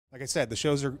Like I said, the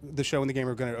show and the game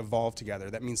are going to evolve together.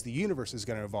 That means the universe is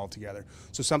going to evolve together.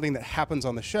 So something that happens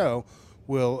on the show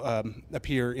will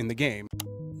appear in the game.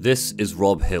 This is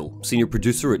Rob Hill, senior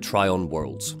producer at Tryon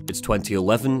Worlds. It's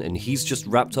 2011 and he's just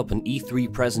wrapped up an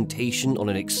E3 presentation on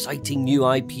an exciting new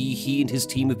IP he and his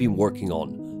team have been working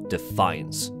on,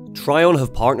 Defiance. Tryon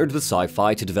have partnered with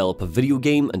Sci-Fi to develop a video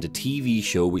game and a TV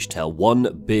show which tell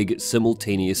one big,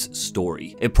 simultaneous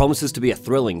story. It promises to be a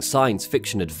thrilling science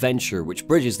fiction adventure which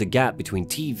bridges the gap between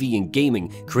TV and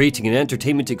gaming, creating an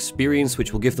entertainment experience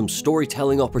which will give them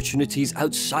storytelling opportunities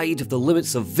outside of the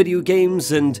limits of video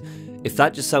games. And if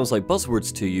that just sounds like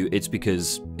buzzwords to you, it's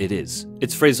because it is.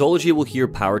 Its phraseology will hear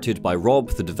parroted by Rob,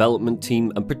 the development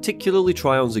team, and particularly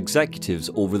Tryon's executives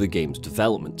over the game's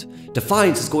development.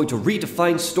 Defiance is going to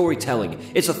redefine storytelling.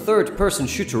 It's a third-person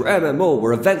shooter MMO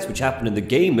where events which happen in the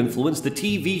game influence the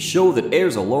TV show that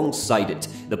airs alongside it.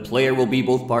 The player will be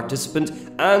both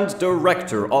participant and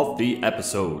director of the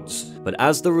episodes. But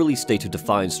as the release date of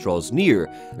Defiance draws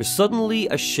near, there's suddenly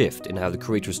a shift in how the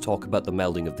creators talk about the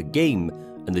melding of the game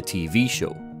and the TV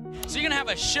show. So you're gonna have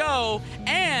a show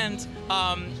and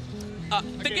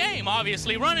the game,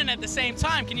 obviously, running at the same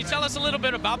time. Can you tell us a little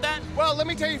bit about that? Well, let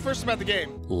me tell you first about the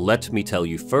game. Let me tell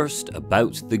you first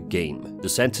about the game. The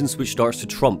sentence which starts to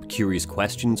trump curious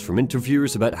questions from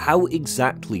interviewers about how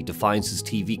exactly Defiance's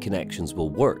TV connections will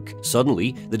work.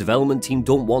 Suddenly, the development team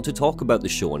don't want to talk about the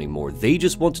show anymore. They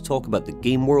just want to talk about the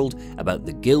game world, about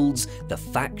the guilds, the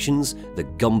factions, the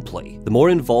gunplay. The more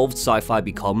involved Sci-Fi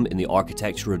become in the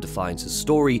architecture of Defiance's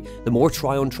story, the more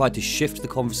Tryon tried to shift the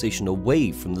conversation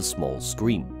away from the small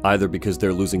screen. Either because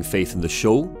they're losing faith in the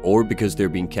show, or because they're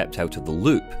being kept out of the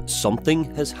loop, something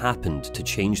has happened to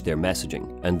change their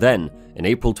messaging. And then, in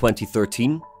April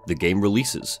 2013, the game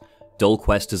releases. Dull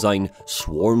quest design,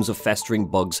 swarms of festering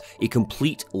bugs, a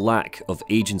complete lack of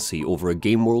agency over a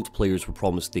game world players were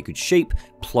promised they could shape,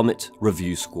 plummet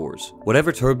review scores.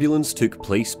 Whatever turbulence took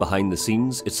place behind the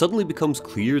scenes, it suddenly becomes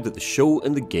clear that the show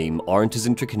and the game aren't as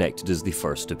interconnected as they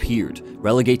first appeared,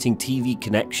 relegating TV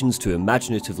connections to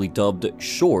imaginatively dubbed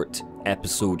short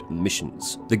episode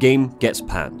missions. The game gets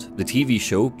panned. The TV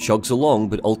show chugs along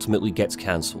but ultimately gets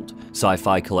cancelled.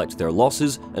 Sci-Fi collect their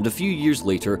losses, and a few years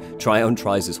later, Tryon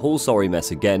tries his whole sorry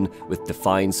mess again with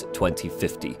Defiance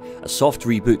 2050, a soft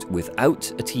reboot without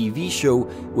a TV show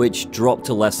which dropped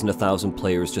to less than 1,000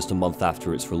 players just a month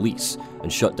after its release,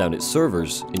 and shut down its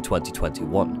servers in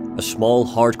 2021. A small,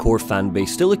 hardcore fanbase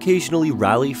still occasionally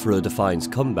rally for a Defiance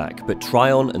comeback, but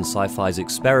Tryon and Sci-Fi's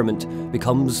experiment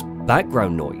becomes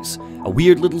background noise. A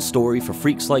weird little story for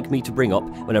freaks like me to bring up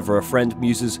whenever a friend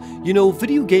muses, you know,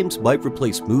 video games might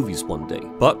replace movies one day.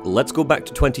 But let's go back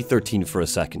to 2013 for a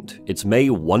second. It's May,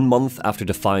 1 month after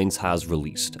Defiance has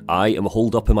released. I am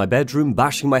holed up in my bedroom,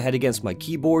 bashing my head against my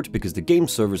keyboard because the game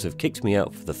servers have kicked me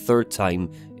out for the third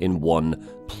time in one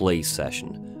play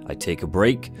session. I take a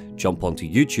break, jump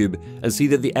onto YouTube, and see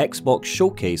that the Xbox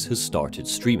Showcase has started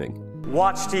streaming.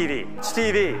 Watch TV,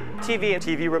 TV, TV,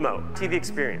 TV remote, TV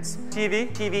experience, TV,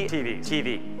 TV, TV,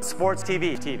 TV, sports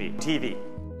TV, TV, TV.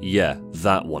 Yeah,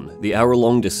 that one. The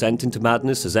hour-long descent into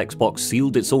madness as Xbox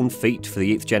sealed its own fate for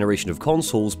the 8th generation of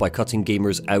consoles by cutting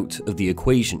gamers out of the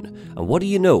equation. And what do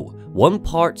you know? One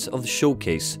part of the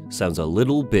showcase sounds a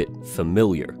little bit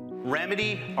familiar.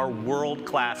 Remedy are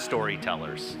world-class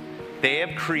storytellers. They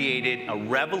have created a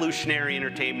revolutionary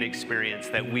entertainment experience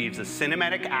that weaves a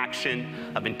cinematic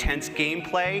action of intense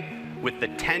gameplay with the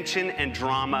tension and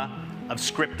drama of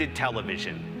scripted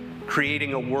television,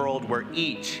 creating a world where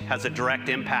each has a direct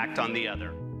impact on the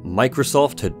other.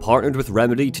 Microsoft had partnered with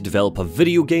Remedy to develop a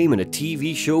video game and a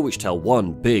TV show which tell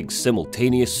one big,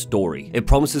 simultaneous story. It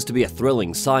promises to be a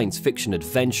thrilling science fiction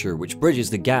adventure which bridges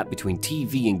the gap between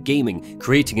TV and gaming,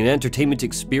 creating an entertainment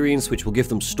experience which will give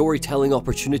them storytelling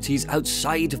opportunities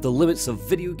outside of the limits of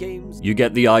video games. You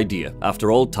get the idea.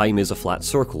 After all, time is a flat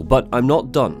circle, but I'm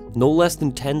not done. No less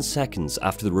than 10 seconds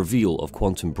after the reveal of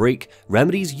Quantum Break,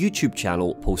 Remedy's YouTube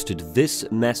channel posted this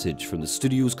message from the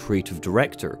studio's creative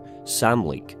director, Sam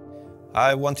Lake.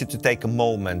 I wanted to take a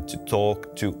moment to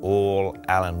talk to all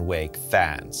Alan Wake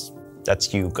fans.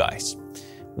 That's you guys.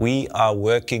 We are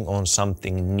working on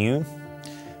something new,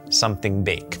 something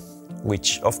big,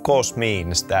 which of course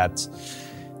means that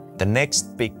the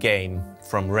next big game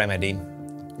from Remedy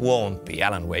won't be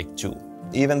Alan Wake 2.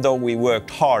 Even though we worked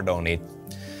hard on it,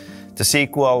 the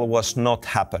sequel was not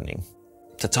happening.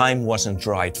 The time wasn't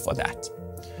right for that.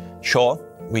 Sure,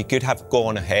 we could have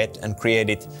gone ahead and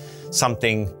created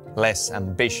something less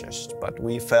ambitious, but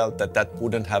we felt that that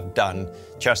wouldn't have done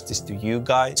justice to you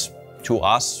guys, to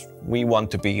us. We want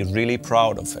to be really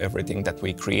proud of everything that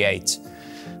we create.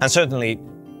 And certainly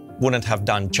wouldn't have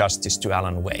done justice to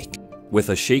Alan Wake. With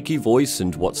a shaky voice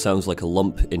and what sounds like a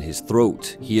lump in his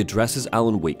throat, he addresses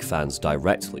Alan Wake fans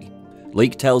directly.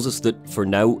 Lake tells us that, for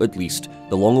now at least,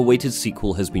 the long-awaited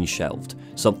sequel has been shelved.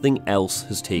 Something else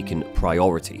has taken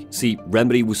priority. See,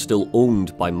 Remedy was still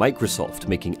owned by Microsoft,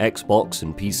 making Xbox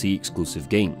and PC exclusive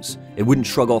games. It wouldn't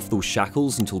shrug off those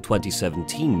shackles until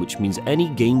 2017, which means any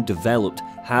game developed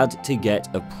had to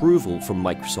get approval from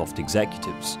Microsoft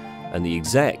executives. And the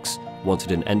execs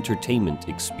wanted an entertainment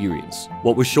experience.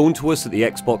 What was shown to us at the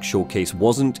Xbox showcase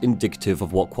wasn't indicative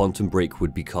of what Quantum Break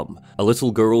would become. A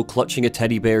little girl clutching a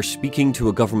teddy bear speaking to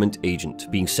a government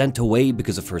agent, being sent away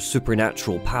because of her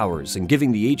supernatural powers and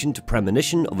giving the agent a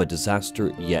premonition of a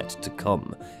disaster yet to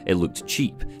come. It looked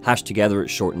cheap, hashed together at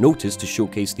short notice to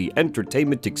showcase the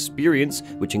entertainment experience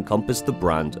which encompassed the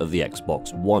brand of the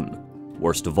Xbox One.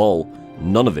 Worst of all,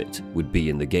 none of it would be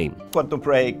in the game. Quantum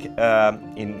Break,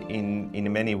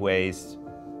 in many ways,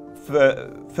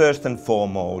 first and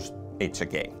foremost, it's a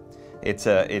game. It's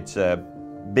a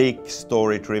big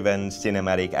story-driven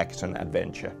cinematic action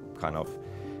adventure kind of,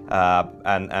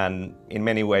 and in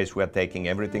many ways we are taking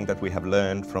everything that we have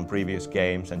learned from previous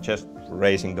games and just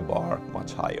raising the bar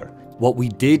much higher. What we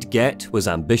did get was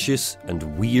ambitious and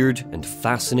weird and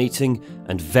fascinating,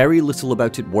 and very little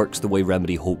about it works the way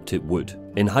Remedy hoped it would.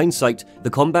 In hindsight, the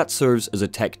combat serves as a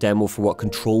tech demo for what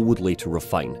Control would later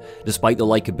refine. Despite the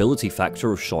likability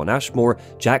factor of Shawn Ashmore,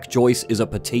 Jack Joyce is a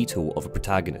potato of a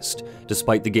protagonist.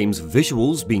 Despite the game's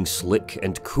visuals being slick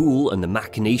and cool and the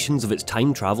machinations of its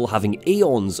time travel having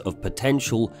eons of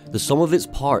potential, the sum of its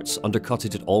parts undercut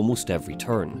it at almost every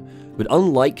turn. But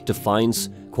unlike Defiance,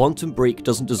 Quantum Break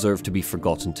doesn't deserve to be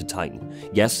forgotten to time.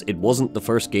 Yes, it wasn't the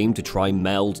first game to try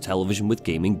meld television with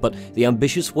gaming, but the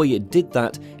ambitious way it did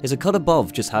that is a cut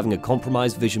above just having a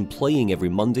compromised vision playing every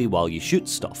Monday while you shoot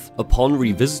stuff. Upon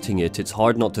revisiting it, it's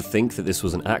hard not to think that this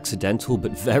was an accidental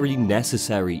but very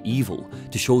necessary evil,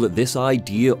 to show that this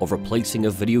idea of replacing a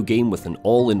video game with an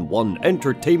all-in-one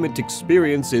entertainment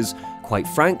experience is, quite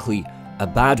frankly, a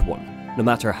bad one, no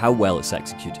matter how well it's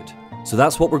executed. So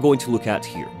that's what we're going to look at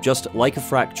here. Just like a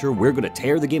fracture, we're going to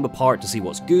tear the game apart to see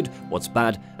what's good, what's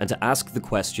bad, and to ask the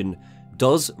question,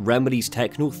 does Remedy's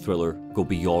techno-thriller go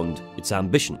beyond its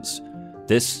ambitions?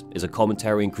 This is a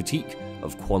commentary and critique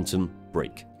of Quantum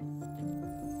Break.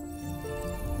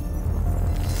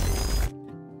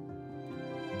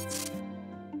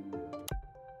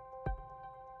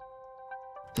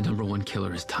 The #1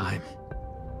 killer is time.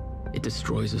 It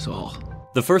destroys us all.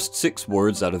 The first 6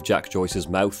 words out of Jack Joyce's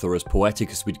mouth are as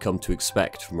poetic as we'd come to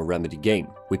expect from a Remedy game.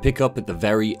 We pick up at the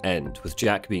very end, with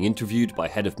Jack being interviewed by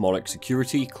Head of Monarch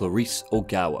Security, Clarice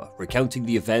Ogawa, recounting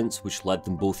the events which led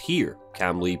them both here,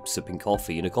 calmly sipping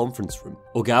coffee in a conference room.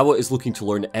 Ogawa is looking to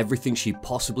learn everything she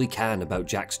possibly can about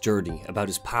Jack's journey, about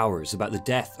his powers, about the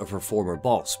death of her former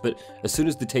boss, but as soon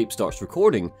as the tape starts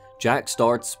recording, Jack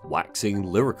starts waxing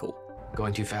lyrical.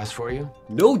 Going too fast for you?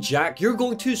 No, Jack, you're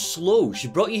going too slow. She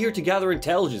brought you here to gather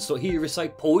intelligence, not hear you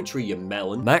recite poetry, you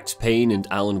melon. Max Payne and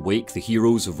Alan Wake, the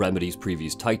heroes of Remedy's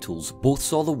previous titles, both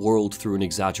saw the world through an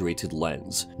exaggerated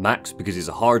lens. Max, because he's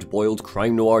a hard-boiled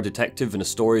crime noir detective in a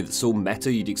story that's so meta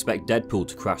you'd expect Deadpool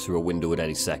to crash through a window at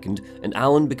any second, and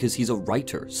Alan because he's a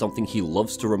writer, something he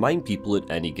loves to remind people at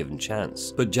any given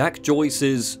chance. But Jack Joyce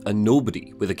is a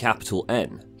nobody with a capital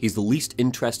N. He's the least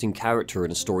interesting character in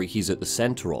a story he's at the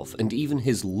center of, and even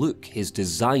his look, his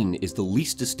design, is the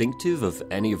least distinctive of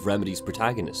any of Remedy's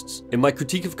protagonists. In my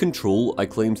critique of Control, I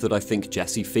claimed that I think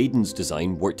Jessie Faden's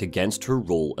design worked against her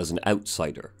role as an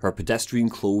outsider. Her pedestrian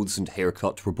clothes and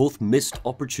haircut were both missed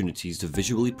opportunities to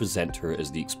visually present her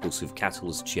as the explosive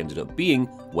catalyst she ended up being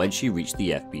when she reached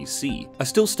the FBC. I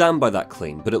still stand by that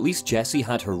claim, but at least Jessie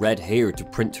had her red hair to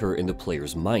print her in the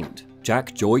player's mind.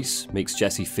 Jack Joyce makes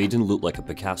Jessie Faden look like a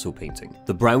Picasso painting.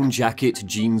 The brown jacket,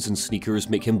 jeans and sneakers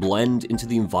make him blend into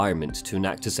the environment to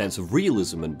enact a sense of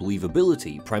realism and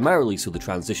believability, primarily so the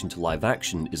transition to live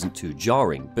action isn't too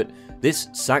jarring, but this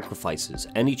sacrifices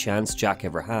any chance Jack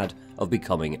ever had of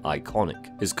becoming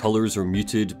iconic. His colours are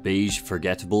muted, beige,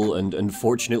 forgettable, and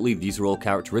unfortunately these are all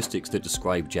characteristics that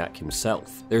describe Jack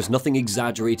himself. There's nothing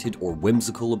exaggerated or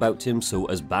whimsical about him, so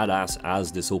as badass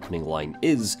as this opening line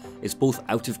is, it's both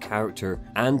out of character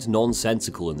and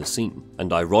nonsensical in the scene.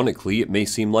 And ironically, it may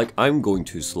seem like I'm going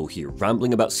too slow here,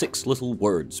 rambling about 6 little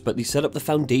words, but they set up the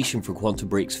foundation for Quantum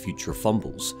Break's future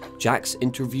fumbles. Jack's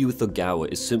interview with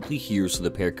Ogawa is simply here so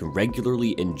the pair can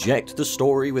regularly inject the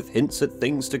story with hints at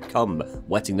things to come,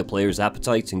 whetting the player's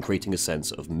appetite and creating a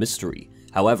sense of mystery.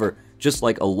 However, Just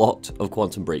like a lot of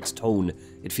Quantum Break's tone,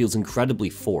 it feels incredibly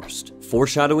forced.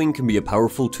 Foreshadowing can be a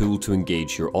powerful tool to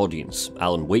engage your audience.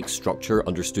 Alan Wake's structure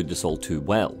understood this all too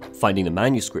well. Finding the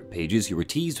manuscript pages, you were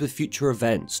teased with future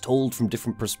events, told from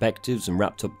different perspectives and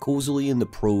wrapped up cozily in the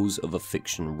prose of a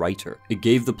fiction writer. It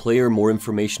gave the player more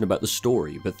information about the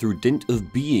story, but through dint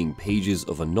of being pages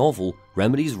of a novel,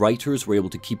 Remedy's writers were able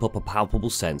to keep up a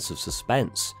palpable sense of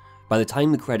suspense. By the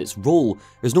time the credits roll,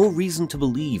 there's no reason to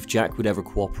believe Jack would ever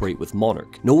cooperate with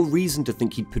Monarch, no reason to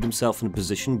think he'd put himself in a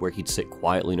position where he'd sit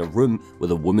quietly in a room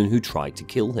with a woman who tried to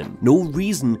kill him, no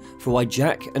reason for why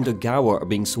Jack and Ogawa are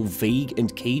being so vague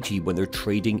and cagey when they're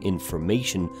trading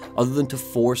information, other than to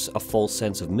force a false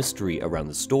sense of mystery around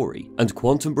the story. And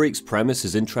Quantum Break's premise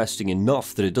is interesting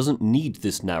enough that it doesn't need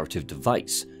this narrative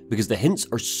device, because the hints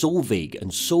are so vague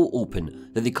and so open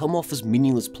that they come off as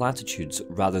meaningless platitudes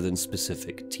rather than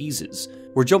specific teases.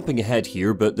 We're jumping ahead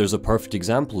here, but there's a perfect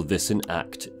example of this in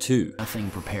Act 2. Nothing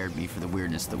prepared me for the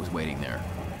weirdness that was waiting there.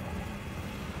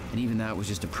 And even that was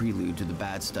just a prelude to the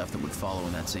bad stuff that would follow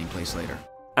in that same place later.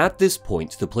 At this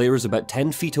point, the player is about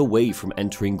 10 feet away from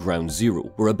entering Ground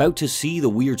Zero. We're about to see the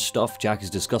weird stuff Jack is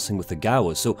discussing with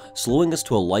Ogawa, so slowing us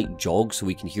to a light jog so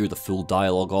we can hear the full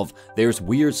dialogue of "there's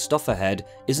weird stuff ahead"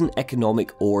 isn't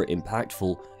economic or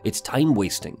impactful, it's time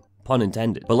wasting, pun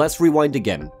intended. But let's rewind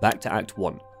again, back to Act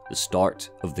 1, the start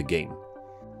of the game.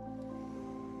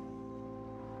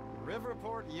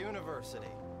 Riverport University.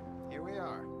 Here we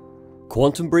are.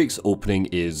 Quantum Break's opening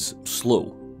is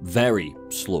slow. Very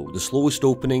slow, the slowest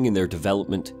opening in their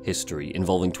development history,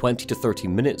 involving 20 to 30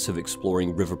 minutes of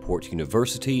exploring Riverport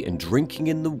University and drinking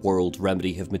in the world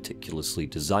Remedy have meticulously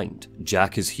designed.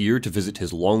 Jack is here to visit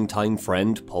his longtime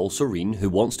friend Paul Serene, who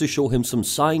wants to show him some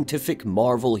scientific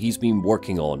marvel he's been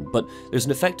working on, but there's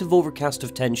an effective overcast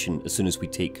of tension as soon as we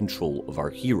take control of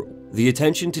our hero. The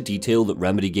attention to detail that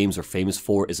Remedy games are famous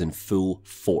for is in full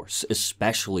force,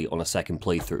 especially on a second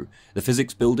playthrough. The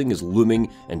physics building is looming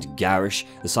and garish,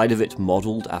 the side of it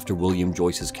modelled after William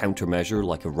Joyce's countermeasure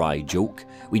like a wry joke.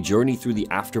 We journey through the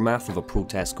aftermath of a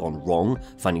protest gone wrong,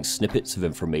 finding snippets of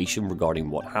information regarding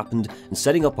what happened, and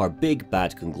setting up our big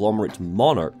bad conglomerate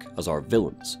Monarch as our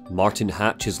villains. Martin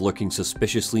Hatch is lurking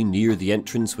suspiciously near the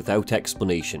entrance without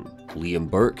explanation. Liam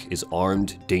Burke is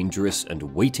armed, dangerous, and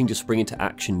waiting to spring into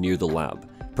action near the lab.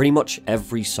 Pretty much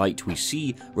every sight we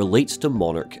see relates to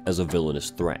Monarch as a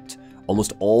villainous threat.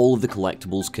 Almost all of the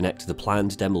collectibles connect to the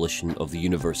planned demolition of the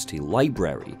university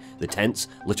library. The tents,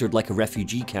 littered like a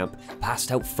refugee camp,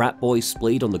 passed out frat boys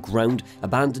splayed on the ground,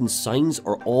 abandoned signs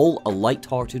are all a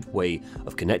light-hearted way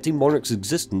of connecting Monarch's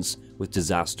existence with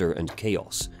disaster and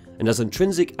chaos. And as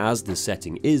intrinsic as this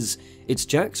setting is, it's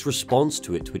Jack's response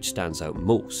to it which stands out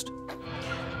most.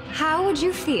 How would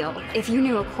you feel if you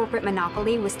knew a corporate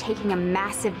monopoly was taking a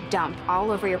massive dump all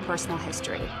over your personal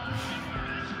history?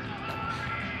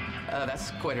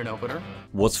 That's quite an opener.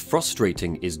 What's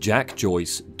frustrating is Jack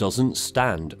Joyce doesn't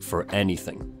stand for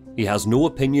anything. He has no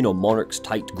opinion on Monarch's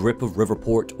tight grip of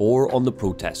Riverport or on the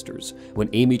protesters. When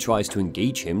Amy tries to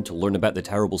engage him to learn about the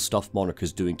terrible stuff Monarch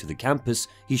is doing to the campus,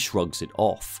 he shrugs it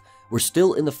off. We're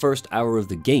still in the first hour of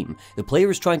the game. The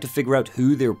player is trying to figure out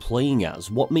who they're playing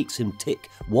as, what makes him tick,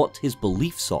 what his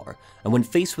beliefs are, and when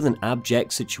faced with an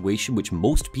abject situation which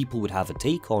most people would have a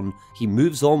take on, he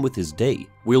moves on with his day.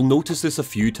 We'll notice this a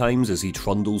few times as he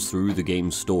trundles through the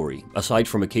game's story. Aside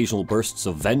from occasional bursts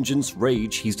of vengeance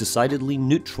rage, he's decidedly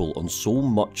neutral on so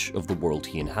much of the world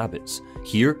he inhabits.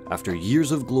 Here, after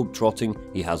years of globetrotting,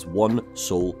 he has one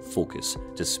sole focus: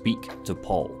 to speak to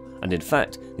Paul. And in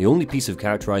fact, the only piece of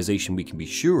characterization we can be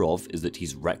sure of is that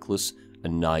he's reckless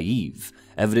and naive,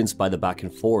 evidenced by the back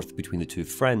and forth between the two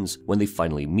friends when they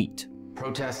finally meet.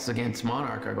 Protests against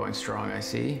Monarch are going strong, I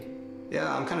see.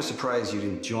 Yeah, I'm kind of surprised you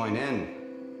didn't join in.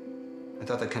 I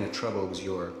thought that kind of trouble was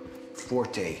your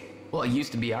forte. Well, it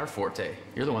used to be our forte.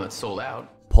 You're the one that sold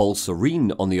out. Paul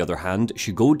Serene, on the other hand,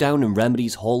 should go down in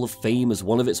Remedy's Hall of Fame as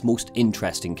one of its most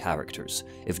interesting characters.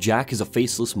 If Jack is a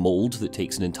faceless mold that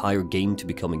takes an entire game to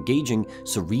become engaging,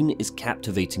 Serene is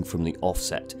captivating from the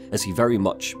offset, as he very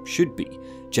much should be.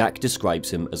 Jack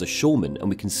describes him as a showman, and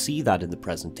we can see that in the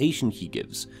presentation he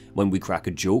gives. When we crack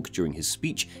a joke during his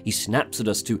speech, he snaps at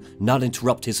us to not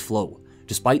interrupt his flow.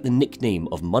 Despite the nickname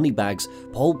of Moneybags,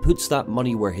 Paul puts that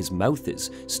money where his mouth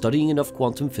is, studying enough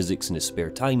quantum physics in his spare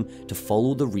time to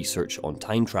follow the research on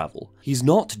time travel. He's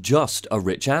not just a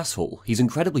rich asshole, he's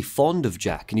incredibly fond of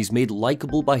Jack, and he's made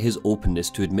likable by his openness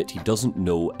to admit he doesn't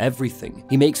know everything.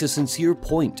 He makes a sincere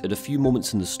point at a few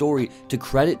moments in the story to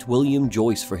credit William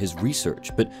Joyce for his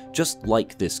research, but just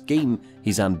like this game,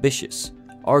 he's ambitious.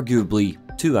 Arguably,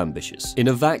 too ambitious. In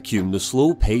a vacuum, the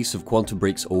slow pace of Quantum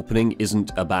Break's opening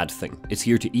isn't a bad thing. It's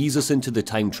here to ease us into the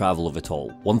time travel of it all.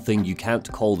 One thing you can't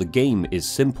call the game is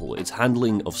simple. Its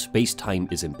handling of space-time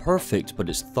is imperfect, but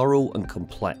it's thorough and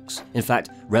complex. In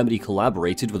fact, Remedy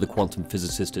collaborated with a quantum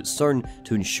physicist at CERN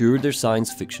to ensure their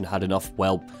science fiction had enough,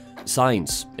 well,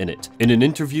 science in it. In an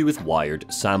interview with Wired,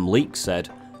 Sam Lake said,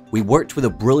 "We worked with a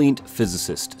brilliant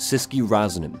physicist, Siski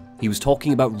Razanim. He was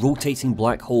talking about rotating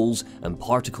black holes and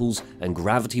particles and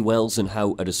gravity wells and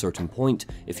how, at a certain point,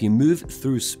 if you move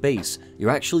through space,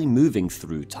 you're actually moving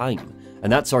through time.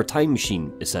 And that's our time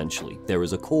machine, essentially. There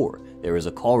is a core, there is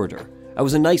a corridor. It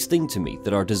was a nice thing to me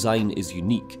that our design is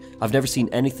unique. I've never seen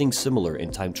anything similar in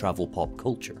time travel pop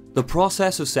culture." The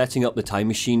process of setting up the time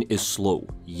machine is slow,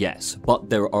 yes, but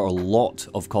there are a lot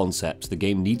of concepts the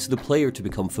game needs the player to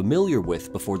become familiar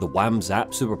with before the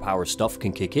wham-zap superpower stuff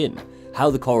can kick in. How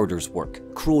the corridors work,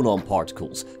 chronon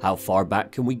particles, how far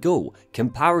back can we go, can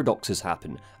paradoxes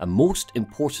happen, and most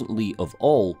importantly of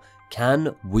all,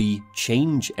 can we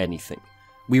change anything?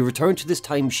 We return to this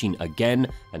time machine again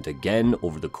and again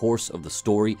over the course of the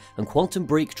story, and Quantum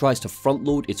Break tries to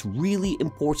front-load its really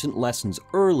important lessons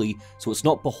early so it's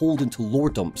not beholden to lore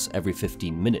dumps every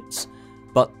 15 minutes.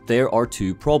 But there are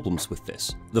two problems with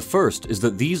this. The first is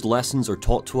that these lessons are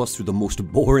taught to us through the most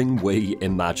boring way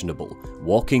imaginable,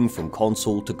 walking from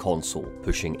console to console,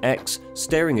 pushing X,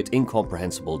 staring at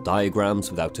incomprehensible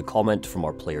diagrams without a comment from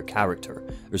our player character.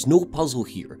 There's no puzzle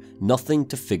here, nothing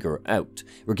to figure out.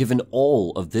 We're given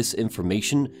all of this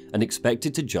information and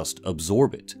expected to just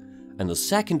absorb it. And the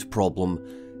second problem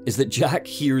is that Jack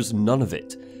hears none of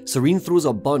it. Serene throws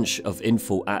a bunch of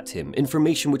info at him,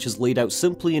 information which is laid out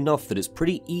simply enough that it's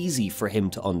pretty easy for him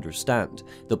to understand.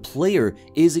 The player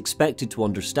is expected to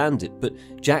understand it, but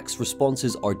Jack's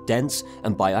responses are dense,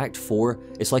 and by Act 4,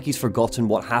 it's like he's forgotten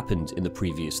what happened in the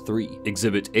previous 3.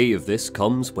 Exhibit A of this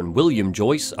comes when William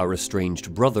Joyce, our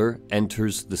estranged brother,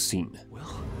 enters the scene. Will,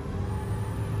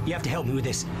 you have to help me with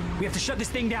this. We have to shut this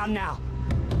thing down now.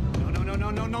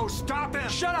 No, stop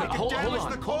it! Shut up! Hold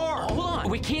on. The core! Hold on!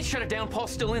 We can't shut it down,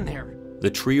 Paul's still in there. The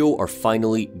trio are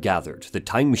finally gathered. The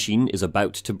time machine is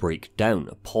about to break down.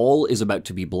 Paul is about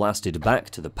to be blasted back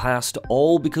to the past,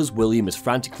 all because William is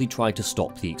frantically trying to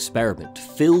stop the experiment,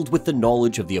 filled with the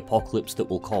knowledge of the apocalypse that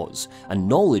will cause. And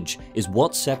knowledge is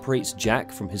what separates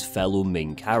Jack from his fellow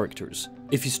main characters.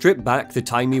 If you strip back the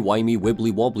timey-wimey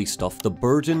wibbly-wobbly stuff, the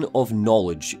burden of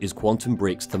knowledge is Quantum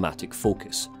Break's thematic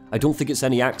focus. I don't think it's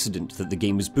any accident that the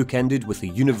game is bookended with a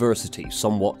university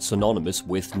somewhat synonymous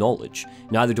with knowledge.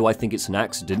 Neither do I think it's an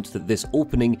accident that this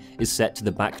opening is set to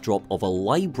the backdrop of a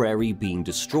library being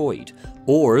destroyed,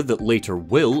 or that later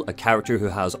Will, a character who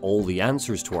has all the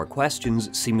answers to our questions,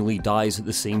 seemingly dies at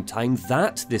the same time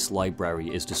that this library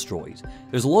is destroyed.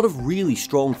 There's a lot of really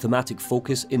strong thematic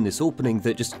focus in this opening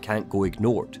that just can't go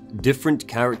ignored. Different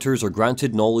characters are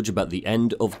granted knowledge about the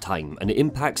end of time, and it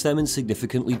impacts them in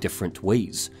significantly different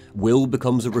ways. Will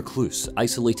becomes a recluse,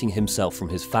 isolating himself from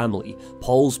his family.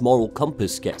 Paul's moral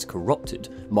compass gets corrupted.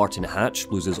 Martin Hatch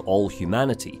loses all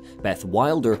humanity. Beth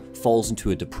Wilder falls into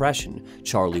a depression.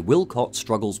 Charlie Wilcott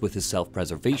struggles with his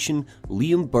self-preservation.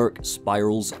 Liam Burke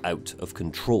spirals out of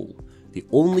control. The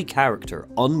only character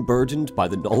unburdened by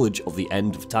the knowledge of the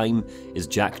end of time is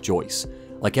Jack Joyce.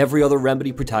 Like every other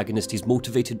Remedy protagonist, he's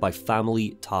motivated by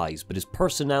family ties, but his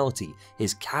personality,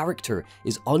 his character,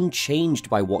 is unchanged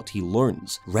by what he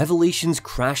learns. Revelations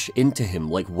crash into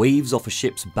him like waves off a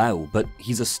ship's bow, but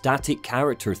he's a static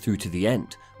character through to the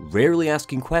end, rarely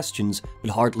asking questions,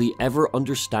 but hardly ever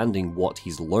understanding what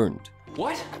he's learned.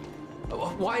 What?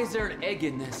 Why is there an egg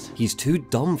in this? He's too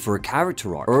dumb for a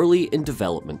character arc. Early in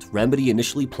development, Remedy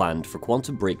initially planned for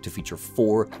Quantum Break to feature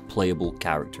 4 playable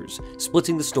characters,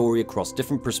 splitting the story across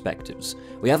different perspectives.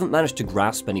 We haven't managed to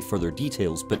grasp any further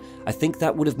details, but I think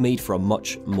that would have made for a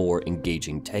much more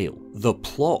engaging tale. The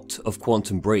plot of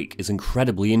Quantum Break is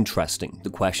incredibly interesting. The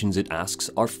questions it asks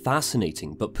are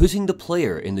fascinating, but putting the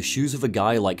player in the shoes of a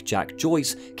guy like Jack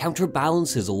Joyce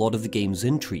counterbalances a lot of the game's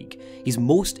intrigue. He's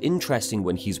most interesting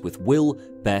when he's with Will,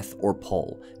 Beth, or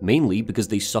Paul, mainly because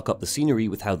they suck up the scenery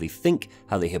with how they think,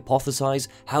 how they hypothesize,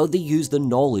 how they use the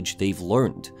knowledge they've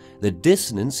learned. The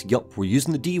dissonance, yup, we're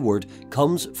using the D word,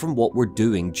 comes from what we're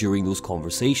doing during those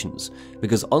conversations,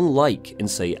 because unlike in,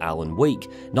 say, Alan Wake,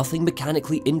 nothing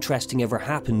mechanically interesting ever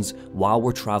happens while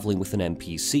we're traveling with an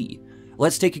NPC.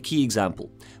 Let's take a key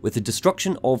example. With the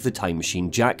destruction of the time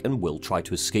machine, Jack and Will try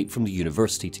to escape from the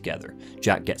university together.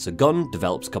 Jack gets a gun,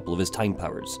 develops a couple of his time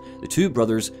powers. The two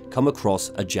brothers come across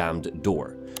a jammed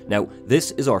door. Now,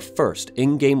 this is our first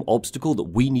in-game obstacle that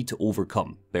we need to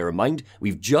overcome. Bear in mind,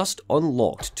 we've just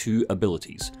unlocked 2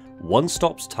 abilities. One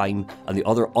stops time and the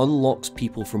other unlocks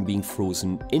people from being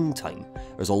frozen in time.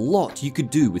 There's a lot you could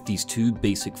do with these two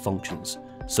basic functions.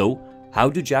 So, how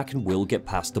do Jack and Will get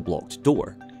past the blocked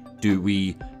door? Do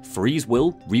we freeze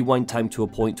Will, rewind time to a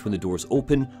point when the door's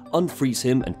open, unfreeze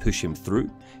him and push him through?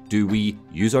 Do we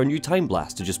use our new time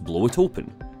blast to just blow it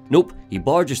open? Nope, he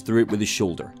barges through it with his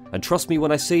shoulder. And trust me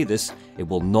when I say this, it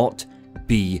will not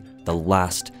be the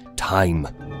last time.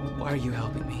 Why are you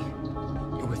helping me?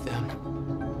 You're with them.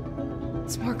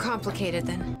 It's more complicated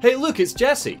than... Hey look, it's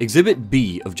Jesse! Exhibit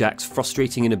B of Jack's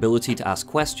frustrating inability to ask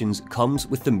questions comes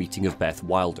with the meeting of Beth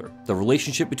Wilder. The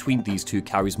relationship between these two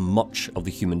carries much of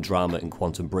the human drama in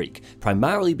Quantum Break,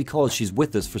 primarily because she's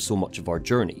with us for so much of our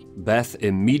journey. Beth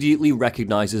immediately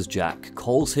recognizes Jack,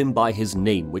 calls him by his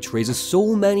name, which raises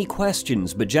so many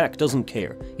questions, but Jack doesn't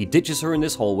care. He ditches her in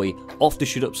this hallway, off to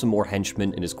shoot up some more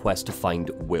henchmen in his quest to find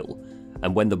Will.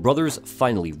 And when the brothers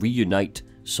finally reunite,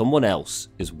 someone else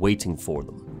is waiting for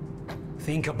them.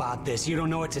 Think about this. You don't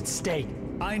know what's at stake.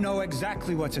 I know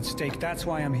exactly what's at stake. That's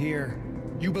why I'm here.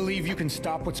 You believe you can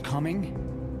stop what's coming?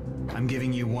 I'm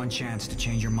giving you one chance to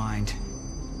change your mind.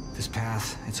 This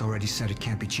path, it's already said it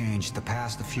can't be changed. The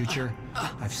past, the future,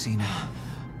 I've seen it.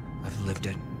 I've lived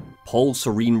it. Paul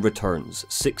Serene returns,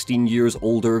 16 years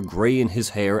older, grey in his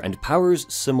hair, and powers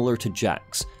similar to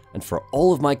Jack's. And for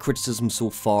all of my criticism so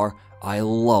far, I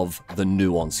love the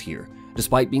nuance here.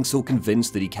 Despite being so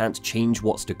convinced that he can't change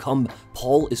what's to come,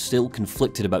 Paul is still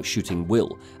conflicted about shooting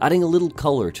Will, adding a little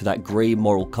colour to that grey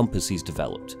moral compass he's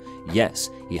developed. Yes,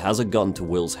 he has a gun to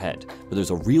Will's head, but there's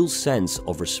a real sense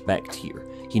of respect here.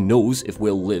 He knows if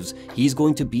Will lives, he's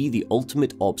going to be the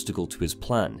ultimate obstacle to his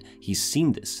plan. He's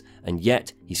seen this, and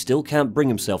yet he still can't bring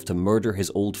himself to murder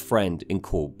his old friend in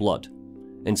cold blood.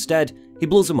 Instead, he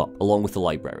blows him up along with the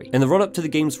library. In the run-up to the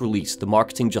game's release, the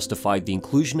marketing justified the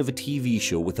inclusion of a TV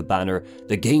show with the banner,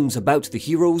 "The game's about the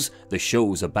heroes, the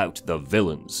show's about the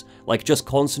villains." Like just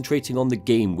concentrating on the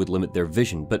game would limit their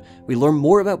vision, but we learn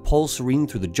more about Paul Serene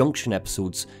through the Junction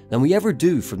episodes than we ever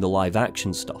do from the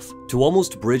live-action stuff. To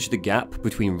almost bridge the gap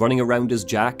between running around as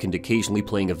Jack and occasionally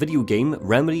playing a video game,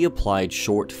 Remedy applied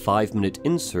short 5-minute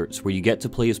inserts where you get to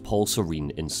play as Paul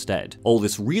Serene instead. All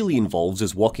this really involves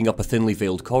is walking up a thinly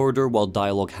veiled corridor while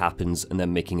dialogue happens and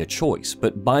then making a choice,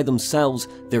 but by themselves,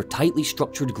 they're tightly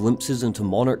structured glimpses into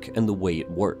Monarch and the way it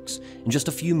works. In just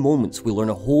a few moments, we learn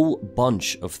a whole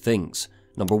bunch of things.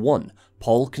 Number 1,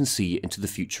 Paul can see into the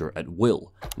future at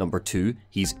will. Number 2,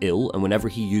 he's ill, and whenever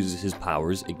he uses his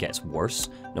powers, it gets worse.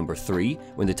 Number 3,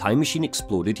 when the time machine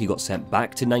exploded, he got sent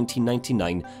back to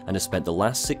 1999 and has spent the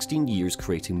last 16 years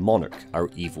creating Monarch, our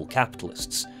evil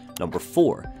capitalists. Number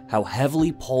 4, how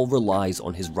heavily Paul relies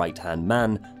on his right-hand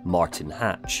man, Martin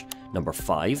Hatch. Number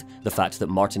 5, the fact that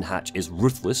Martin Hatch is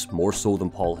ruthless, more so than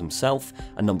Paul himself.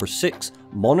 And number 6,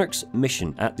 Monarch's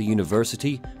mission at the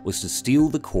university was to steal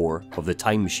the core of the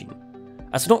time machine.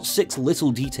 That's not 6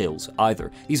 little details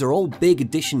either. These are all big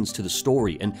additions to the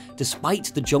story, and despite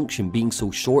the junction being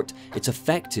so short, it's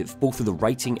effective both through the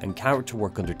writing and character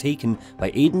work undertaken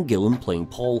by Aidan Gillen playing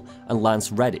Paul and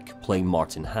Lance Reddick playing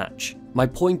Martin Hatch. My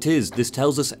point is, this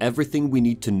tells us everything we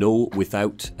need to know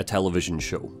without a television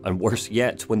show. And worse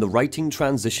yet, when the writing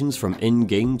transitions from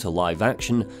in-game to live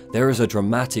action, there is a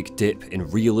dramatic dip in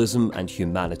realism and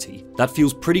humanity. That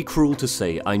feels pretty cruel to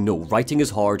say, I know, writing is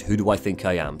hard, who do I think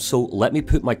I am? So let me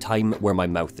put my time where my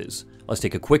mouth is. Let's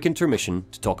take a quick intermission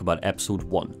to talk about episode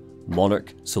 1,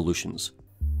 Monarch Solutions.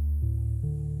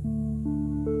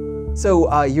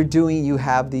 So you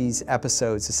have these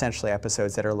episodes, essentially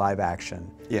episodes that are live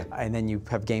action. Yeah. And then you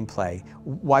have gameplay.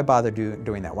 Why bother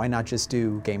doing that? Why not just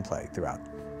do gameplay throughout?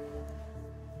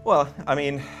 Well, I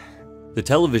mean... The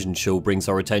television show brings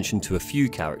our attention to a few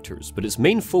characters, but its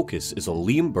main focus is on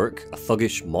Liam Burke, a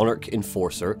thuggish Monarch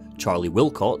enforcer, Charlie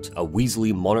Wilcott, a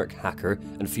Weasley Monarch hacker,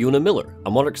 and Fiona Miller,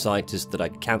 a Monarch scientist that I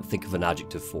can't think of an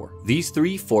adjective for. These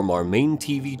 3 form our main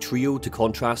TV trio to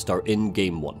contrast our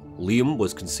in-game one. Liam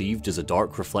was conceived as a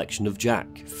dark reflection of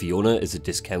Jack, Fiona is a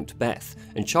discount Beth,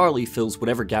 and Charlie fills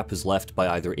whatever gap is left by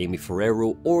either Amy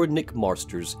Ferrero or Nick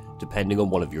Marsters, depending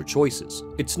on one of your choices.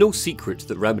 It's no secret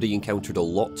that Remedy encountered a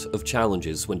lot of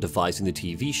challenges when devising the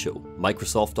TV show.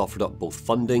 Microsoft offered up both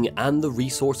funding and the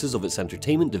resources of its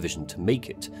entertainment division to make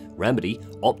it. Remedy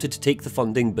opted to take the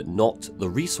funding but not the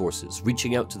resources,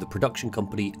 reaching out to the production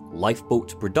company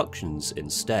Lifeboat Productions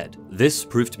instead. This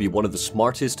proved to be one of the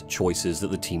smartest choices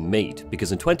that the team made,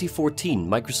 because in 2014,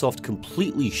 Microsoft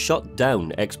completely shut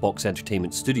down Xbox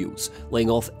Entertainment Studios,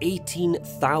 laying off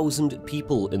 18,000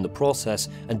 people in the process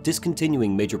and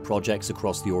discontinuing major projects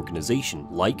across the organization,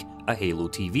 like a Halo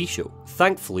TV show.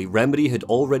 Thankfully, Remedy had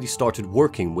already started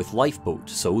working with Lifeboat,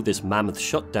 so this mammoth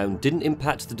shutdown didn't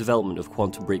impact the development of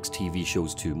Quantum Break's TV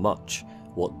shows too much.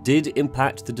 What did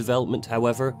impact the development,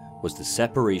 however, was the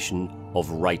separation of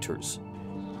writers.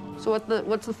 So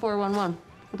what's the 411?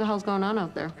 What the hell's going on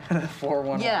out there?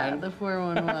 411? Yeah, the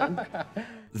 411.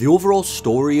 The overall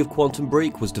story of Quantum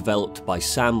Break was developed by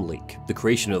Sam Lake. The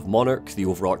creation of Monarch, the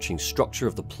overarching structure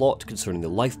of the plot concerning the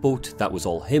lifeboat, that was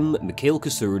all him, Mikhail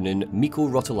Kasurinin, Mikko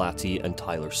Rotolati and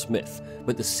Tyler Smith.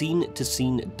 But the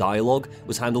scene-to-scene dialogue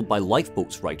was handled by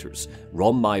Lifeboat's writers,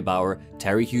 Ron Maibauer,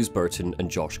 Terry Hughes Burton and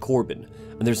Josh Corbin.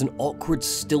 And there's an awkward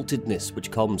stiltedness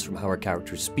which comes from how our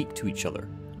characters speak to each other.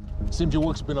 Seems your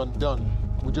work's been undone.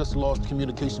 We just lost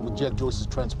communication with Jack Joyce's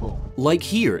transpo. Like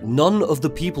here, none of the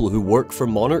people who work for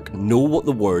Monarch know what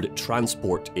the word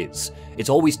transport is. It's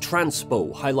always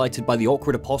transpo, highlighted by the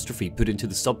awkward apostrophe put into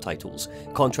the subtitles.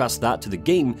 Contrast that to the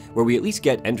game, where we at least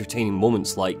get entertaining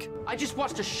moments like, I just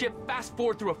watched a ship fast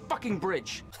forward through a fucking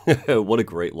bridge. What a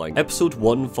great line. Episode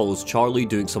 1 follows Charlie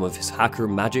doing some of his hacker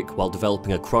magic while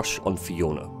developing a crush on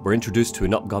Fiona. We're introduced to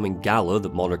an upcoming gala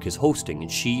that Monarch is hosting,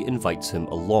 and she invites him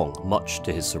along, much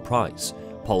to his surprise.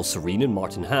 Paul Serene and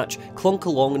Martin Hatch clunk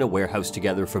along in a warehouse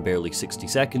together for barely 60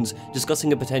 seconds,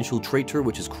 discussing a potential traitor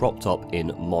which has cropped up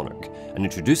in Monarch, and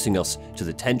introducing us to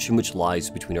the tension which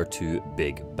lies between our two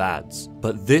big bads.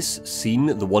 But this scene,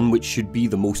 the one which should be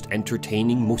the most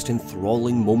entertaining, most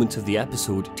enthralling moment of the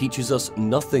episode, teaches us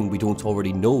nothing we don't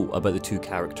already know about the two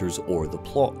characters or the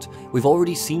plot. We've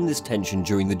already seen this tension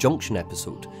during the Junction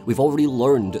episode. We've already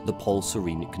learned that Paul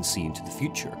Serene can see into the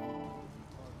future.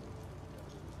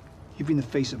 You've been the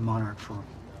face of Monarch for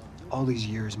all these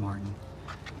years, Martin.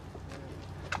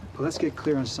 But let's get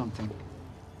clear on something.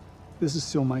 This is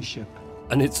still my ship.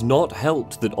 And it's not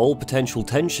helped that all potential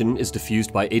tension is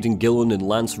diffused by Aidan Gillen and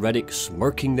Lance Reddick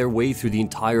smirking their way through the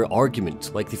entire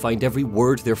argument, like they find every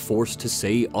word they're forced to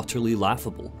say utterly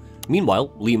laughable. Meanwhile,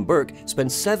 Liam Burke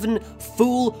spends 7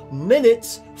 full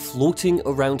minutes floating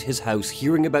around his house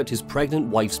hearing about his pregnant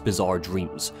wife's bizarre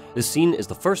dreams. This scene is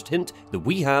the first hint that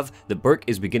we have that Burke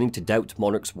is beginning to doubt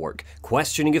Monarch's work,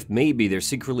 questioning if maybe they're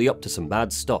secretly up to some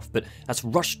bad stuff, but that's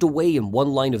rushed away in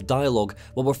one line of dialogue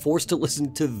while we're forced to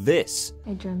listen to this.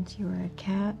 I dreamt you were a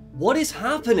cat. What is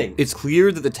happening? It's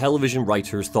clear that the television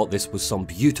writers thought this was some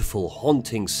beautiful,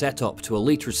 haunting setup to a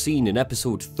later scene in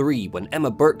episode 3 when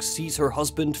Emma Burke sees her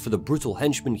husband for the brutal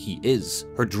henchman he is.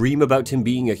 Her dream about him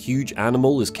being a huge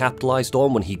animal is capitalized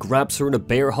on when he grabs her in a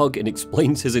bear hug and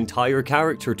explains his entire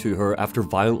character to her after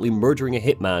violently murdering a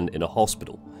hitman in a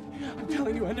hospital. I'm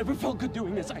telling you, I never felt good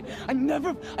doing this. I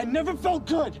never felt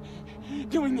good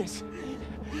doing this.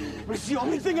 But it's the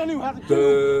only thing I knew how to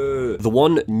do. The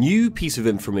one new piece of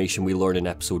information we learn in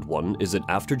episode 1 is that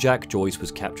after Jack Joyce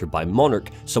was captured by Monarch,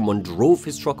 someone drove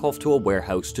his truck off to a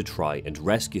warehouse to try and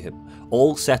rescue him,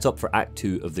 all set up for Act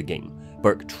 2 of the game.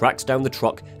 Burke tracks down the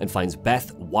truck and finds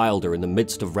Beth Wilder in the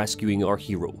midst of rescuing our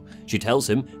hero. She tells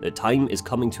him that time is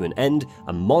coming to an end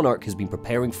and Monarch has been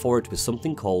preparing for it with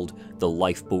something called the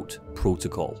Lifeboat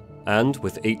Protocol. And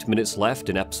with 8 minutes left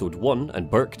in episode 1 and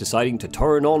Burke deciding to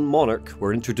turn on Monarch,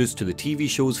 we're introduced to the TV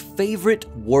show's favourite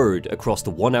word across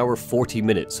the 1 hour 40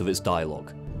 minutes of its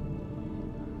dialogue.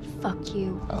 Fuck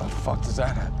you. How the fuck does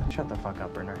that happen? Shut the fuck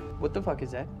up, Bernard. What the fuck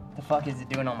is that? The fuck is it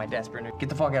doing on my desk, Bernard? Get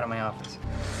the fuck out of my office.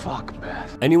 Fuck,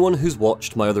 Beth. Anyone who's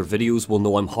watched my other videos will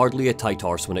know I'm hardly a tight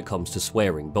arse when it comes to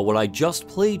swearing, but what I just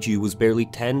played you was barely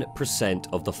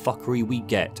 10% of the fuckery we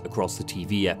get across the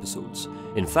TV episodes.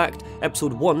 In fact,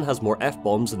 episode 1 has more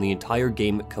F-bombs than the entire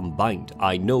game combined.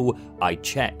 I know, I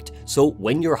checked. So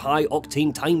when your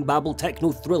high-octane time-babble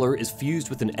techno-thriller is fused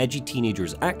with an edgy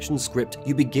teenager's action script,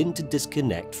 you begin to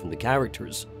disconnect from the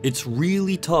characters. It's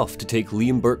really tough to take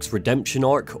Liam Burke's redemption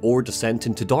arc or descent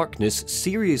into darkness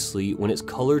seriously when it's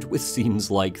coloured with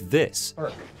scenes like this.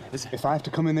 Burke, listen, if I have to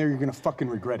come in there, you're gonna fucking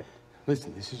regret it.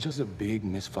 Listen, this is just a big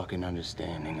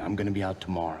mis-fucking-understanding. I'm gonna be out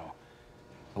tomorrow.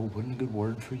 I will put in a good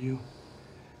word for you.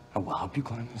 I will help you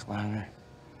climb this ladder.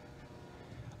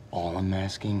 All I'm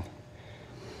asking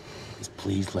is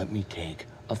please let me take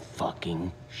a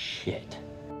fucking shit.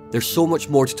 There's so much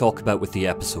more to talk about with the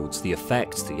episodes, the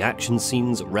effects, the action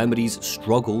scenes, Remedy's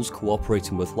struggles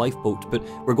cooperating with Lifeboat, but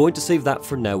we're going to save that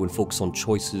for now and focus on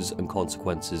choices and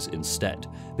consequences instead.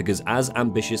 Because as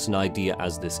ambitious an idea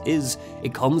as this is,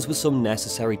 it comes with some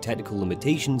necessary technical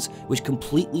limitations which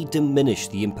completely diminish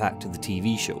the impact of the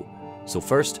TV show. So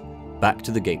first, back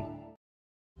to the game.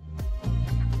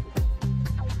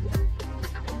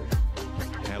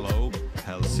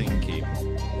 Helsinki.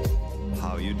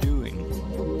 How you doing?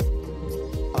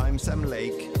 I'm Sam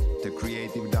Lake, the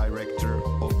creative director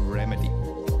of Remedy.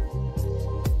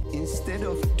 Instead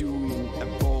of doing a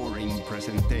boring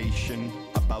presentation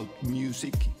about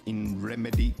music in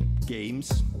Remedy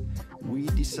games, we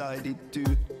decided to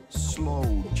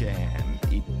slow jam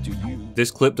it to you.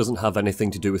 This clip doesn't have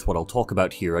anything to do with what I'll talk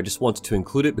about here, I just wanted to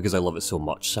include it because I love it so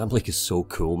much. Sam Lake is so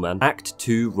cool, man. Act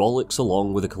 2 rollicks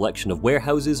along with a collection of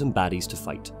warehouses and baddies to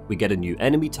fight. We get a new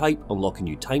enemy type, unlock a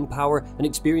new time power, and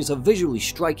experience a visually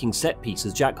striking set piece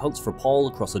as Jack hunts for Paul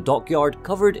across a dockyard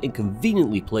covered in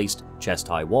conveniently placed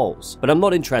chest-high walls. But I'm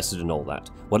not interested in all that.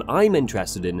 What I'm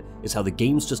interested in is how the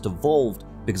game's just evolved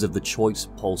because of the choice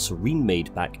Paul Serene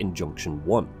made back in Junction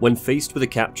 1. When faced with a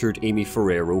captured Amy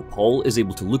Ferrero, Paul is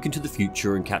able to look into the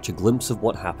future and catch a glimpse of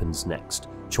what happens next.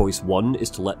 Choice 1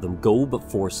 is to let them go but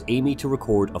force Amy to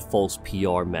record a false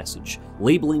PR message,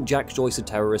 labeling Jack Joyce a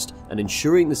terrorist and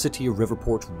ensuring the city of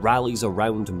Riverport rallies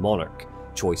around Monarch.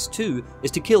 Choice 2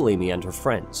 is to kill Amy and her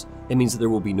friends. It means that there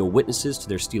will be no witnesses to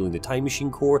their stealing the Time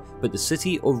Machine core, but the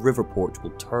city of Riverport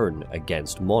will turn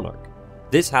against Monarch.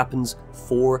 This happens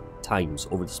 4 times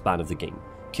over the span of the game.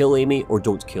 Kill Amy or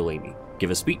don't kill Amy. Give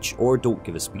a speech or don't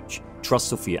give a speech. Trust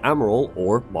Sophia Amaral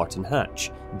or Martin Hatch.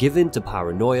 Give in to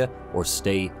paranoia or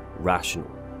stay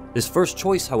rational. This first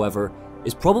choice, however,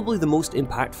 is probably the most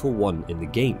impactful one in the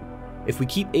game. If we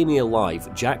keep Amy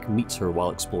alive, Jack meets her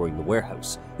while exploring the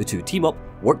warehouse. The two team up,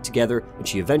 work together, and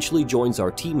she eventually joins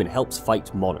our team and helps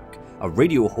fight Monarch. A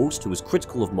radio host who was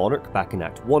critical of Monarch back in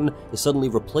Act 1 is suddenly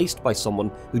replaced by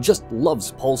someone who just loves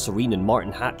Paul Serene and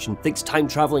Martin Hatch and thinks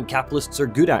time-traveling capitalists are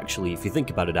good actually, if you think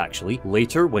about it actually.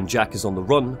 Later, when Jack is on the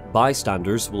run,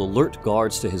 bystanders will alert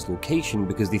guards to his location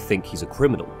because they think he's a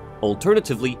criminal.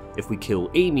 Alternatively, if we kill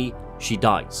Amy, she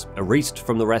dies, erased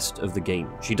from the rest of the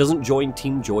game. She doesn't join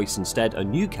Team Joyce, instead a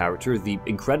new character, the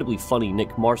incredibly funny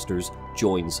Nick Marsters,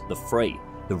 joins the fray.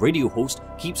 The radio host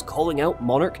keeps calling out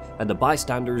Monarch and the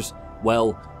bystanders,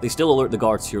 well, they still alert the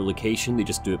guards to your location, they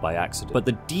just do it by accident. But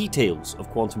the details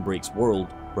of Quantum Break's world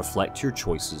reflect your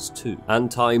choices too.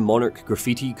 Anti-Monarch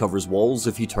graffiti covers walls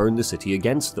if you turn the city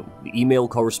against them. The email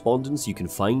correspondence you can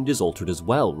find is altered as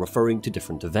well, referring to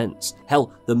different events.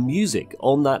 Hell, the music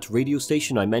on that radio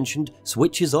station I mentioned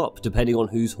switches up depending on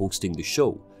who's hosting the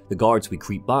show. The guards we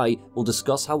creep by will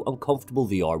discuss how uncomfortable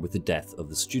they are with the death of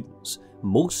the students.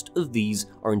 Most of these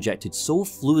are injected so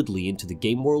fluidly into the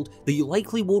game world that you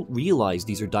likely won't realize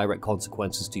these are direct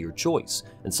consequences to your choice,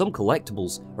 and some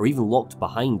collectibles are even locked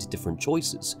behind different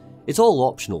choices. It's all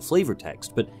optional flavor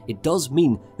text, but it does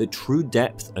mean that true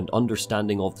depth and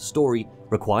understanding of the story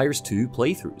requires 2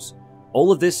 playthroughs.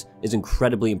 All of this is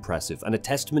incredibly impressive and a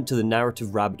testament to the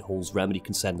narrative rabbit holes Remedy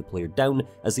can send the player down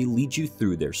as they lead you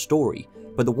through their story.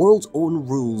 But the world's own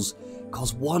rules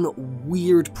cause one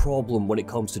weird problem when it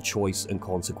comes to choice and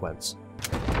consequence.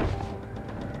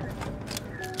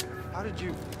 How did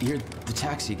you... You're the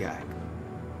taxi guy.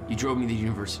 You drove me to the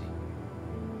university.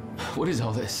 What is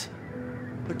all this?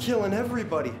 They're killing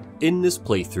everybody. In this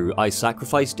playthrough, I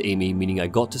sacrificed Amy, meaning I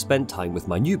got to spend time with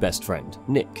my new best friend,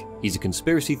 Nick. He's a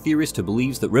conspiracy theorist who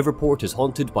believes that Riverport is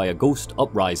haunted by a ghost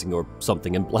uprising or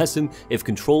something, and bless him, if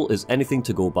control is anything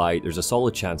to go by, there's a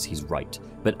solid chance he's right.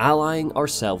 But allying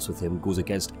ourselves with him goes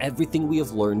against everything we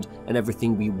have learned and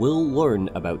everything we will learn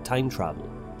about time travel.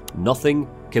 Nothing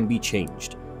can be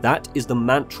changed. That is the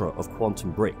mantra of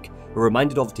Quantum Break. We're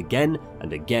reminded of it again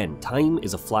and again. Time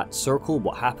is a flat circle.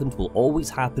 What happened will always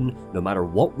happen, no matter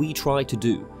what we try to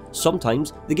do.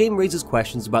 Sometimes, the game raises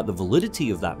questions about the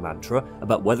validity of that mantra,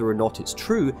 about whether or not it's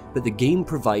true, but the game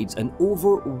provides an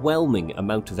overwhelming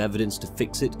amount of evidence to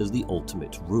fix it as the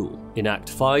ultimate rule. In Act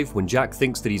 5, when Jack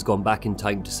thinks that he's gone back in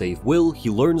time to save Will, he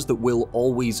learns that Will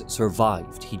always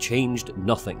survived. He changed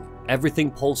nothing.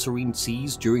 Everything Paul Serene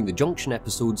sees during the Junction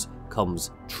episodes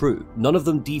comes true. None of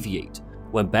them deviate.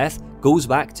 When Beth goes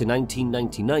back to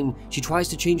 1999, she tries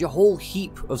to change a whole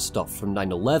heap of stuff from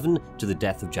 9/11 to the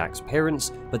death of Jack's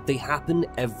parents, but they happen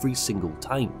every single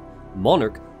time.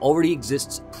 Monarch already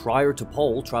exists prior to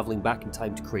Paul traveling back in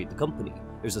time to create the company.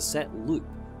 There's a set loop.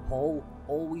 Paul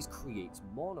always creates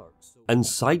monarchs. And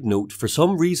side note, for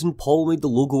some reason Paul made the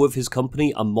logo of his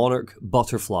company a monarch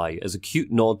butterfly as a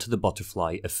cute nod to the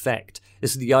butterfly effect.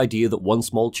 This is the idea that one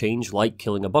small change, like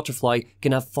killing a butterfly,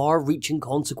 can have far-reaching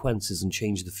consequences and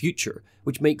change the future,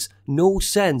 which makes no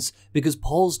sense because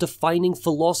Paul's defining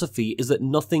philosophy is that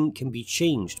nothing can be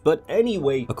changed. But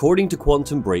anyway, according to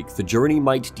Quantum Break, the journey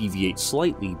might deviate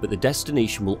slightly, but the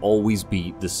destination will always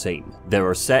be the same. There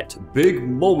are set big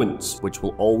moments which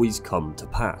will always come to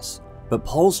pass. But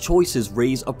Paul's choices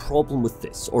raise a problem with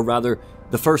this, or rather,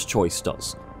 the first choice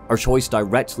does. Our choice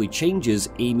directly changes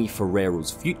Amy Ferrero's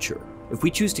future. If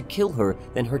we choose to kill her,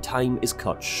 then her time is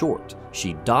cut short.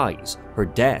 She dies. Her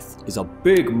death is a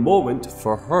big moment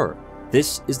for her.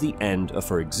 This is the end of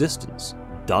her existence.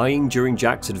 Dying during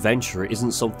Jack's adventure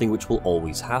isn't something which will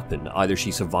always happen. Either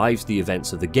she survives the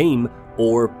events of the game,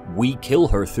 or we kill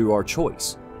her through our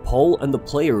choice. Paul and the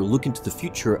player look into the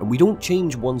future, and we don't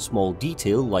change one small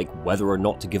detail like whether or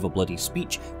not to give a bloody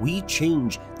speech, we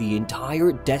change the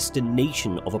entire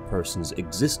destination of a person's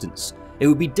existence. It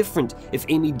would be different if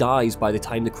Amy dies by the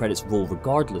time the credits roll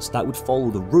regardless, that would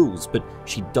follow the rules, but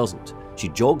she doesn't. She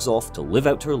jogs off to live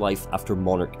out her life after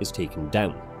Monarch is taken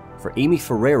down. For Amy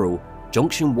Ferrero,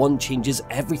 Junction 1 changes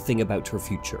everything about her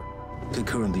future.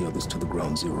 Concur the others to the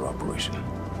Ground Zero operation.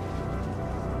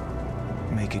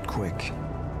 Make it quick.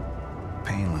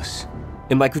 Painless.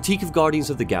 In my critique of Guardians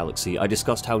of the Galaxy, I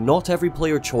discussed how not every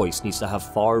player choice needs to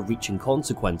have far-reaching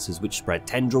consequences which spread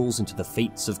tendrils into the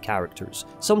fates of characters.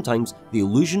 Sometimes, the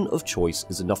illusion of choice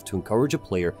is enough to encourage a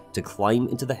player to climb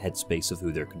into the headspace of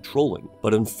who they're controlling.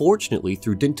 But unfortunately,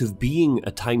 through dint of being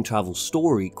a time travel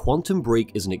story, Quantum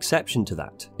Break is an exception to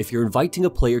that. If you're inviting a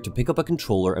player to pick up a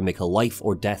controller and make a life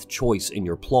or death choice in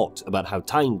your plot about how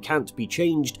time can't be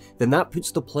changed, then that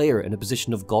puts the player in a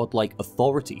position of godlike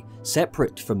authority,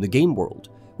 separate from the game world.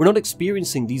 We're not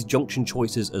experiencing these junction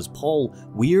choices as Paul,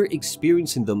 we're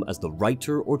experiencing them as the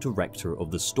writer or director of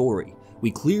the story.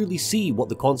 We clearly see what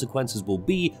the consequences will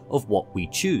be of what we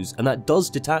choose, and that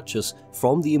does detach us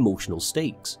from the emotional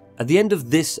stakes. At the end of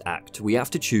this act, we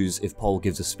have to choose if Paul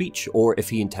gives a speech or if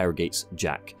he interrogates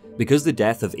Jack. Because the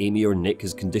death of Amy or Nick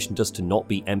has conditioned us to not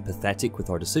be empathetic with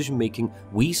our decision making,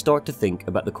 we start to think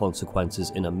about the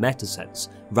consequences in a meta sense,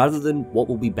 rather than what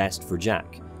will be best for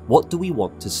Jack. What do we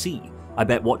want to see? I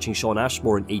bet watching Shawn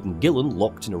Ashmore and Aidan Gillen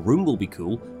locked in a room will be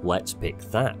cool, let's pick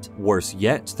that. Worse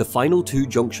yet, the final two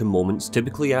junction moments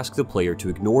typically ask the player to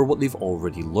ignore what they've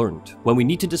already learned. When we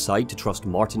need to decide to trust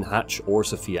Martin Hatch or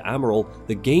Sophia Amaral,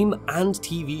 the game and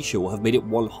TV show have made it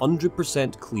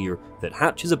 100% clear that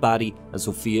Hatch is a baddie and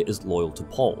Sophia is loyal to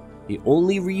Paul. The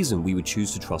only reason we would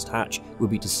choose to trust Hatch would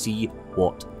be to see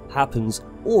what happens,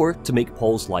 or to make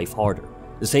Paul's life harder.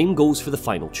 The same goes for the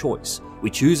final choice. We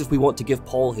choose if we want to give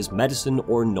Paul his medicine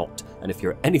or not, and if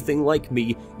you're anything like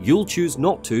me, you'll choose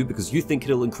not to because you think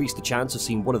it'll increase the chance of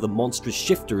seeing one of the monstrous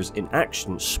shifters in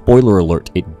action. Spoiler alert,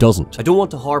 it doesn't. I don't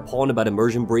want to harp on about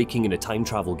immersion breaking in a time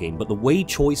travel game, but the way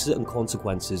choices and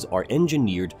consequences are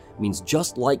engineered means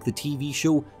just like the TV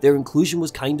show, their inclusion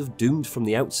was kind of doomed from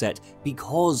the outset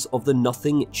because of the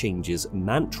nothing changes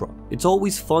mantra. It's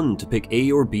always fun to pick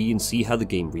A or B and see how the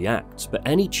game reacts, but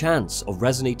any chance of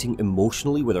resonating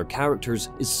emotionally with our characters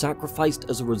is sacrificed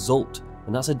as a result,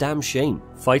 and that's a damn shame.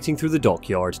 Fighting through the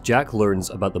dockyard, Jack learns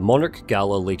about the Monarch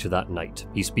Gala later that night.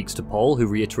 He speaks to Paul, who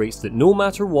reiterates that no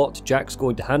matter what, Jack's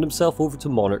going to hand himself over to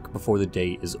Monarch before the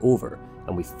day is over,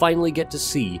 and we finally get to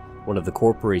see one of the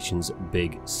corporation's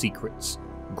big secrets.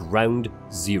 Ground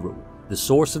Zero. The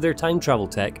source of their time travel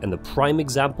tech and the prime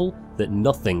example that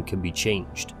nothing can be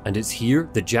changed. And it's here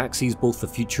that Jack sees both the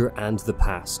future and the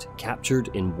past, captured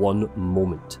in one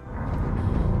moment.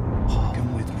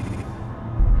 Come with me.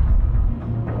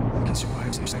 I can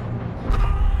survive this.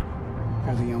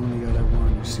 You're the only other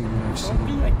one who's seen what I've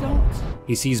seen.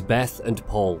 He sees Beth and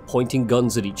Paul pointing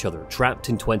guns at each other, trapped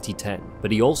in 2010,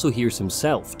 but he also hears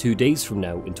himself 2 days from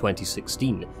now in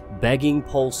 2016, begging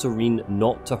Paul Serene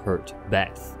not to hurt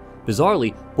Beth.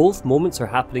 Bizarrely, both moments are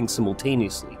happening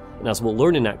simultaneously, and as we'll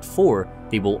learn in Act 4,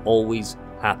 they will always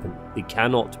happen. They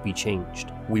cannot be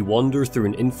changed. We wander through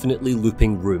an infinitely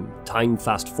looping room. Time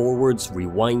fast forwards,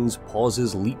 rewinds,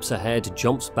 pauses, leaps ahead,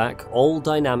 jumps back, all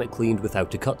dynamically and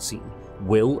without a cutscene.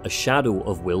 Will, a shadow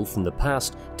of Will from the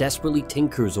past, desperately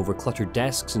tinkers over cluttered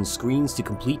desks and screens to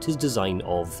complete his design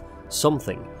of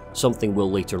something. Something we'll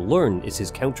later learn is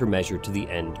his countermeasure to the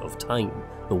end of time.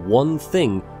 The one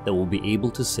thing that will be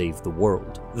able to save the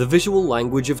world. The visual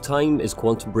language of time is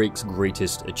Quantum Break's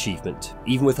greatest achievement.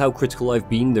 Even with how critical I've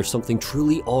been, there's something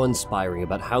truly awe-inspiring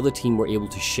about how the team were able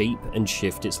to shape and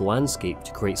shift its landscape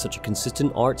to create such a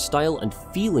consistent art style and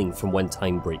feeling from when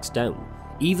time breaks down.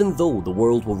 Even though the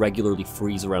world will regularly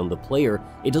freeze around the player,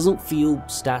 it doesn't feel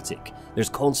static. There's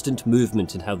constant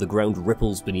movement in how the ground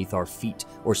ripples beneath our feet,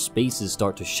 or spaces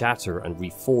start to shatter and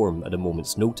reform at a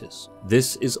moment's notice.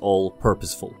 This is all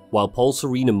purposeful. While Paul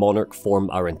Serene and Monarch form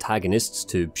our antagonists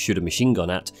to shoot a machine gun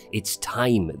at, it's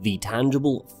time, the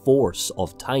tangible force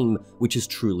of time, which is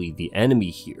truly the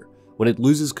enemy here. When it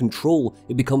loses control,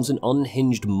 it becomes an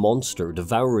unhinged monster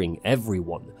devouring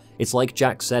everyone. It's like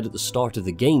Jack said at the start of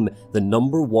the game, the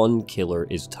 #1 killer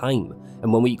is time.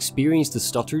 And when we experience the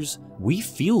stutters, we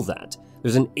feel that.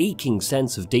 There's an aching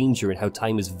sense of danger in how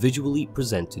time is visually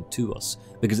presented to us,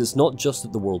 because it's not just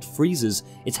that the world freezes,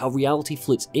 it's how reality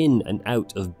flits in and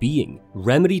out of being.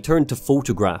 Remedy turned to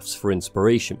photographs for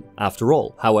inspiration. After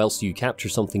all, how else do you capture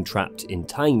something trapped in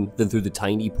time than through the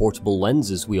tiny portable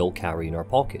lenses we all carry in our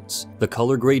pockets? The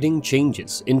color grading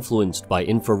changes, influenced by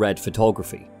infrared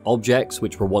photography. Objects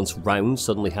which were once round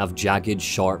suddenly have jagged,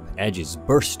 sharp edges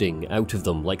bursting out of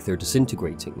them like they're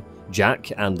disintegrating.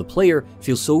 Jack and the player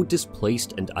feel so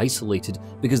displaced and isolated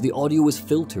because the audio is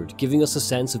filtered, giving us a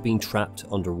sense of being trapped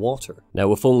underwater.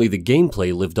 Now, if only the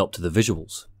gameplay lived up to the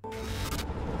visuals.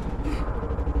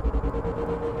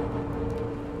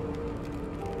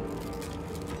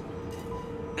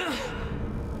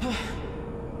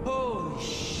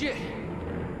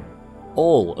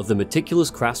 All of the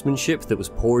meticulous craftsmanship that was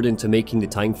poured into making the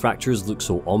time fractures look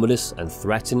so ominous and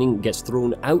threatening gets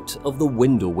thrown out of the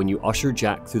window when you usher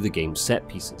Jack through the game's set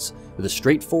pieces. With a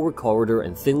straightforward corridor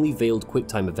and thinly veiled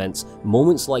quick-time events,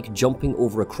 moments like jumping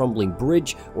over a crumbling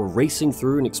bridge or racing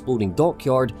through an exploding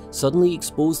dockyard suddenly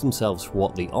expose themselves for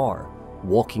what they are: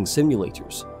 walking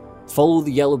simulators. Follow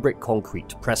the yellow brick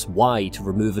concrete, press Y to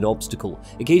remove an obstacle,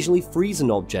 occasionally freeze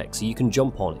an object so you can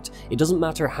jump on it. It doesn't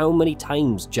matter how many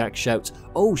times Jack shouts,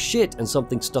 "Oh shit," and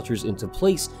something stutters into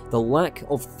place, the lack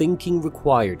of thinking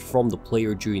required from the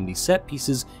player during these set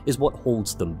pieces is what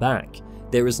holds them back.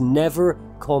 There is never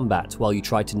combat while you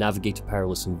try to navigate a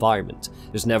perilous environment.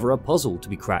 There's never a puzzle to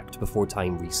be cracked before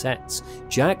time resets.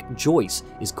 Jack Joyce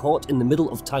is caught in the middle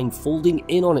of time folding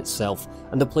in on itself,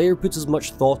 and the player puts as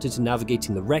much thought into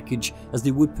navigating the wreckage as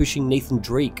they would pushing Nathan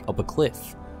Drake up a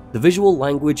cliff. The visual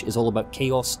language is all about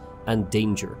chaos and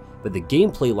danger, but the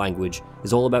gameplay language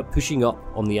is all about pushing up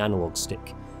on the analog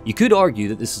stick. You could argue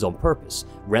that this is on purpose.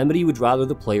 Remedy would rather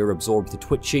the player absorb the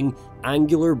twitching,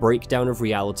 angular breakdown of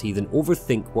reality than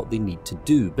overthink what they need to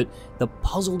do, but the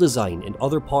puzzle design in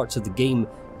other parts of the game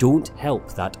don't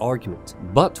help that argument.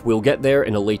 But we'll get there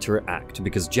in a later act,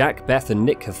 because Jack, Beth and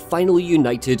Nick have finally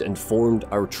united and formed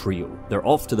our trio. They're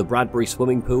off to the Bradbury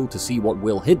swimming pool to see what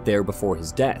Will hid there before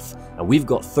his death, and we've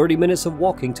got 30 minutes of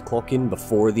walking to clock in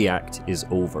before the act is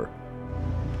over.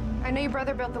 I know your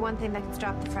brother built the one thing that can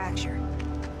stop the fracture.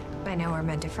 I know we're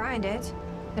meant to find it,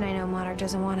 and I know Monarch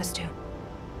doesn't want us to.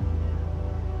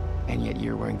 And yet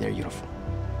you're wearing their uniform.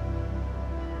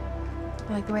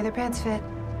 I like the way their pants fit.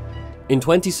 In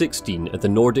 2016, at the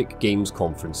Nordic Games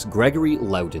Conference, Gregory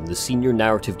Loudon, the senior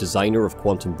narrative designer of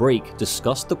Quantum Break,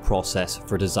 discussed the process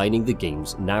for designing the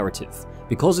game's narrative.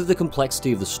 Because of the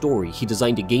complexity of the story, he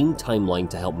designed a game timeline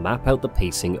to help map out the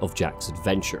pacing of Jack's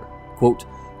adventure. Quote,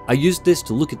 "I used this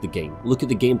to look at the game, look at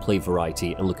the gameplay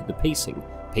variety, and look at the pacing.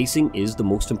 Pacing is the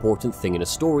most important thing in a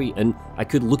story, and I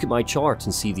could look at my chart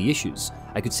and see the issues.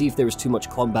 I could see if there was too much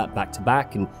combat back to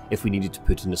back and if we needed to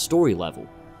put in a story level.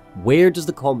 Where does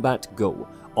the combat go?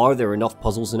 Are there enough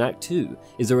puzzles in Act 2?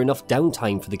 Is there enough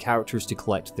downtime for the characters to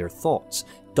collect their thoughts?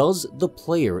 Does the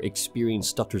player experience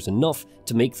stutters enough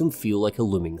to make them feel like a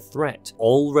looming threat?"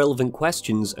 All relevant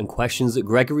questions, and questions that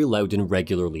Gregory Loudon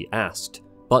regularly asked.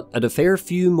 But at a fair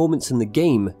few moments in the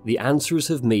game, the answers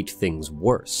have made things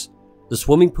worse. The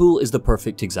swimming pool is the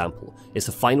perfect example. It's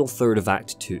the final third of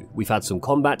Act 2. We've had some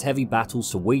combat-heavy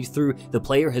battles to wade through, the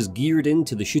player has geared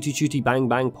into the shooty bang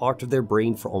bang part of their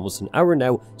brain for almost an hour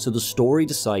now, so the story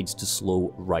decides to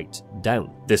slow right down.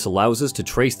 This allows us to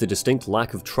trace the distinct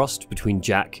lack of trust between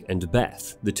Jack and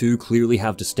Beth. The two clearly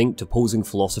have distinct opposing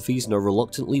philosophies and are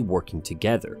reluctantly working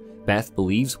together. Beth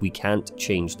believes we can't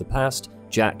change the past,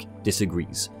 Jack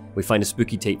disagrees. We find a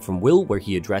spooky tape from Will where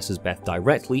he addresses Beth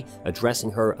directly,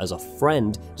 addressing her as a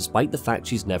friend despite the fact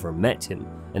she's never met him,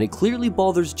 and it clearly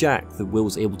bothers Jack that Will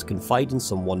was able to confide in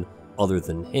someone other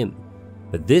than him.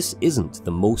 But this isn't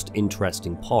the most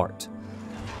interesting part.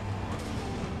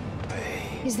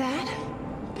 Is that?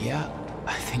 Yeah,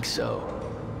 I think so.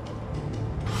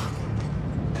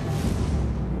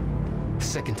 The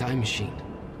second time machine.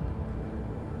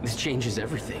 This changes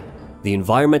everything. The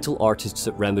environmental artists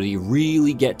at Remedy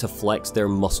really get to flex their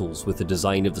muscles with the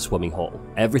design of the swimming hall.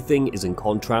 Everything is in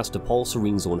contrast to Paul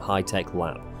Serene's own high-tech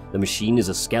lab. The machine is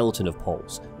a skeleton of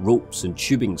Paul's. Ropes and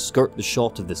tubing skirt the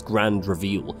shot of this grand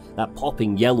reveal. That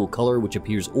popping yellow colour which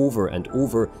appears over and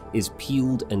over is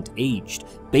peeled and aged,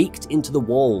 baked into the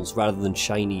walls rather than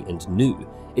shiny and new.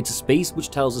 It's a space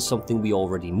which tells us something we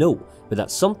already know, but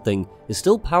that something is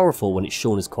still powerful when it's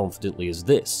shown as confidently as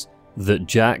this: that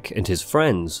Jack and his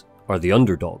friends are the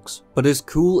underdogs. But as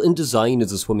cool in design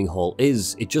as the swimming hall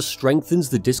is, it just strengthens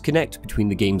the disconnect between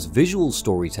the game's visual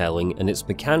storytelling and its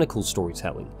mechanical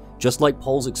storytelling. Just like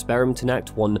Paul's experiment in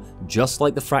Act 1, just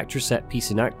like the fracture set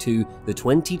piece in Act 2, the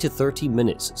 20 to 30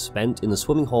 minutes spent in the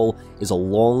swimming hall is a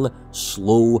long,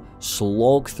 slow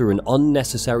slog through an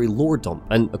unnecessary lore dump,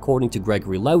 and according to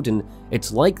Gregory Loudon,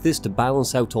 it's like this to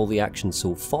balance out all the action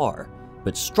so far.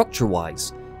 But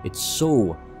structure-wise, it's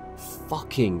so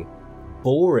fucking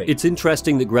boring. It's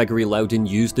interesting that Gregory Loudon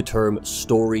used the term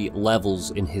story levels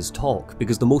in his talk,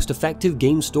 because the most effective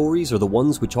game stories are the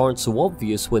ones which aren't so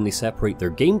obvious when they separate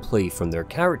their gameplay from their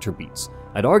character beats.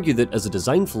 I'd argue that as a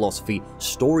design philosophy,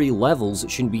 story levels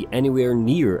shouldn't be anywhere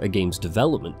near a game's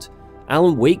development.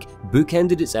 Alan Wake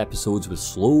bookended its episodes with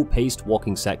slow-paced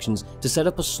walking sections to set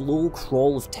up a slow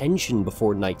crawl of tension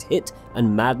before night hit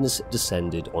and madness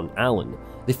descended on Alan.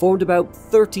 They formed about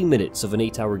 30 minutes of an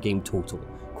 8-hour game total.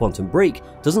 Quantum Break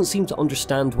doesn't seem to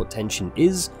understand what tension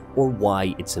is or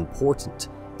why it's important.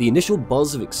 The initial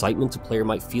buzz of excitement a player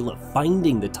might feel at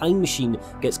finding the time machine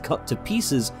gets cut to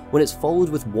pieces when it's followed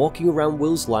with walking around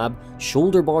Will's lab,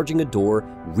 shoulder barging a door,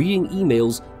 reading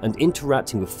emails, and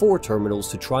interacting with 4 terminals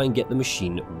to try and get the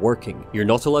machine working. You're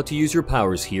not allowed to use your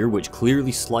powers here, which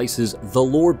clearly slices the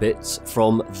lore bits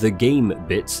from the game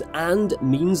bits, and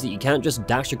means that you can't just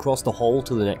dash across the hall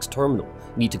to the next terminal.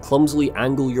 You need to clumsily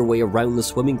angle your way around the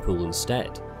swimming pool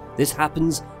instead. This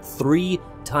happens 3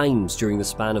 times during the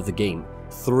span of the game.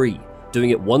 3.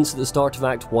 Doing it once at the start of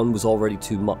Act 1 was already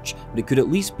too much, but it could at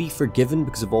least be forgiven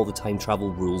because of all the time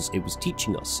travel rules it was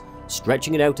teaching us.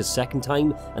 Stretching it out a second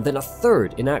time, and then a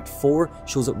third in Act 4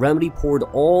 shows that Remedy poured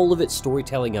all of its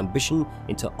storytelling ambition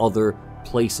into other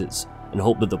places, and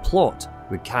hoped that the plot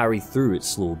would carry through its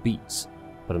slow beats.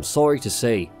 But I'm sorry to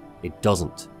say, it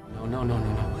doesn't. No.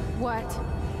 What?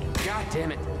 God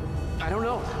damn it. I don't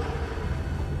know.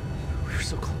 We were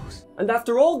so close. And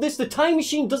after all this, the time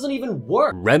machine doesn't even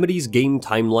work! Remedy's game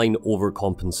timeline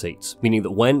overcompensates, meaning that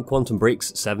when Quantum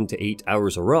Break's 7 to 8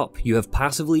 hours are up, you have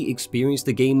passively experienced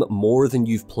the game more than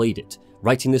you've played it.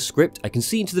 Writing this script, I can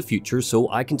see into the future, so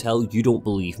I can tell you don't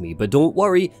believe me, but don't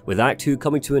worry, with Act 2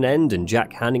 coming to an end and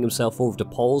Jack handing himself over to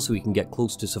Paul so he can get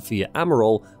close to Sophia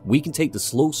Amaral, we can take the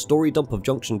slow story dump of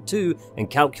Junction 2 and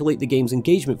calculate the game's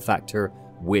engagement factor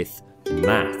with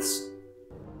maths.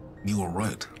 You are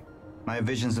right. My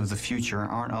visions of the future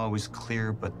aren't always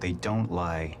clear, but they don't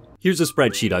lie. Here's a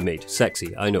spreadsheet I made.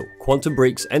 Sexy, I know. Quantum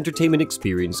Break's entertainment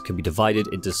experience can be divided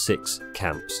into 6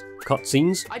 camps.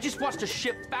 Cutscenes. I just watched a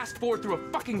ship fast forward through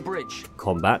a fucking bridge.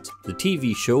 Combat, the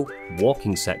TV show,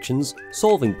 walking sections,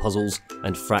 solving puzzles,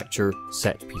 and fracture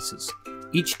set pieces.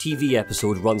 Each TV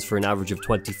episode runs for an average of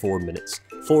 24 minutes.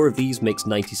 4 of these makes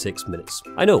 96 minutes.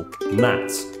 I know,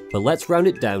 maths, but let's round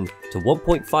it down to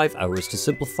 1.5 hours to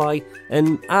simplify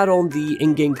and add on the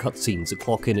in-game cutscenes that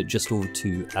clock in at just over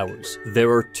 2 hours. There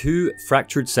are 2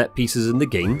 fractured set pieces in the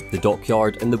game, the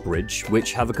dockyard and the bridge,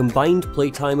 which have a combined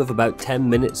playtime of about 10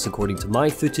 minutes according to my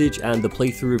footage and the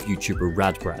playthrough of YouTuber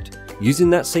Radbrad. Using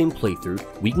that same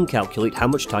playthrough, we can calculate how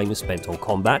much time is spent on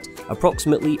combat,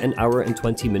 approximately an hour and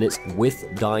 20 minutes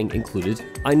with dying included.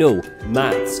 I know,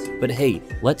 maths, but hey,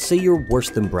 let's say you're worse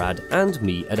than Brad and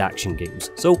me at action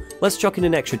games, so let's chuck in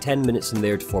an extra 10 minutes in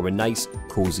there to form a nice,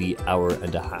 cozy hour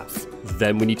and a half.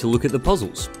 Then we need to look at the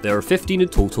puzzles. There are 15 in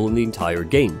total in the entire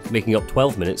game, making up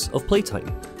 12 minutes of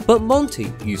playtime. But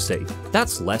Monty, you say,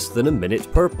 that's less than a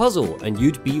minute per puzzle, and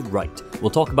you'd be right.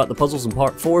 We'll talk about the puzzles in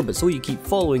part 4, but so you keep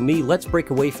following me, let's break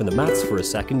away from the maths for a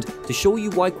second to show you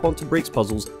why Quantum Break's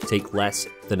puzzles take less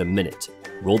than a minute.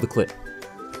 Roll the clip.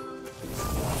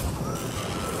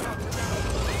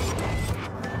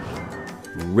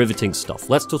 Riveting stuff.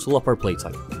 Let's total up our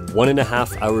playtime.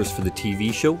 1.5 hours for the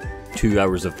TV show, 2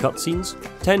 hours of cutscenes,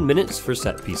 10 minutes for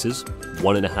set pieces,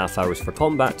 1.5 hours for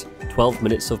combat, 12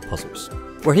 minutes of puzzles.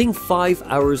 We're hitting 5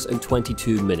 hours and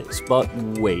 22 minutes, but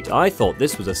wait, I thought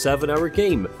this was a 7-hour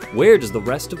game. Where does the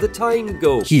rest of the time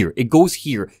go? Here, it goes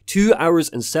here. 2 hours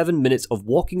and 7 minutes of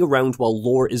walking around while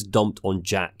lore is dumped on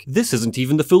Jack. This isn't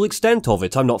even the full extent of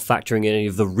it. I'm not factoring in any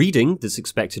of the reading that's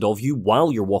expected of you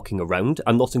while you're walking around.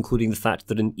 I'm not including the fact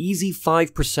that an easy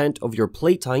 5% of your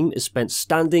playtime is spent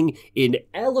standing in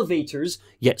elevators,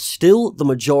 yet still the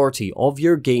majority of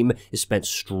your game is spent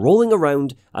strolling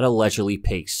around at a leisurely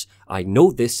pace. I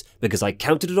know this because I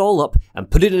counted it all up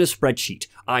and put it in a spreadsheet.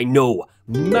 I know.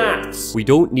 Maths! We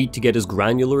don't need to get as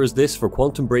granular as this for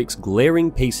Quantum Break's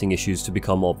glaring pacing issues to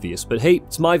become obvious, but hey,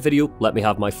 it's my video, let me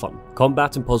have my fun.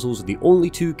 Combat and puzzles are the only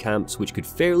two camps which could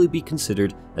fairly be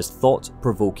considered as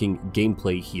thought-provoking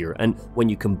gameplay here, and when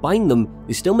you combine them,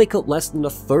 they still make up less than a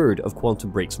third of Quantum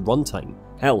Break's runtime.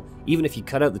 Hell, even if you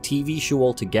cut out the TV show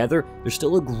altogether, there's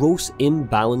still a gross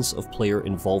imbalance of player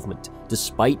involvement,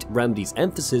 despite Remedy's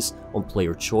emphasis on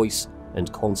player choice and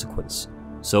consequence.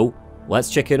 So, let's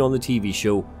check in on the TV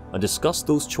show and discuss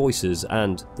those choices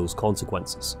and those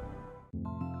consequences.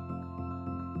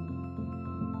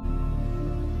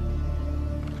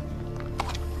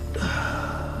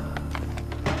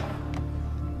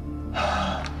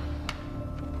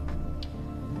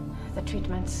 The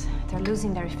treatments, they're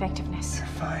losing their effectiveness. They're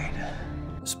fine.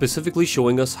 Specifically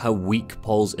showing us how weak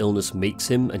Paul's illness makes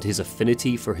him, and his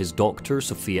affinity for his doctor,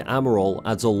 Sophia Amaral,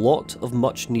 adds a lot of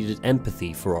much-needed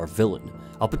empathy for our villain.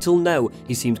 Up until now,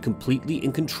 he seemed completely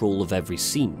in control of every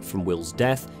scene, from Will's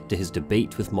death to his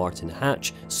debate with Martin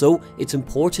Hatch, so it's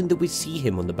important that we see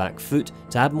him on the back foot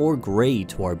to add more grey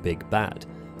to our big bad.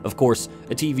 Of course,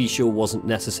 a TV show wasn't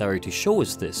necessary to show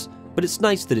us this, but it's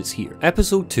nice that it's here.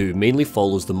 Episode 2 mainly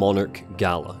follows the Monarch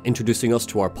Gala, introducing us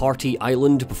to our party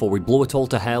island before we blow it all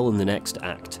to hell in the next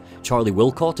act. Charlie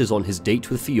Wilcott is on his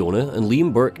date with Fiona, and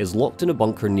Liam Burke is locked in a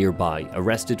bunker nearby,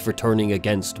 arrested for turning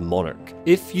against Monarch.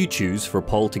 If you choose for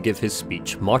Paul to give his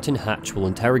speech, Martin Hatch will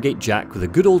interrogate Jack with a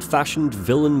good old-fashioned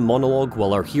villain monologue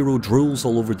while our hero drools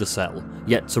all over the cell.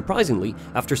 Yet, surprisingly,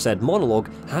 after said monologue,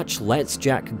 Hatch lets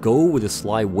Jack go with a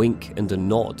sly wink and a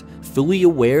nod, fully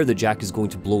aware that Jack is going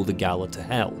to blow the Gala to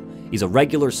hell. He's a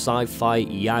regular sci-fi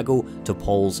Iago to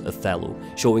Paul's Othello,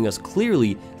 showing us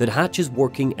clearly that Hatch is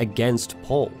working against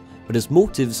Paul, but his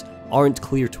motives aren't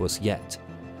clear to us yet.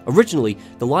 Originally,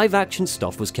 the live-action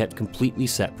stuff was kept completely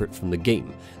separate from the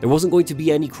game. There wasn't going to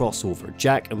be any crossover,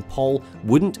 Jack and Paul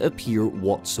wouldn't appear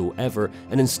whatsoever,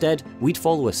 and instead, we'd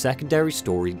follow a secondary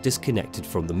story disconnected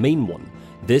from the main one.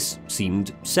 This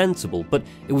seemed sensible, but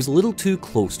it was a little too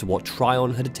close to what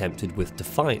Tryon had attempted with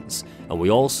Defiance, and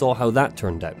we all saw how that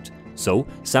turned out. So,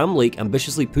 Sam Lake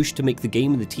ambitiously pushed to make the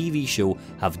game and the TV show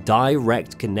have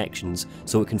direct connections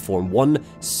so it can form one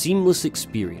seamless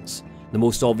experience. The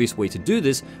most obvious way to do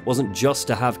this wasn't just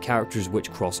to have characters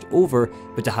which crossed over,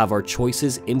 but to have our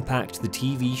choices impact the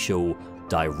TV show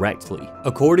directly.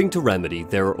 According to Remedy,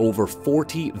 there are over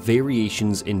 40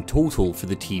 variations in total for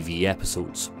the TV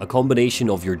episodes, a combination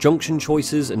of your junction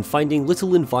choices and finding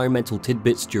little environmental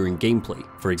tidbits during gameplay.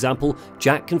 For example,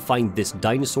 Jack can find this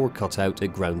dinosaur cutout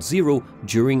at Ground Zero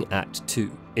during Act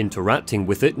 2. Interacting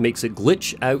with it makes it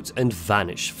glitch out and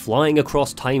vanish, flying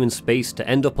across time and space to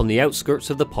end up on the outskirts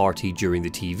of the party during the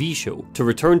TV show. To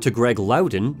return to Greg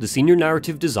Loudon, the senior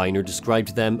narrative designer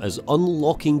described them as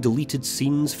unlocking deleted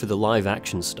scenes for the live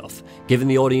action stuff, giving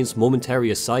the audience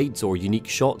momentary asides or unique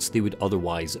shots they would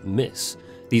otherwise miss.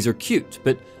 These are cute,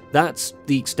 but that's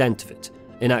the extent of it.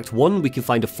 In Act 1, we can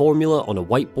find a formula on a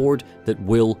whiteboard that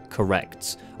Will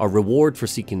corrects. Our reward for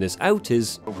seeking this out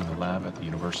is... Over in the lab at the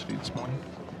university this morning,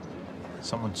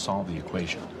 someone solved the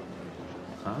equation.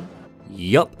 Huh?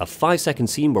 Yup, a 5-second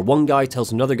scene where one guy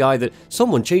tells another guy that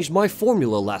someone changed my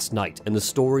formula last night, and the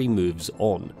story moves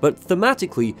on. But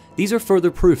thematically, these are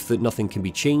further proof that nothing can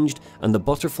be changed, and the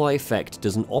butterfly effect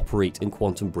doesn't operate in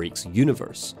Quantum Break's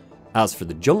universe. As for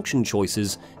the junction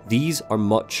choices, these are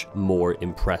much more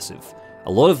impressive.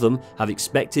 A lot of them have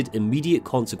expected immediate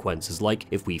consequences, like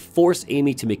if we force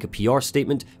Amy to make a PR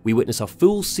statement, we witness a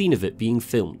full scene of it being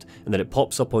filmed, and then it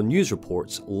pops up on news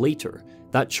reports later.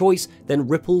 That choice then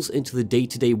ripples into the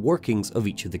day-to-day workings of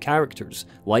each of the characters,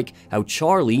 like how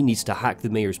Charlie needs to hack the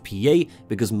mayor's PA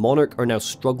because Monarch are now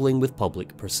struggling with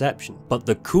public perception. But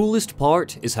the coolest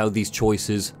part is how these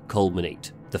choices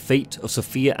culminate. The fate of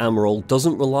Sophia Amaral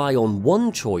doesn't rely on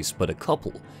one choice but a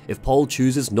couple. If Paul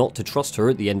chooses not to trust her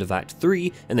at the end of Act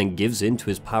 3 and then gives in to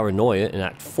his paranoia in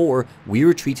Act 4, we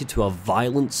are treated to a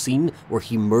violent scene where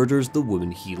he murders the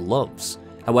woman he loves.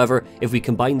 However, if we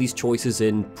combine these choices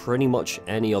in pretty much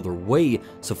any other way,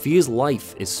 Sophia's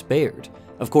life is spared.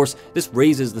 Of course, this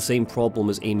raises the same problem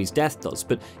as Amy's death does,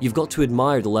 but you've got to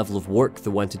admire the level of work that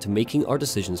went into making our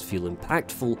decisions feel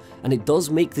impactful, and it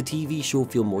does make the TV show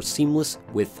feel more seamless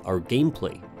with our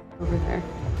gameplay. Over there.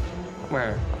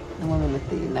 Where? The woman with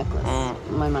the necklace.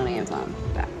 My money is on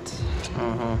that.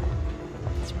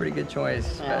 It's a pretty good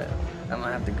choice, but I'm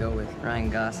gonna have to go with Ryan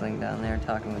Gosling down there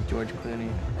talking with George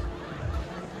Clooney.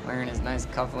 Wearing his nice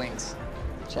cufflinks,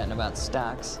 chatting about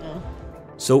stocks.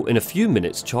 So in a few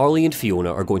minutes, Charlie and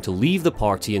Fiona are going to leave the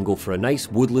party and go for a nice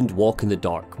woodland walk in the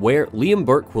dark, where Liam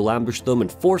Burke will ambush them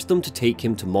and force them to take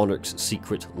him to Monarch's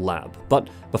secret lab.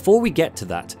 But before we get to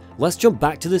that, let's jump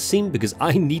back to this scene because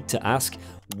I need to ask,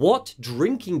 what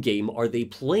drinking game are they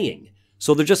playing?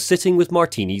 So they're just sitting with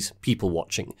martinis, people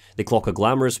watching. They clock a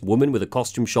glamorous woman with a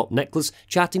costume shop necklace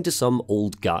chatting to some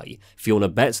old guy. Fiona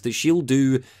bets that she'll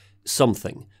do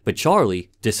something, but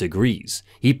Charlie disagrees.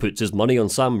 He puts his money on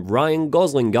some Ryan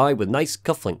Gosling guy with nice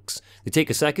cufflinks. They take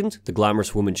a second, the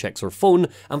glamorous woman checks her phone,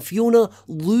 and Fiona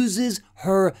loses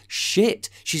her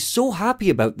shit. She's so happy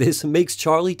about this and makes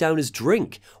Charlie down his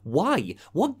drink. Why?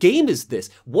 What game is this?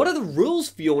 What are the rules,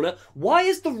 Fiona? Why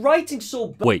is the writing so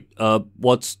bad? Wait,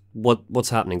 what's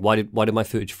happening? Why did my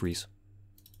footage freeze?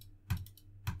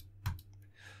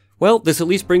 Well, this at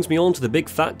least brings me on to the big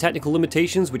fat technical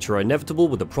limitations which are inevitable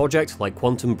with a project like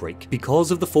Quantum Break.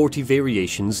 Because of the 40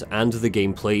 variations and the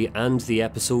gameplay and the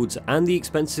episodes and the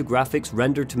expensive graphics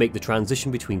rendered to make the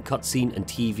transition between cutscene and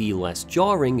TV less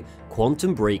jarring,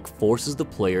 Quantum Break forces the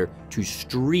player to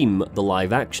stream the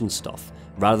live action stuff,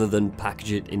 rather than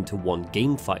package it into one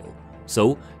game file.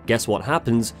 So, guess what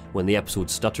happens when the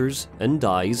episode stutters and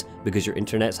dies because your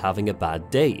internet's having a bad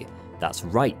day? That's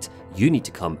right, you need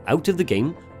to come out of the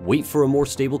game, wait for a more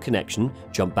stable connection,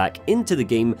 jump back into the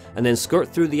game, and then skirt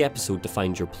through the episode to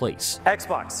find your place.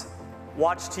 Xbox.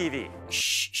 Watch TV.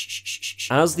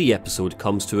 As the episode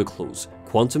comes to a close,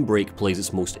 Quantum Break plays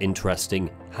its most interesting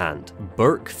hand.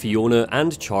 Burke, Fiona,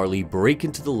 and Charlie break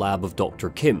into the lab of Dr.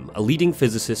 Kim, a leading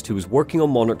physicist who was working on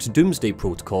Monarch's doomsday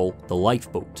protocol, the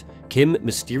lifeboat. Kim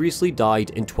mysteriously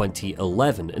died in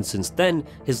 2011, and since then,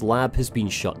 his lab has been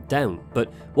shut down.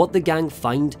 But what the gang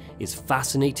find is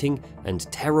fascinating and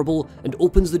terrible, and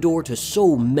opens the door to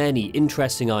so many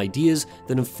interesting ideas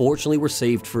that unfortunately were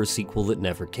saved for a sequel that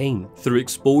never came. Through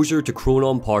exposure to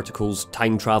chronon particles,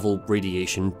 time travel,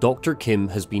 radiation, Dr. Kim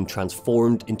has been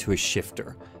transformed into a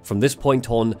shifter. From this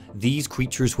point on, these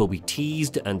creatures will be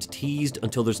teased and teased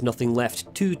until there's nothing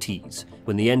left to tease.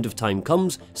 When the end of time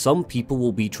comes, some people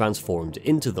will be transformed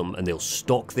into them and they'll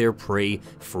stalk their prey,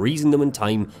 freezing them in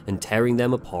time and tearing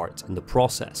them apart in the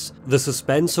process. The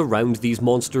suspense around these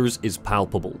monsters is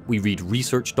palpable. We read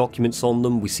research documents on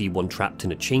them, we see one trapped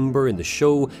in a chamber in the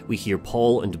show, we hear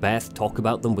Paul and Beth talk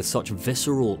about them with such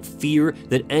visceral fear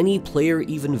that any player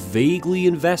even vaguely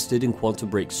invested in Quantum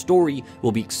Break's story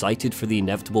will be excited for the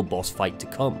inevitable boss fight to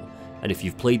come. And if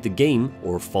you've played the game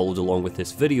or followed along with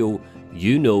this video,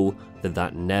 you know that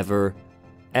that never,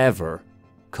 ever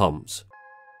comes.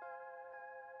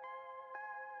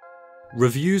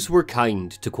 Reviews were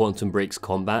kind to Quantum Break's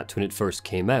combat when it first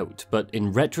came out, but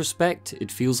in retrospect,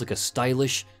 it feels like a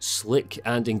stylish, slick,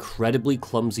 and incredibly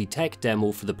clumsy tech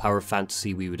demo for the power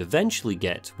fantasy we would eventually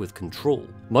get with Control.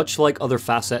 Much like other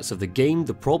facets of the game,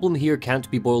 the problem here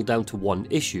can't be boiled down to one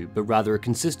issue, but rather a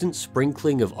consistent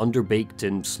sprinkling of underbaked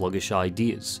and sluggish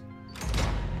ideas.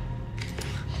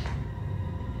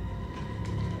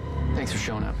 Thanks for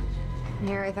showing up.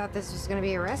 Here, I thought this was gonna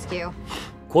be a rescue.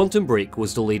 Quantum Break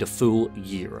was delayed a full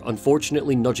year,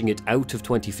 unfortunately nudging it out of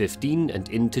 2015 and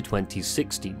into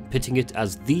 2016, pitting it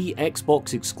as the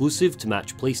Xbox exclusive to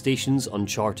match PlayStation's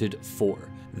Uncharted 4.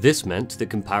 This meant that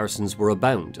comparisons were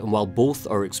abound, and while both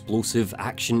are explosive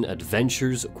action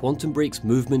adventures, Quantum Break's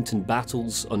movement and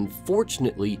battles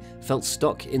unfortunately felt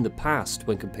stuck in the past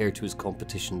when compared to his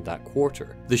competition that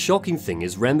quarter. The shocking thing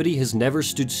is Remedy has never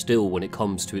stood still when it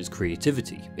comes to its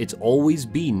creativity. It's always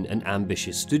been an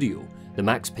ambitious studio. The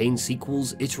Max Payne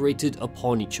sequels iterated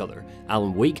upon each other.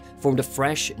 Alan Wake formed a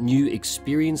fresh, new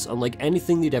experience unlike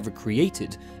anything they'd ever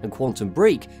created, and Quantum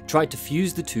Break tried to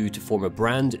fuse the two to form a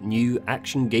brand new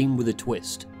action game with a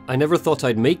twist. I never thought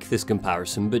I'd make this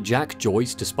comparison, but Jack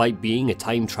Joyce, despite being a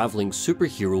time-traveling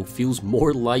superhero, feels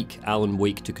more like Alan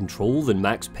Wake to Control than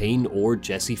Max Payne or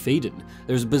Jesse Faden.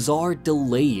 There's a bizarre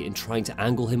delay in trying to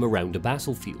angle him around a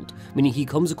battlefield, meaning he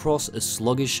comes across as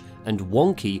sluggish and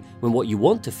wonky when what you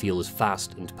want to feel is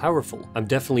fast and powerful. I'm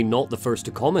definitely not the first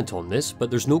to comment on this, but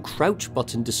there's no crouch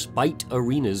button despite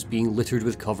arenas being littered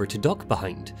with cover to duck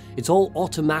behind. It's all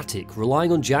automatic,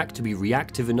 relying on Jack to be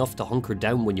reactive enough to hunker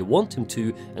down when you want him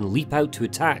to, and leap out to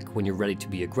attack when you're ready to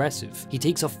be aggressive. He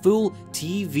takes a full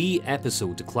TV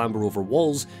episode to clamber over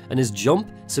walls, and his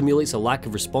jump simulates a lack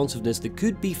of responsiveness that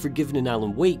could be forgiven in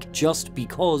Alan Wake just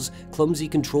because clumsy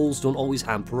controls don't always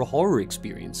hamper a horror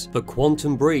experience. But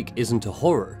Quantum Break isn't a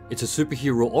horror, it's a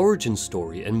superhero origin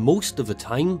story, and most of the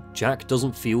time, Jack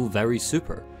doesn't feel very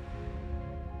super.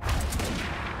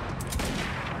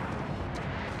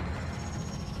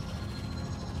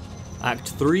 Act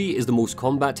 3 is the most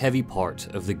combat-heavy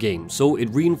part of the game, so it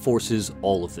reinforces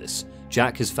all of this.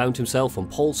 Jack has found himself on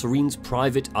Paul Serene's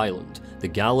private island. The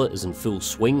gala is in full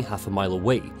swing half a mile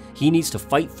away. He needs to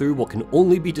fight through what can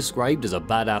only be described as a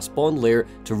badass Bond lair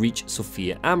to reach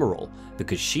Sophia Amaral,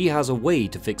 because she has a way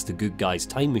to fix the good guy's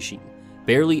time machine.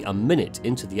 Barely a minute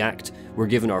into the act, we're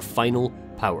given our final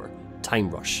power, Time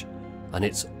Rush. And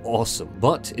it's awesome,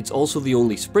 but it's also the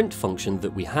only sprint function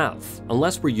that we have.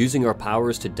 Unless we're using our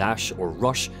powers to dash or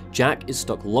rush, Jack is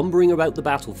stuck lumbering about the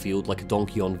battlefield like a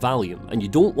donkey on Valium, and you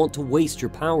don't want to waste your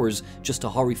powers just to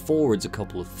hurry forwards a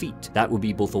couple of feet. That would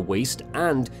be both a waste,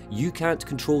 and you can't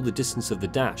control the distance of the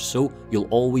dash, so you'll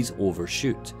always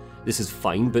overshoot. This is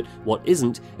fine, but what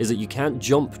isn't is that you can't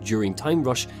jump during Time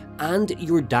Rush, and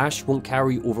your dash won't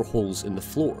carry over holes in the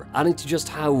floor, adding to just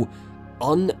how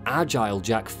unagile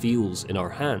Jack feels in our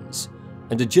hands.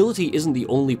 And agility isn't the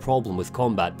only problem with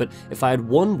combat, but if I had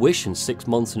one wish and 6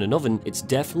 months in an oven, it's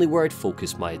definitely where I'd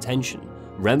focus my attention.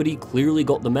 Remedy clearly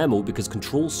got the memo because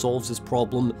Control solves this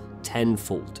problem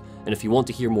tenfold. And if you want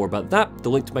to hear more about that, the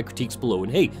link to my critique's below.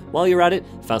 And hey, while you're at it,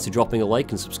 fancy dropping a like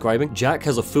and subscribing? Jack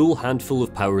has a full handful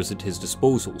of powers at his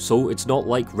disposal, so it's not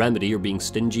like Remedy are being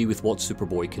stingy with what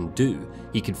Superboy can do.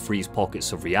 He can freeze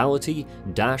pockets of reality,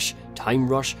 dash, Time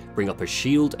Rush, bring up a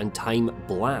shield, and Time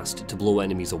Blast to blow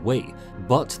enemies away.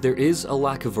 But there is a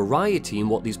lack of variety in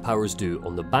what these powers do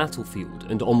on the battlefield,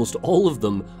 and almost all of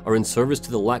them are in service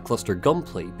to the lackluster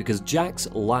gunplay because Jack's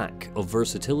lack of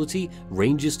versatility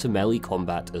ranges to melee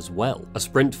combat as well. A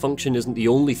sprint function isn't the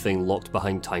only thing locked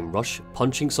behind Time Rush,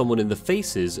 punching someone in the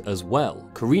face is as well,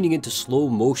 careening into slow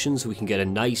motion so we can get a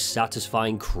nice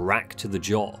satisfying crack to the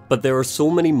jaw. But there are so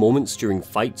many moments during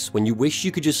fights when you wish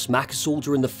you could just smack a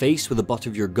soldier in the face with the butt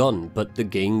of your gun, but the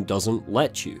game doesn't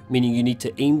let you, meaning you need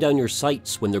to aim down your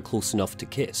sights when they're close enough to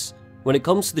kiss. When it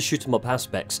comes to the shoot 'em up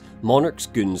aspects, Monarch's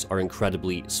goons are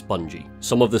incredibly spongy.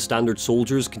 Some of the standard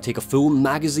soldiers can take a full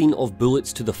magazine of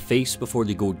bullets to the face before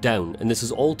they go down, and this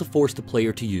is all to force the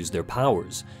player to use their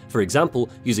powers. For example,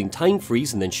 using Time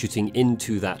Freeze and then shooting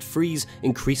into that freeze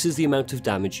increases the amount of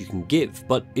damage you can give,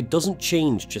 but it doesn't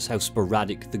change just how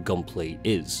sporadic the gunplay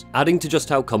is. Adding to just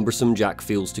how cumbersome Jack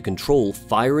feels to control,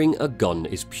 firing a gun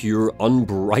is pure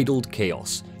unbridled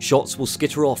chaos. Shots will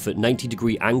skitter off at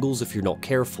 90-degree angles if you're not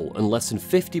careful, and less than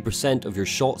 50% of your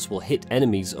shots will hit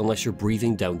enemies unless you're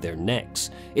breathing down their necks.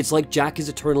 It's like Jack is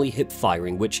eternally hip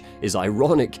firing, which is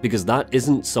ironic because that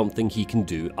isn't something he can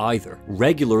do either.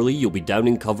 Regularly, you'll be down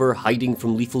in cover, hiding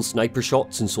from lethal sniper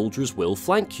shots, and soldiers will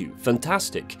flank you.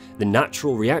 Fantastic. The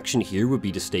natural reaction here would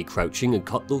be to stay crouching and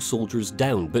cut those soldiers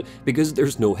down, but because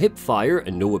there's no hip fire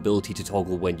and no ability to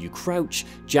toggle when you crouch,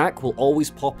 Jack will always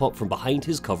pop up from behind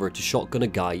his cover to shotgun a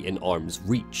guy in arm's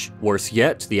reach. Worse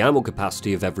yet, the ammo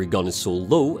capacity of every gun is so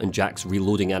low and Jack's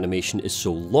reloading animation is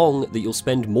so long that you'll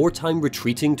spend more time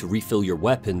retreating to refill your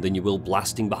weapon than you will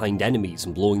blasting behind enemies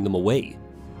and blowing them away.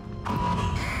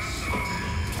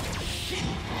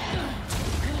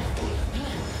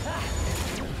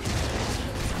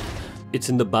 It's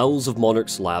in the bowels of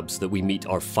Monarch's labs that we meet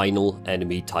our final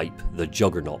enemy type, the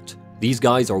Juggernaut. These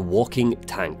guys are walking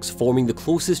tanks, forming the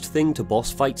closest thing to boss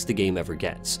fights the game ever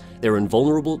gets. They're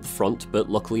invulnerable at the front, but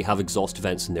luckily have exhaust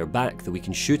vents in their back that we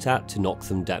can shoot at to knock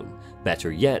them down.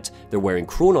 Better yet, they're wearing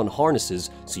chronon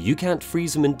harnesses, so you can't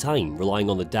freeze them in time, relying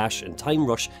on the dash and Time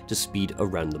Rush to speed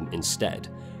around them instead.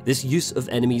 This use of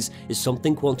enemies is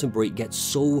something Quantum Break gets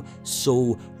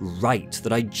so right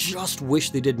that I just wish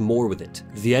they did more with it.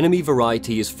 The enemy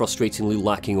variety is frustratingly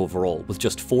lacking overall, with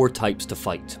just 4 types to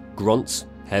fight: grunts,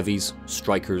 heavies,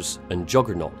 strikers, and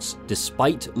juggernauts,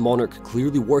 despite Monarch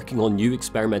clearly working on new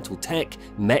experimental tech,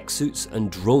 mech suits,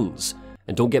 and drones.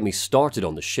 And don't get me started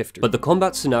on the shifter. But the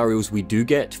combat scenarios we do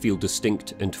get feel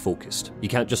distinct and focused. You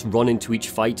can't just run into each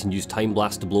fight and use Time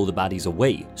Blast to blow the baddies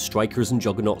away. Strikers and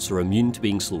juggernauts are immune to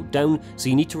being slowed down, so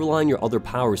you need to rely on your other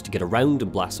powers to get around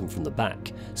and blast them from the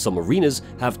back. Some arenas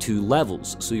have 2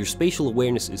 levels, so your spatial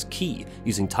awareness is key,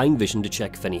 using time vision to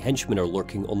check if any henchmen are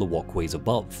lurking on the walkways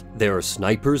above. There are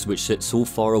snipers which sit so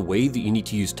far away that you need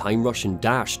to use Time Rush and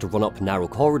dash to run up narrow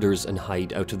corridors and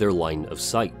hide out of their line of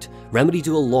sight. Remedy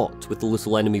do a lot with the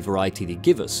little enemy variety they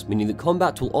give us, meaning that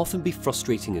combat will often be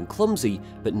frustrating and clumsy,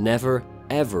 but never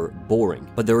ever boring.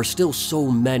 But there are still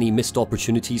so many missed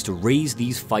opportunities to raise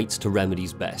these fights to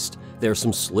Remedy's best. There are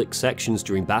some slick sections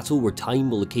during battle where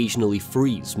time will occasionally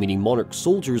freeze, meaning Monarch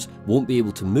soldiers won't be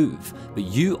able to move, but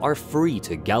you are free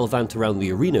to gallivant around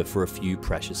the arena for a few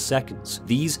precious seconds.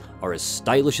 These are as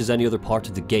stylish as any other part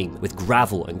of the game, with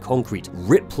gravel and concrete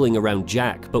rippling around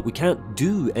Jack, but we can't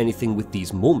do anything with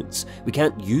these moments. We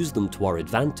can't use them to our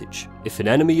advantage. If an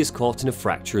enemy is caught in a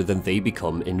fracture, then they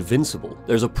become invincible.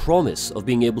 There's a promise of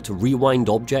being able to rewind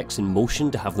objects in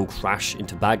motion to have them crash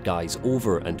into bad guys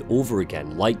over and over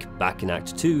again, like back in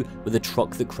Act 2 with a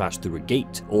truck that crashed through a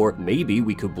gate. Or maybe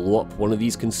we could blow up one of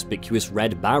these conspicuous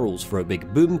red barrels for a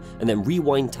big boom and then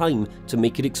rewind time to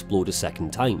make it explode a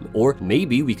second time. Or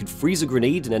maybe we could freeze a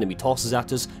grenade an enemy tosses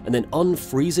at us and then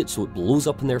unfreeze it so it blows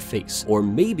up in their face. Or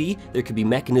maybe there could be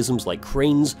mechanisms like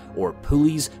cranes or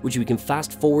pulleys which we can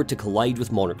fast forward to collide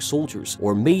with Monarch soldiers.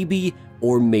 Or maybe,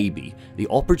 the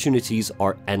opportunities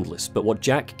are endless, but what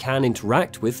Jack can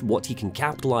interact with, what he can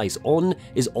capitalize on,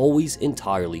 is always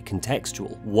entirely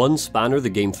contextual. One spanner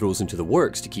the game throws into the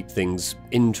works to keep things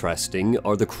interesting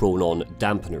are the chronon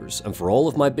dampeners, and for all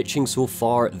of my bitching so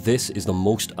far, this is the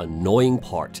most annoying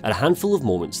part. At a handful of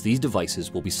moments, these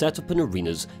devices will be set up in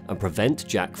arenas and prevent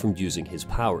Jack from using his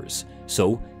powers.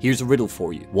 So, here's a riddle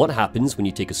for you. What happens when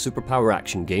you take a superpower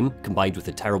action game combined with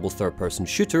a terrible third-person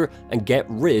shooter and get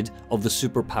rid of the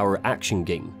superpower action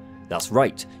game? That's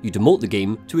right, you demote the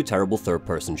game to a terrible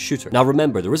third-person shooter. Now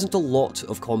remember, there isn't a lot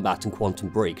of combat in Quantum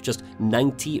Break, just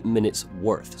 90 minutes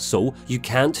worth, so you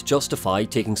can't justify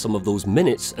taking some of those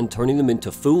minutes and turning them into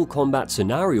full combat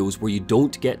scenarios where you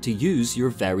don't get to use your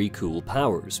very cool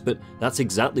powers. But that's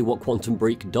exactly what Quantum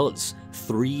Break does.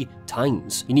 3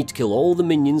 times. You need to kill all the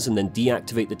minions and then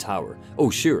deactivate the tower. Oh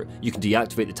sure, you can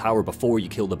deactivate the tower before you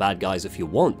kill the bad guys if you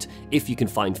want, if you can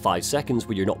find 5 seconds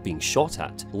where you're not being shot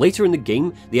at. Later in the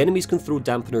game, the enemies can throw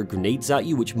dampener grenades at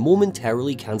you which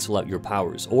momentarily cancel out your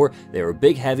powers, or they are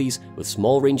big heavies with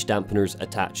small range dampeners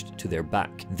attached to their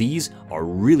back. These are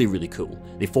really cool.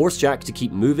 They force Jack to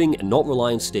keep moving and not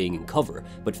rely on staying in cover,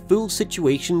 but full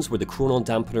situations where the chronon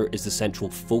dampener is the central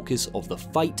focus of the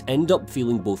fight end up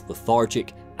feeling both lethargic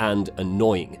and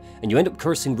annoying, and you end up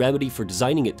cursing Remedy for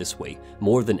designing it this way,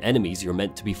 more than enemies you're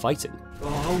meant to be fighting.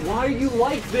 Oh, why are you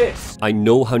like this? I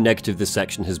know how negative this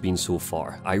section has been so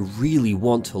far. I really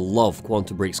want to love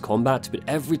Quantum Break's combat, but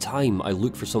every time I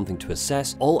look for something to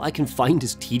assess, all I can find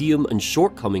is tedium and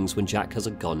shortcomings when Jack has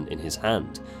a gun in his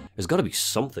hand. There's gotta be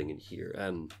something in here,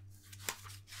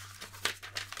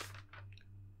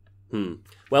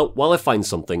 Well, while I find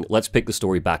something, let's pick the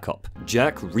story back up.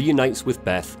 Jack reunites with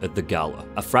Beth at the gala.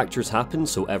 A fracture's happened,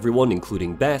 so everyone,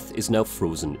 including Beth, is now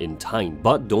frozen in time.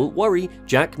 But don't worry,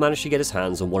 Jack managed to get his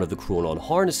hands on one of the chronon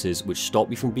harnesses which stop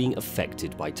you from being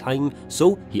affected by time,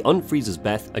 so he unfreezes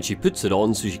Beth and she puts it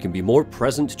on so she can be more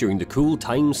present during the cool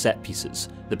time set pieces.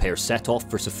 The pair set off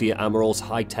for Sophia Amaral's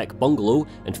high-tech bungalow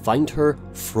and find her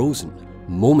frozen,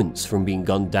 moments from being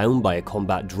gunned down by a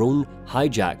combat drone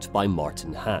hijacked by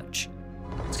Martin Hatch.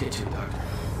 Let's get to it, Doctor.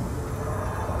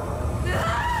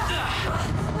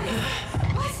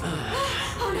 What?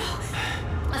 Oh no.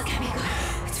 This can't be good.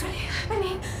 It's really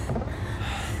happening.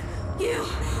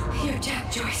 You're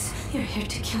Jack Joyce. You're here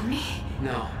to kill me.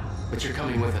 No, but you're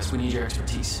coming with us. We need your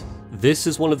expertise. This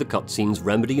is one of the cutscenes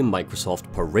Remedy and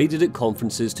Microsoft paraded at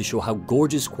conferences to show how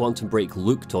gorgeous Quantum Break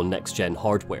looked on next-gen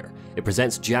hardware. It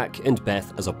presents Jack and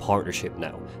Beth as a partnership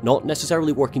now, not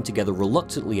necessarily working together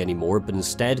reluctantly anymore, but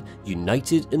instead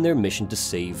united in their mission to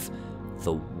save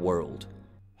the world.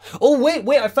 Oh wait,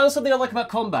 I found something I like about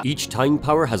combat. Each time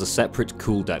power has a separate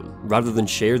cooldown. Rather than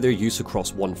share their use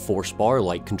across one force bar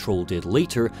like Control did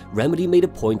later, Remedy made a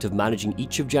point of managing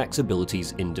each of Jack's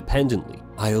abilities independently.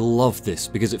 I love this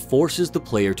because it forces the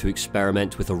player to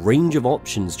experiment with a range of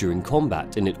options during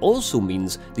combat, and it also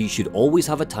means that you should always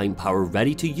have a time power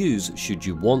ready to use should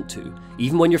you want to.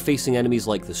 Even when you're facing enemies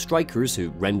like the Strikers, who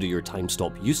render your time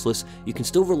stop useless, you can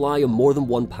still rely on more than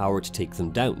one power to take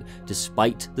them down,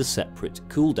 despite the separate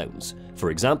cooldowns. For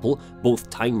example, both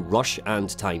Time Rush and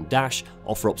Time Dash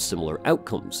offer up similar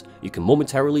outcomes. You can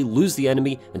momentarily lose the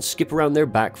enemy and skip around their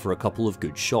back for a couple of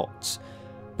good shots.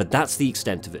 But that's the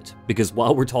extent of it, because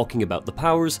while we're talking about the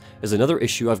powers, there's another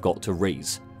issue I've got to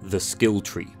raise: the skill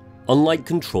tree. Unlike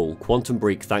Control, Quantum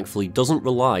Break thankfully doesn't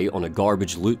rely on a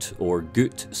garbage loot or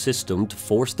GOOT system to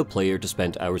force the player to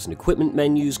spend hours in equipment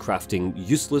menus crafting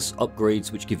useless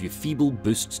upgrades which give you feeble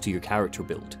boosts to your character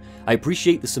build. I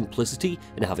appreciate the simplicity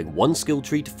in having one skill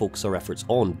tree to focus our efforts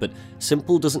on, but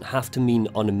simple doesn't have to mean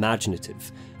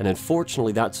unimaginative, and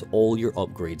unfortunately that's all your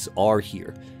upgrades are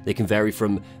here. They can vary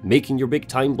from making your big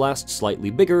time blast slightly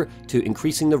bigger to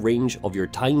increasing the range of your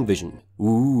time vision.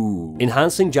 Ooh.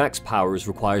 Enhancing Jack's powers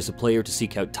requires the player to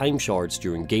seek out time shards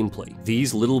during gameplay.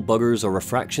 These little buggers are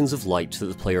refractions of light that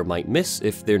the player might miss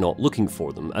if they're not looking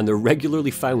for them, and they're regularly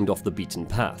found off the beaten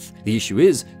path. The issue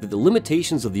is that the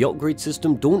limitations of the upgrade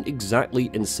system don't exactly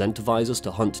incentivize us to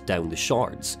hunt down the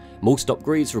shards. Most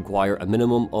upgrades require a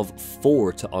minimum of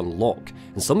 4 to unlock,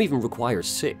 and some even require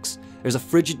 6. There's a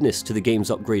frigidness to the game's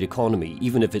upgrade economy,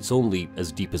 even if it's only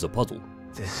as deep as a puddle.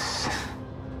 This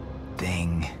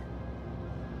thing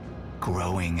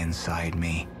growing inside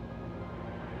me.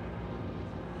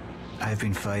 I've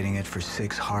been fighting it for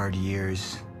 6 hard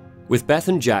years. With Beth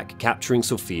and Jack capturing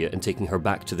Sophia and taking her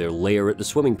back to their lair at the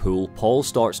swimming pool, Paul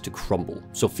starts to crumble.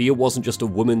 Sophia wasn't just a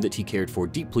woman that he cared for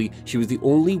deeply, she was the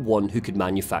only one who could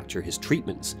manufacture his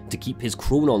treatments to keep his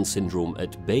Chronon syndrome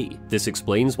at bay. This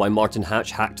explains why Martin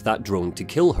Hatch hacked that drone to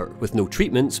kill her. With no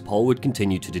treatments, Paul would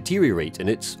continue to deteriorate, and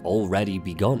it's already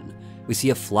begun. We see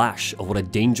a flash of what a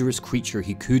dangerous creature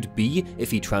he could be if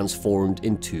he transformed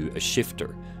into a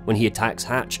shifter. When he attacks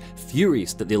Hatch,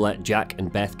 furious that they let Jack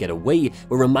and Beth get away,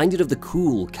 we're reminded of the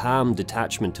cool, calm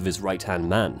detachment of his right-hand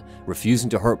man, refusing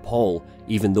to hurt Paul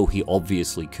even though he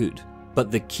obviously could. But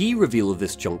the key reveal of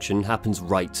this junction happens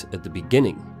right at the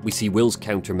beginning. We see Will's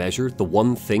countermeasure, the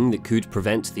one thing that could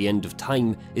prevent the end of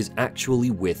time, is actually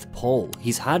with Paul.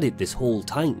 He's had it this whole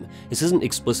time. This isn't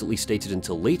explicitly stated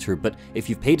until later, but if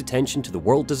you've paid attention to the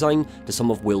world design, to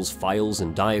some of Will's files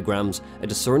and diagrams, a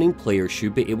discerning player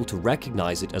should be able to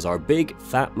recognize it as our big,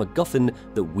 fat MacGuffin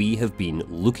that we have been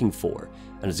looking for.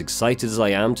 And as excited as I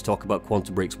am to talk about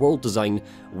Quantum Break's world design,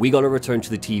 we gotta return to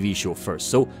the TV show first,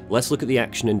 so let's look at the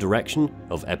action and direction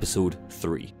of episode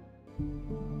 3.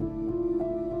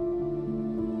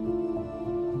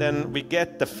 Then we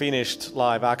get the finished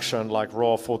live action, like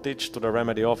raw footage to the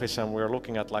Remedy office, and we're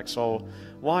looking at like, so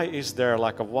why is there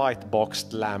like a white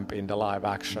boxed lamp in the live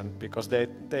action? Because they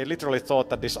literally thought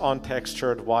that this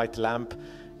untextured white lamp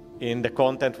in the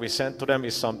content we sent to them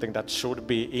is something that should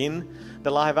be in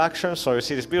the live action. So you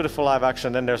see this beautiful live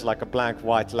action, then there's like a blank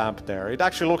white lamp there. It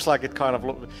actually looks like it kind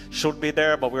of should be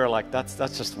there, but we were like, that's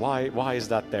just why is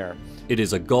that there? It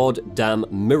is a goddamn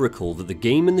miracle that the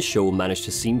game and the show managed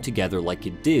to seem together like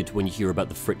it did when you hear about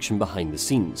the friction behind the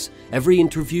scenes. Every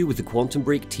interview with the Quantum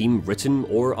Break team, written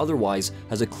or otherwise,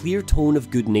 has a clear tone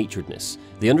of good-naturedness.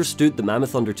 They understood the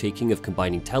mammoth undertaking of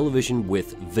combining television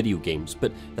with video games,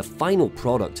 but the final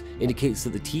product indicates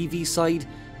that the TV side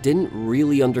didn't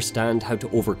really understand how to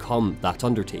overcome that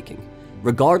undertaking.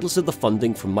 Regardless of the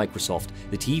funding from Microsoft,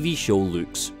 the TV show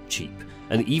looks cheap,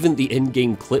 and even the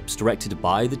in-game clips directed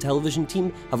by the television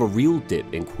team have a real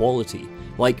dip in quality,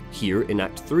 like here in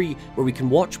Act 3, where we can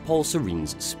watch Paul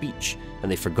Serene's speech,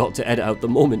 and they forgot to edit out the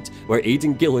moment where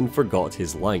Aidan Gillen forgot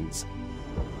his lines.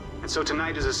 And so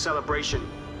tonight is a celebration.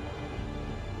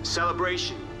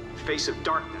 Celebration, face of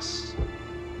darkness.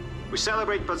 We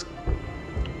celebrate, but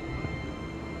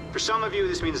for some of you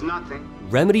this means nothing.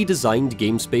 Remedy designed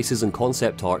game spaces and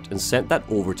concept art and sent that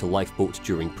over to Lifeboat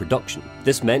during production.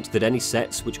 This meant that any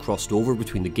sets which crossed over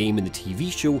between the game and the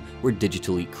TV show were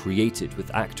digitally created,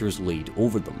 with actors laid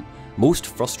over them. Most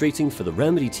frustrating for the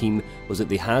Remedy team was that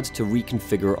they had to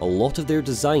reconfigure a lot of their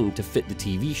design to fit the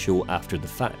TV show after the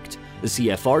fact. The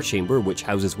CFR chamber, which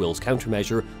houses Will's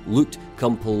countermeasure, looked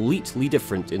completely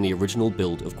different in the original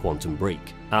build of Quantum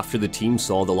Break. After the team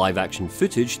saw the live-action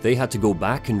footage, they had to go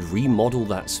back and remodel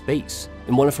that space.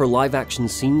 In one of her live-action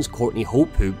scenes, Courtney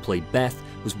Hope, who played Beth,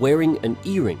 was wearing an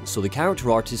earring, so the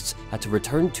character artists had to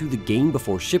return to the game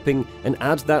before shipping and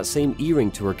add that same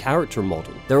earring to her character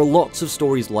model. There are lots of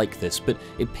stories like this, but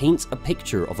it paints a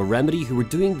picture of a Remedy who were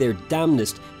doing their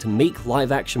damnedest to make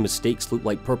live-action mistakes look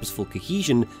like purposeful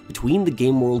cohesion between the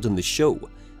game world and the show.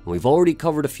 And we've already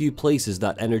covered a few places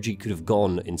that energy could have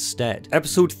gone instead.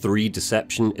 Episode 3,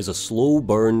 Deception, is a slow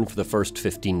burn for the first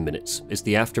 15 minutes. It's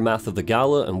the aftermath of the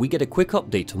gala, and we get a quick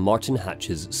update on Martin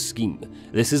Hatch's scheme.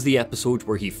 This is the episode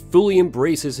where he fully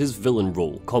embraces his villain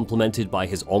role, complemented by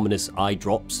his ominous eye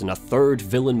drops and a third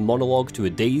villain monologue to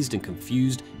a dazed and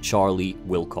confused Charlie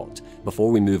Wilcott, before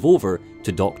we move over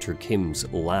to Dr.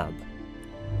 Kim's lab.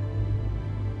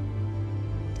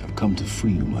 I've come to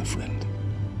free you, my friend.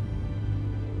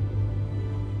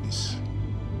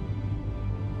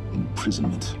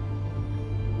 Imprisonment.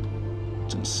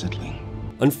 It's unsettling.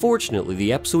 Unfortunately,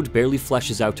 the episode barely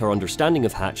fleshes out our understanding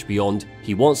of Hatch beyond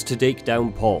he wants to take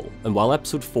down Paul, and while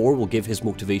episode 4 will give his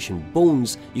motivation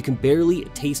bones, you can barely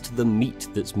taste the meat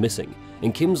that's missing.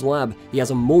 In Kim's lab, he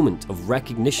has a moment of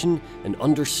recognition and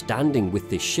understanding with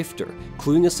this shifter,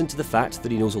 cluing us into the fact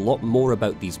that he knows a lot more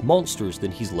about these monsters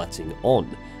than he's letting on.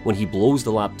 When he blows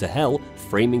the lab to hell,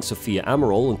 framing Sophia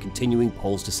Amaral and continuing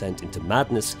Paul's descent into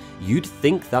madness, you'd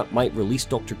think that might release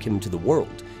Dr. Kim to the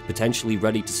world, potentially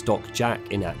ready to stalk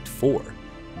Jack in Act 4.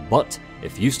 But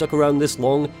If you stuck around this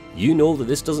long, you know that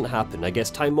this doesn't happen. I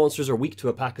guess time monsters are weak to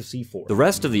a pack of C4. The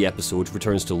rest of the episode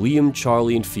returns to Liam,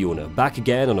 Charlie and Fiona back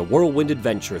again on a whirlwind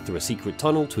adventure through a secret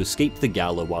tunnel to escape the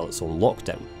gala while it's on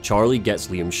lockdown. Charlie gets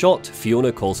Liam shot,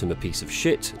 Fiona calls him a piece of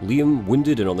shit, Liam,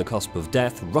 wounded and on the cusp of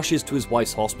death, rushes to his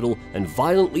wife's hospital and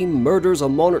violently murders a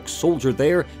Monarch soldier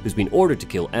there who's been ordered to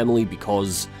kill Emily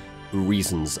because...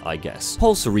 reasons, I guess.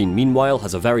 Paul Serene, meanwhile,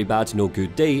 has a very bad no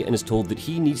good day and is told that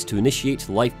he needs to initiate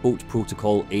lifeboat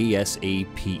protocol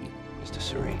ASAP. Mr.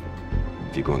 Serene,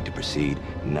 if you're going to proceed,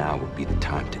 now would be the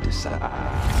time to decide.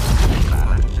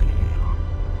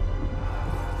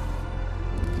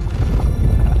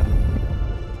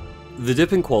 The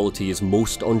dip in quality is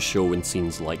most on show in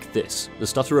scenes like this. The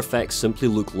stutter effects simply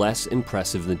look less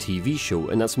impressive than the TV show,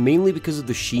 and that's mainly because of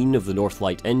the sheen of the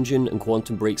Northlight engine and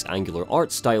Quantum Break's angular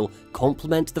art style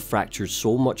complement the fractures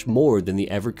so much more than they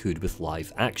ever could with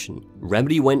live action.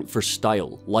 Remedy went for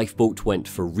style, Lifeboat went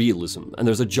for realism, and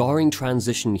there's a jarring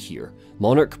transition here.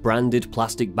 Monarch branded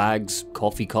plastic bags,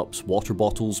 coffee cups, water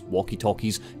bottles,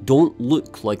 walkie-talkies don't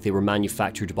look like they were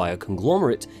manufactured by a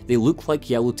conglomerate, they look like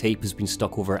yellow tape has been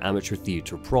stuck over amateur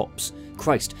theatre props.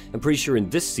 Christ, I'm pretty sure in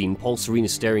this scene Paul Serene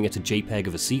is staring at a JPEG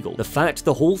of a seagull. The fact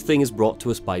the whole thing is brought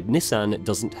to us by Nissan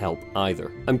doesn't help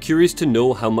either. I'm curious to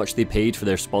know how much they paid for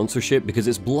their sponsorship because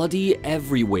it's bloody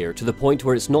everywhere to the point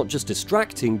where it's not just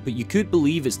distracting, but you could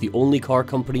believe it's the only car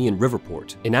company in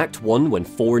Riverport. In Act 1, when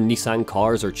 4 Nissan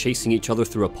cars are chasing each other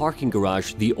through a parking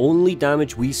garage, the only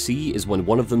damage we see is when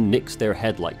one of them nicks their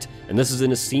headlight, and this is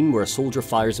in a scene where a soldier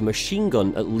fires a machine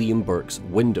gun at Liam Burke's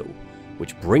window.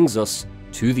 Which brings us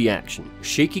to the action.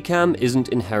 Shaky cam isn't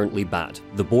inherently bad.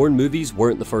 The Bourne movies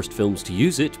weren't the first films to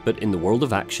use it, but in the world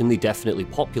of action they definitely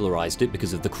popularized it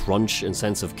because of the crunch and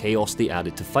sense of chaos they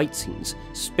added to fight scenes.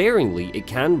 Sparingly, it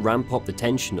can ramp up the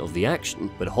tension of the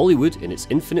action, but Hollywood, in its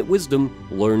infinite wisdom,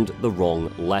 learned the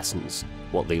wrong lessons.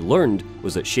 What they learned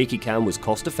was that shaky cam was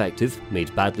cost effective,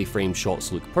 made badly framed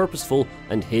shots look purposeful,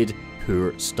 and hid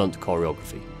poor stunt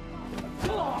choreography.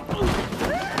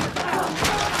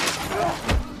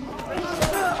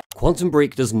 Quantum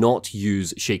Break does not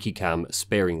use shaky cam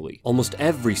sparingly. Almost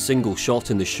every single shot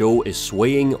in the show is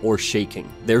swaying or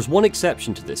shaking. There's one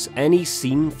exception to this. Any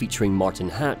scene featuring Martin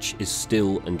Hatch is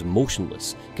still and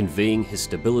motionless, conveying his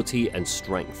stability and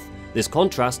strength. This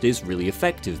contrast is really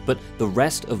effective, but the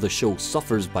rest of the show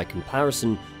suffers by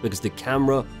comparison because the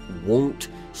camera won't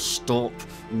stop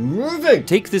moving.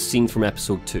 Take this scene from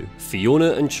episode 2.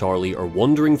 Fiona and Charlie are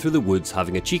wandering through the woods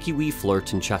having a cheeky wee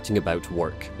flirt and chatting about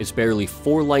work. It's barely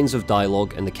 4 lines of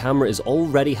dialogue and the camera is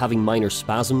already having minor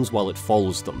spasms while it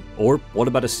follows them. Or what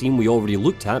about a scene we already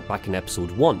looked at back in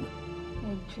episode 1?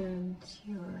 I dreamt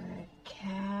you were a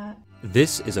cat.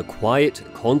 This is a quiet,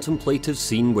 contemplative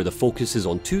scene where the focus is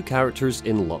on 2 characters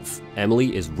in love.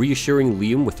 Emily is reassuring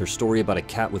Liam with her story about a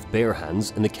cat with bare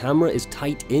hands, and the camera is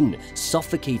tight in,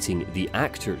 suffocating the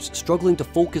actors, struggling to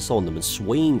focus on them and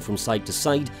swaying from side to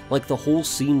side like the whole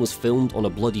scene was filmed on a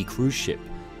bloody cruise ship.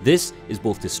 This is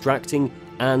both distracting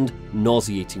and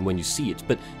nauseating when you see it,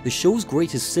 but the show's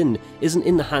greatest sin isn't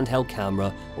in the handheld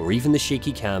camera or even the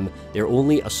shaky cam, they're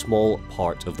only a small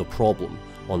part of the problem.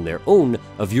 On their own,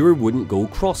 a viewer wouldn't go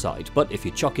cross-eyed, but if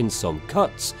you chuck in some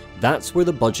cuts, that's where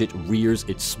the budget rears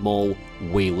its small,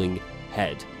 wailing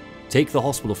head. Take the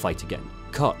hospital fight again.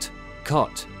 Cut,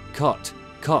 cut, cut,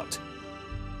 cut,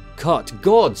 cut.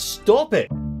 God, stop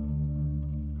it!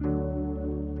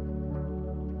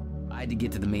 I had to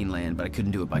get to the mainland, but I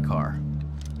couldn't do it by car.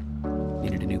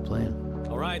 Needed a new plan.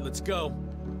 All right, let's go.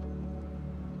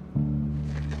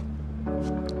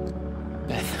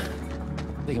 Beth,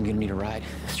 I think I'm gonna need a ride.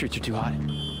 The streets are too hot.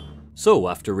 So,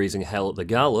 after raising hell at the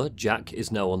gala, Jack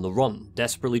is now on the run,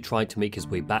 desperately trying to make his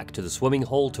way back to the swimming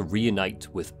hall to reunite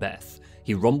with Beth.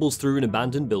 He rumbles through an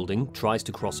abandoned building, tries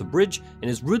to cross a bridge,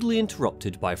 and is rudely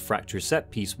interrupted by a fractured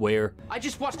set piece where... I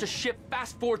just watched a ship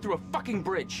fast forward through a fucking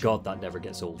bridge! God, that never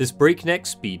gets old. This breakneck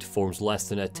speed forms less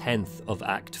than a tenth of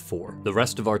Act 4. The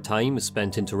rest of our time is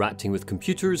spent interacting with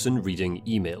computers and reading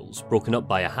emails, broken up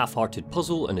by a half-hearted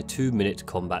puzzle and a 2-minute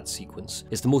combat sequence.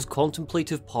 It's the most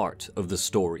contemplative part of the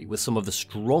story, with some of the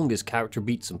strongest character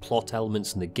beats and plot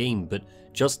elements in the game, but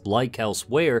just like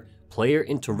elsewhere, player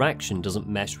interaction doesn't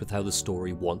mesh with how the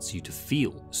story wants you to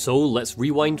feel. So let's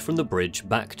rewind from the bridge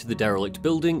back to the derelict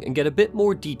building and get a bit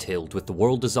more detailed with the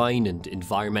world design and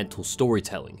environmental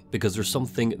storytelling, because there's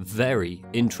something very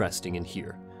interesting in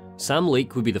here. Sam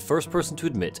Lake would be the first person to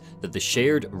admit that the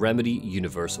shared Remedy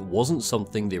universe wasn't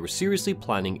something they were seriously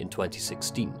planning in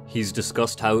 2016. He's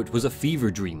discussed how it was a fever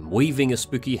dream, waving a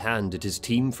spooky hand at his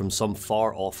team from some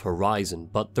far-off horizon,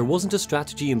 but there wasn't a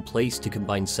strategy in place to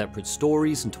combine separate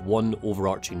stories into one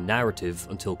overarching narrative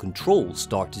until Control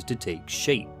started to take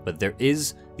shape. But there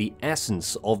is the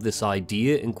essence of this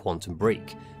idea in Quantum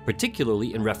Break,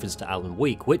 particularly in reference to Alan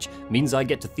Wake, which means I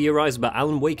get to theorize about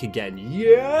Alan Wake again.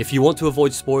 Yeah! If you want to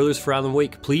avoid spoilers for Alan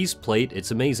Wake, please play it, it's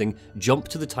amazing. Jump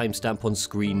to the timestamp on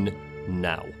screen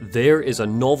now. There is a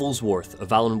novel's worth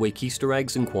of Alan Wake Easter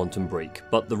eggs in Quantum Break,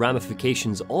 but the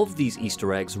ramifications of these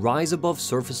Easter eggs rise above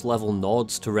surface level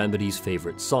nods to Remedy's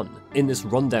favourite son. In this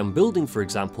rundown building, for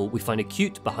example, we find a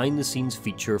cute behind the scenes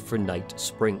feature for Night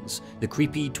Springs, the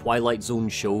creepy Twilight Zone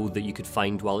show that you could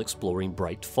find while exploring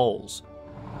Bright Falls.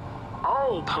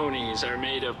 All ponies are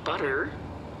made of butter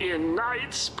in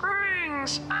Night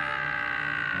Springs.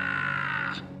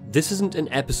 This isn't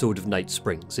an episode of Night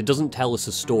Springs, it doesn't tell us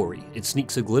a story, it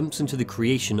sneaks a glimpse into the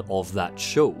creation of that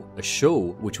show, a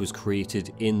show which was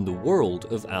created in the world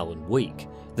of Alan Wake.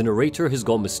 The narrator has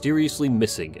gone mysteriously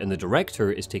missing, and the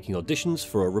director is taking auditions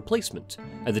for a replacement.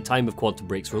 At the time of Quantum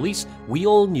Break's release, we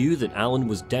all knew that Alan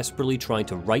was desperately trying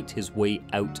to write his way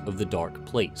out of the dark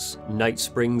place. Night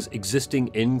Springs existing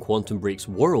in Quantum Break's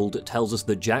world tells us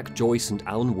that Jack, Joyce and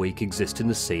Alan Wake exist in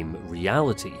the same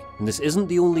reality. And this isn't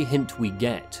the only hint we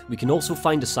get. We can also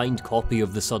find a signed copy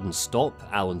of The Sudden Stop,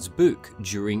 Alan's book,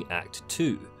 during Act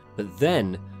 2. But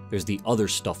then, there's the other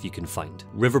stuff you can find.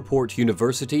 Riverport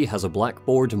University has a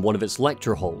blackboard in one of its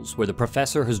lecture halls where the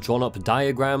professor has drawn up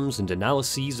diagrams and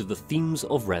analyses of the themes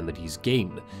of Remedy's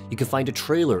game. You can find a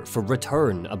trailer for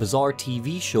Return, a bizarre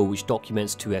TV show which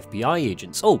documents two FBI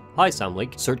agents, oh, hi Sam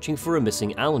Lake, searching for a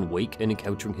missing Alan Wake and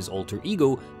encountering his alter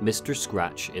ego, Mr.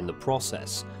 Scratch, in the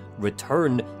process.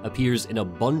 Return appears in a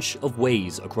bunch of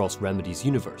ways across Remedy's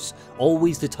universe,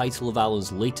 always the title of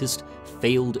Alan's latest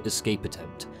failed escape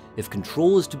attempt. If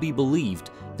Control is to be believed,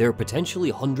 there are potentially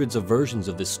hundreds of versions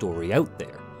of this story out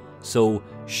there. So,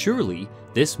 surely,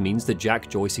 this means that Jack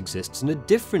Joyce exists in a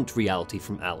different reality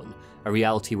from Alan, a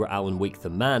reality where Alan Wake the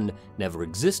man never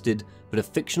existed, but a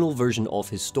fictional version of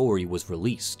his story was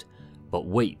released. But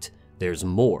wait, there's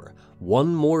more.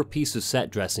 One more piece of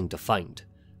set dressing to find.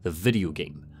 The video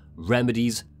game.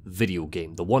 Remedy's video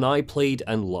game, the one I played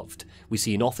and loved. We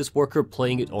see an office worker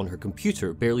playing it on her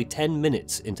computer barely 10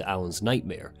 minutes into Alan's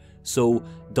nightmare. So,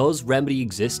 does Remedy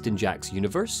exist in Jack's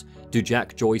universe? Do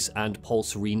Jack, Joyce and Paul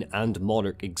Serene and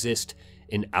Monarch exist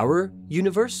in our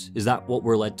universe? Is that what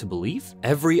we're led to believe?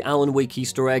 Every Alan Wake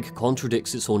Easter egg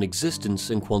contradicts its own existence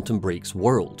in Quantum Break's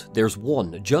world. There's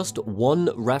just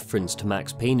one reference to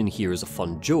Max Payne in here as a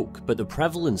fun joke, but the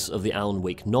prevalence of the Alan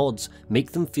Wake nods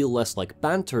make them feel less like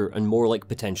banter and more like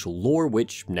potential lore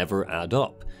which never add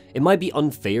up. It might be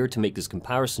unfair to make this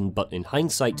comparison, but in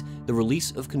hindsight, the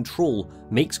release of Control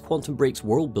makes Quantum Break's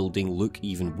world building look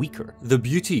even weaker. The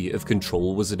beauty of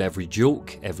Control was that every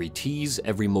joke, every tease,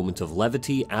 every moment of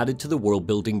levity added to the world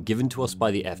building given to us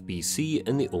by the FBC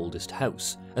and the oldest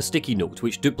house. A sticky note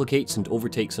which duplicates and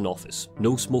overtakes an office.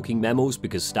 No smoking memos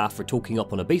because staff are toking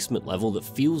up on a basement level that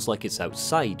feels like it's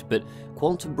outside, but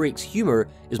Quantum Break's humour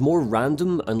is more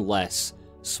random and less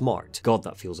smart. God,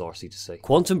 that feels arsey to say.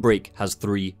 Quantum Break has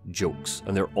 3 jokes,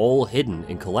 and they're all hidden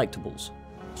in collectibles.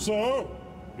 So,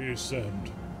 he said,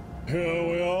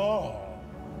 here we are.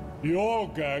 You're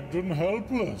gagged and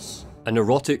helpless. An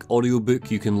erotic audiobook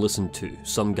you can listen to,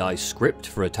 some guy's script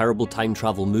for a terrible time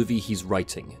travel movie he's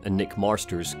writing, and Nick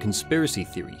Marster's conspiracy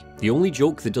theory. The only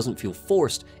joke that doesn't feel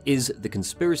forced is the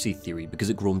conspiracy theory because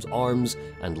it grows arms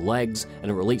and legs and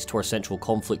it relates to our central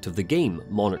conflict of the game,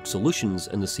 Monarch Solutions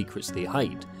and the secrets they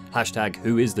hide. Hashtag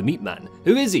who is the meat man?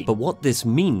 Who is he? But what this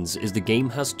means is the game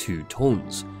has 2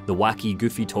 tones. The wacky,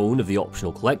 goofy tone of the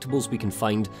optional collectibles we can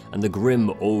find, and the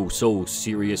grim, oh so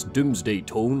serious doomsday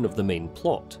tone of the main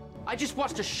plot. I just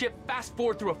watched a ship fast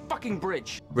forward through a fucking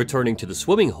bridge. Returning to the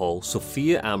swimming hall,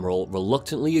 Sophia Amaral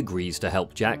reluctantly agrees to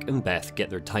help Jack and Beth get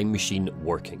their time machine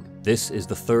working. This is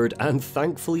the 3rd and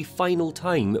thankfully final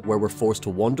time where we're forced to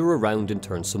wander around and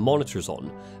turn some monitors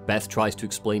on. Beth tries to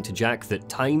explain to Jack that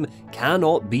time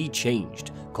cannot be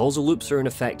changed. Causal loops are in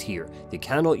effect here. They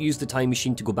cannot use the time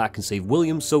machine to go back and save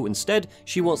William, so instead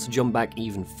she wants to jump back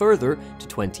even further to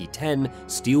 2010,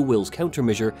 steal Will's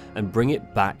countermeasure and bring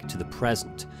it back to the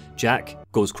present. Jack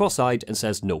goes cross-eyed and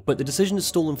says no, but the decision is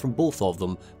stolen from both of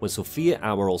them when Sophia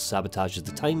Amaral sabotages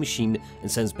the time machine and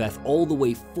sends Beth all the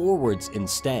way forwards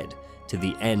instead, to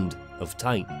the end of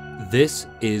time. This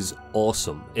is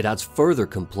awesome. It adds further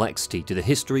complexity to the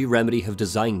history Remedy have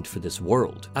designed for this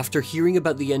world. After hearing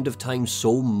about the end of time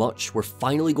so much, we're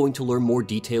finally going to learn more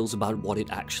details about what it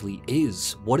actually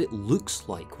is, what it looks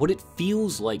like, what it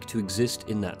feels like to exist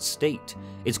in that state.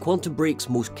 It's Quantum Break's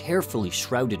most carefully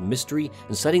shrouded mystery,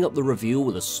 and setting up the reveal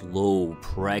with a slow,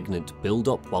 pregnant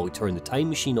build-up while we turn the time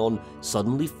machine on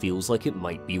suddenly feels like it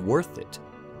might be worth it.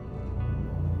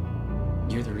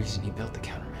 You're the reason he built the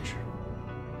countermeasure.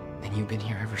 And you've been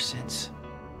here ever since.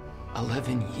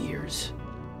 11 years.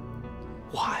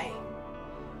 Why?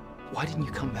 Why didn't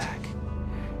you come back?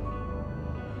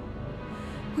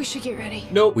 We should get ready.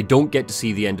 No, we don't get to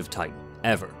see the end of time.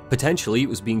 Ever. Potentially, it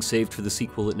was being saved for the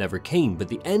sequel that never came, but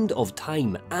the end of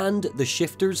time and the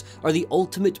shifters are the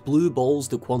ultimate blue balls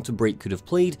that Quantum Break could have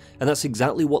played, and that's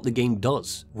exactly what the game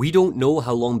does. We don't know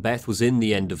how long Beth was in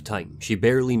the end of time. She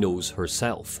barely knows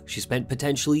herself. She spent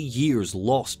potentially years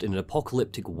lost in an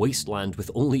apocalyptic wasteland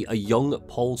with only a young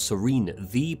Paul Serene,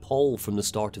 the Paul from the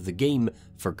start of the game,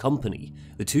 for company.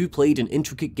 The two played an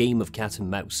intricate game of cat and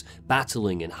mouse,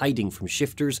 battling and hiding from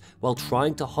shifters while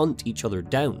trying to hunt each other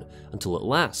down, until at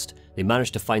last they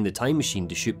managed to find the time machine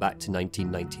to shoot back to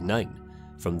 1999.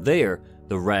 From there,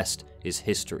 the rest is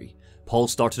history. Paul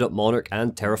started up Monarch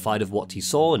and, terrified of what he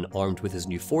saw and armed with his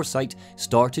new foresight,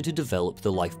 started to develop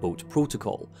the lifeboat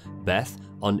protocol. Beth,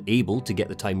 unable to get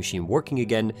the time machine working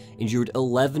again, endured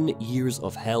 11 years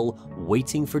of hell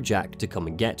waiting for Jack to come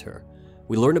and get her.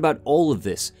 We learn about all of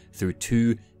this through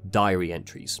 2 diary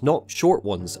entries, not short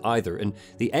ones either, and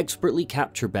they expertly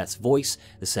capture Beth's voice,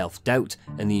 the self-doubt,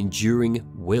 and the enduring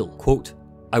will. Quote,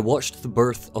 "I watched the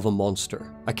birth of a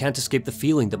monster. I can't escape the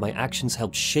feeling that my actions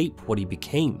helped shape what he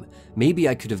became. Maybe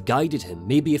I could have guided him,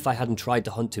 maybe if I hadn't tried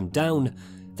to hunt him down.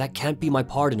 That can't be my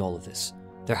part in all of this.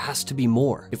 There has to be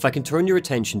more." If I can turn your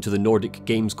attention to the Nordic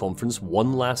Games Conference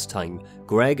one last time,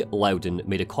 Greg Loudon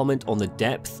made a comment on the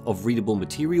depth of readable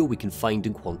material we can find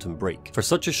in Quantum Break. For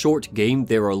such a short game,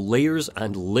 there are layers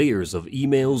and layers of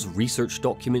emails, research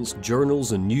documents,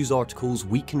 journals, and news articles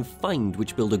we can find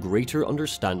which build a greater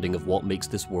understanding of what makes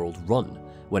this world run.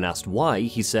 When asked why,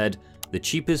 he said, "The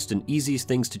cheapest and easiest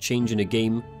things to change in a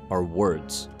game are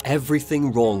words."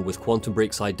 Everything wrong with Quantum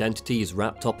Break's identity is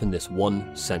wrapped up in this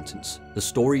one sentence. The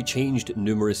story changed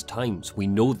numerous times, we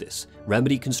know this.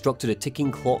 Remedy constructed a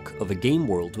ticking clock of a game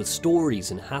world with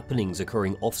stories and happenings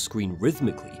occurring off-screen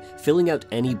rhythmically, filling out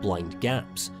any blind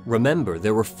gaps. Remember,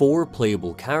 there were 4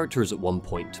 playable characters at one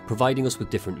point, providing us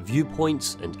with different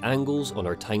viewpoints and angles on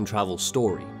our time travel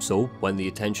story. So, when the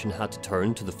attention had to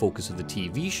turn to the focus of the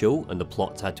TV show and the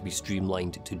plot had to be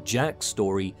streamlined to Jack's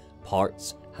story,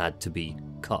 parts had to be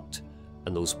cut.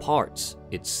 And those parts,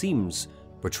 it seems,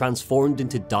 were transformed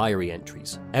into diary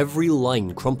entries. Every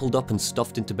line crumpled up and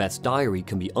stuffed into Beth's diary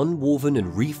can be unwoven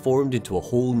and reformed into a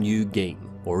whole new game,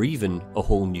 or even a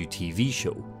whole new TV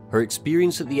show. Her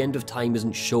experience at the end of time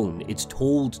isn't shown, it's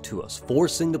told to us,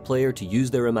 forcing the player to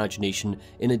use their imagination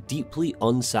in a deeply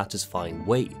unsatisfying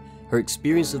way. Her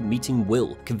experience of meeting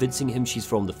Will, convincing him she's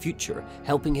from the future,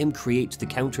 helping him create the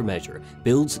countermeasure,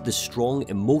 builds this strong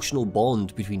emotional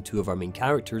bond between 2 of our main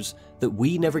characters that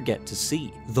we never get to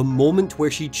see. The moment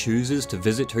where she chooses to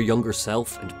visit her younger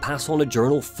self and pass on a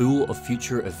journal full of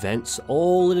future events,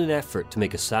 all in an effort to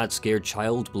make a sad, scared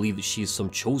child believe that she is some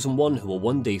chosen one who will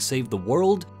one day save the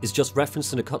world, is just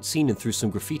referenced in a cutscene and through some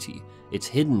graffiti. It's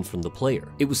hidden from the player.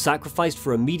 It was sacrificed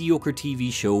for a mediocre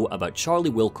TV show about Charlie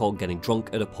Wilcock getting drunk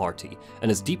at a party, and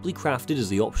as deeply crafted as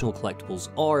the optional collectibles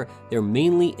are, they're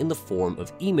mainly in the form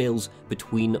of emails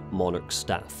between Monarch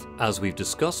staff. As we've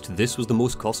discussed, this was the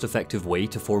most cost-effective way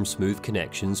to form smooth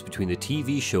connections between the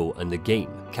TV show and the game.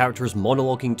 Characters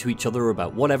monologuing to each other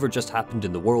about whatever just happened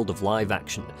in the world of live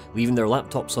action, leaving their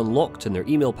laptops unlocked and their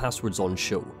email passwords on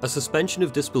show. A suspension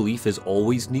of disbelief is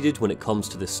always needed when it comes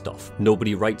to this stuff.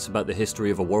 Nobody writes about the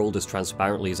history of a world as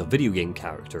transparently as a video game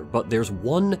character, but there's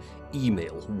one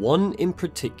email, one in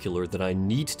particular that I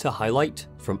need to highlight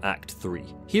from Act 3.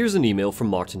 Here's an email from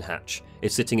Martin Hatch.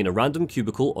 It's sitting in a random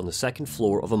cubicle on the 2nd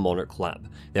floor of a Monarch lab.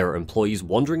 There are employees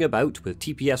wandering about with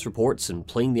TPS reports and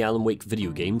playing the Alan Wake video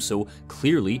game, so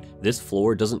clearly this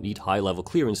floor doesn't need high-level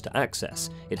clearance to access.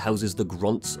 It houses the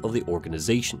grunts of the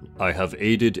organization. I have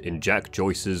aided in Jack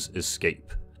Joyce's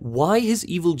escape. Why has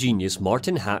evil genius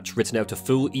Martin Hatch written out a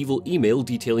full evil email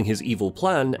detailing his evil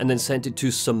plan and then sent it to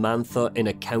Samantha in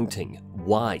accounting?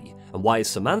 Why? And why has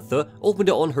Samantha opened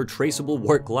it on her traceable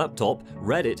work laptop,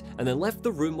 read it, and then left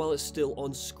the room while it's still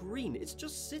on screen? It's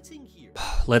just sitting here.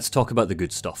 Let's talk about the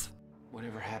good stuff.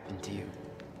 Whatever happened to you,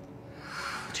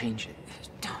 change it.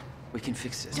 Don't. We can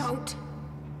fix this. Don't.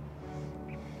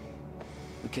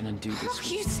 We can undo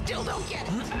this. You still don't get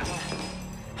it.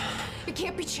 It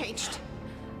can't be changed.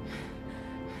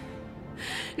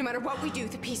 No matter what we do,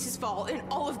 the pieces fall in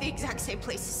all of the exact same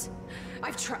places.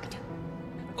 I've tried.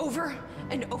 Over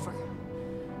and over.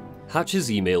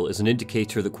 Hatch's email is an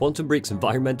indicator that Quantum Break's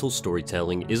environmental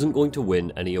storytelling isn't going to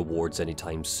win any awards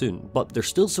anytime soon, but there's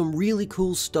still some really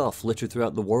cool stuff littered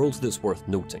throughout the world that's worth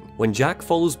noting. When Jack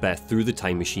follows Beth through the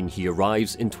time machine, he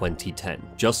arrives in 2010,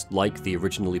 just like they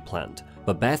originally planned.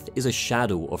 But Beth is a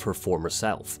shadow of her former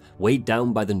self, weighed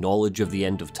down by the knowledge of the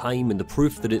end of time and the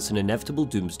proof that it's an inevitable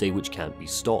doomsday which can't be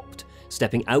stopped.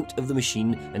 Stepping out of the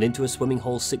machine and into a swimming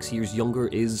hall 6 years younger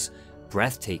is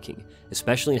breathtaking,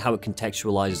 especially in how it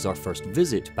contextualizes our first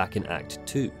visit back in Act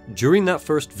 2. During that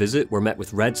first visit, we're met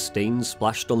with red stains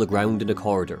splashed on the ground in a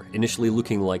corridor, initially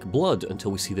looking like blood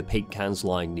until we see the paint cans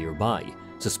lying nearby.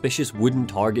 Suspicious wooden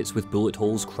targets with bullet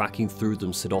holes cracking through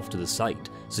them sit off to the side,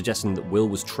 suggesting that Will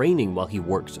was training while he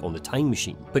worked on the time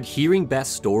machine. But hearing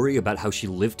Beth's story about how she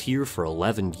lived here for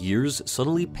 11 years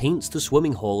suddenly paints the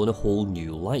swimming hall in a whole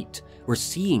new light. We're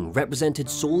seeing, represented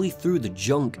solely through the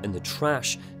junk and the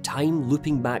trash, time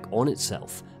looping back on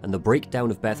itself, and the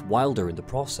breakdown of Beth Wilder in the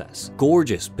process.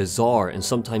 Gorgeous, bizarre, and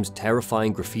sometimes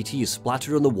terrifying graffiti is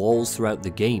splattered on the walls throughout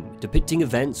the game, depicting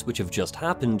events which have just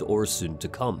happened or are soon to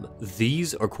come.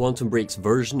 These are Quantum Break's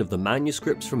version of the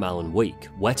manuscripts from Alan Wake,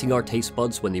 whetting our taste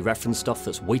buds when they reference stuff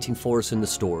that's waiting for us in the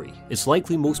story. It's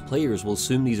likely most players will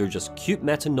assume these are just cute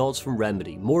meta nods from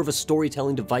Remedy, more of a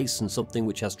storytelling device than something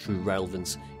which has true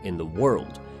relevance in the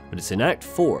world. But it's in Act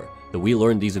 4 that we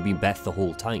learn these have been Beth the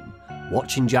whole time.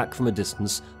 Watching Jack from a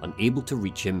distance, unable to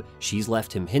reach him, she's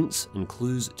left him hints and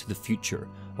clues to the future,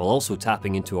 while also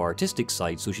tapping into our artistic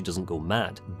side so she doesn't go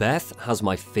mad. Beth has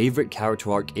my favourite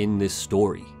character arc in this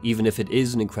story, even if it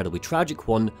is an incredibly tragic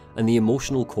one, and the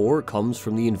emotional core comes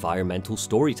from the environmental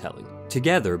storytelling.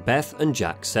 Together, Beth and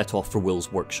Jack set off for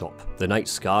Will's workshop, the night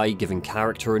sky giving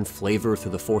character and flavour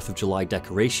through the 4th of July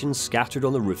decorations scattered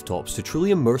on the rooftops to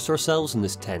truly immerse ourselves in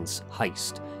this tense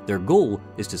heist. Their goal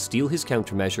is to steal his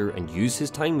countermeasure and use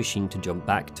his time machine to jump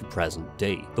back to present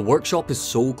day. The workshop is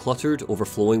so cluttered,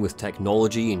 overflowing with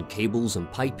technology and cables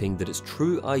and piping that its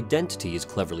true identity is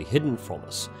cleverly hidden from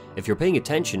us. If you're paying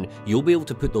attention, you'll be able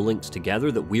to put the links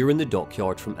together that we're in the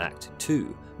dockyard from Act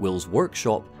 2. Will's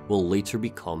workshop will later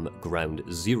become Ground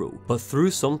Zero. But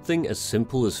through something as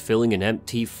simple as filling an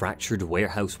empty, fractured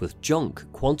warehouse with junk,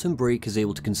 Quantum Break is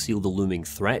able to conceal the looming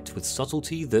threat with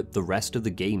subtlety that the rest of the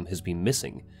game has been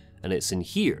missing. And it's in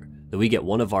here that we get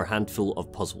one of our handful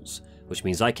of puzzles, which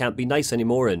means I can't be nice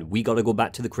anymore and we gotta go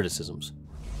back to the criticisms.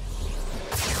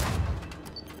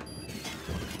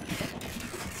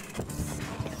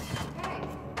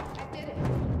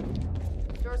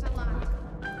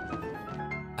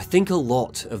 I think a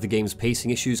lot of the game's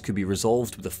pacing issues could be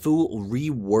resolved with a full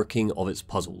reworking of its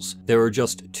puzzles. There are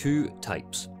just two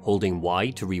types, holding Y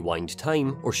to rewind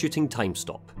time or shooting time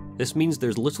stop. This means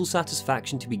there's little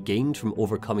satisfaction to be gained from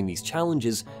overcoming these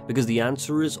challenges because the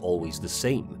answer is always the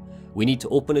same. We need to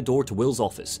open a door to Will's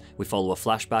office, we follow a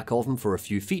flashback of him for a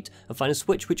few feet and find a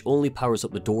switch which only powers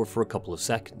up the door for a couple of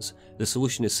seconds. The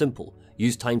solution is simple,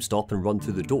 use time stop and run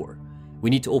through the door. We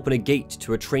need to open a gate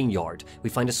to a train yard. We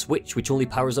find a switch which only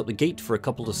powers up the gate for a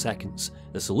couple of seconds.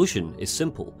 The solution is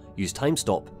simple. Use time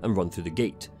stop and run through the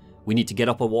gate. We need to get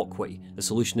up a walkway. The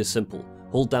solution is simple.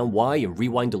 Hold down Y and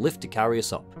rewind a lift to carry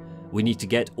us up. We need to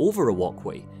get over a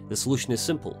walkway. The solution is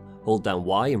simple. Hold down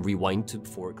Y and rewind to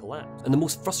before it collapsed. And the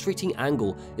most frustrating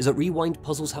angle is that rewind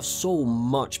puzzles have so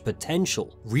much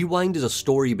potential. Rewind is a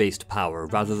story-based power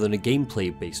rather than a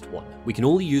gameplay-based one. We can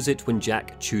only use it when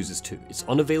Jack chooses to. It's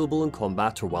unavailable in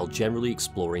combat or while generally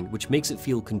exploring, which makes it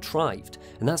feel contrived,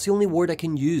 and that's the only word I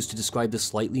can use to describe the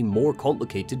slightly more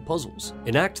complicated puzzles.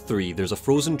 In Act 3, there's a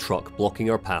frozen truck blocking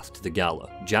our path to the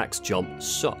gala. Jack's jump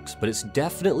sucks, but it's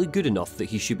definitely good enough that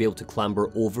he should be able to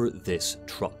clamber over this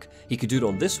truck. He could do it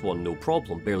on this one, no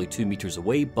problem, barely 2 meters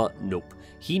away, but nope.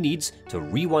 He needs to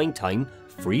rewind time,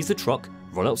 freeze the truck,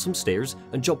 run up some stairs,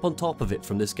 and jump on top of it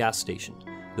from this gas station.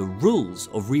 The rules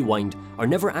of rewind are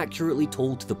never accurately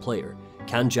told to the player.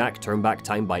 Can Jack turn back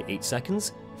time by 8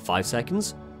 seconds? 5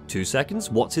 seconds? 2 seconds?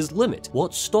 What's his limit?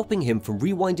 What's stopping him from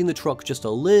rewinding the truck just a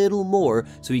little more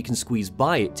so he can squeeze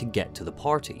by it to get to the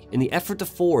party? In the effort to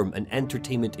form an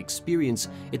entertainment experience,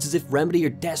 it's as if Remedy are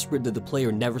desperate that the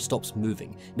player never stops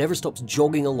moving, never stops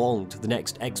jogging along to the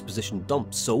next exposition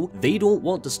dump, so they don't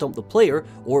want to stump the player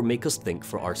or make us think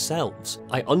for ourselves.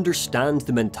 I understand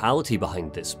the mentality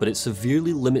behind this, but it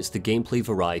severely limits the gameplay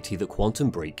variety that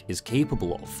Quantum Break is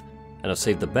capable of. And I've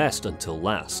saved the best until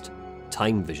last.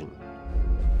 Time vision.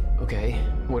 Okay,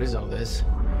 what is all this?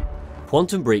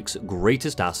 Quantum Break's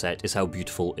greatest asset is how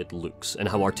beautiful it looks, and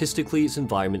how artistically its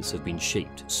environments have been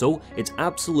shaped, so it's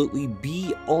absolutely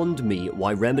beyond me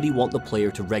why Remedy want the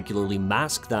player to regularly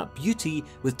mask that beauty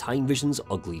with Time Vision's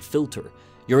ugly filter.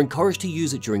 You're encouraged to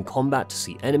use it during combat to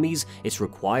see enemies, it's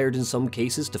required in some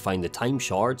cases to find the time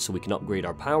shard so we can upgrade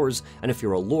our powers, and if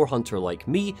you're a lore hunter like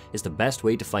me, it's the best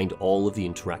way to find all of the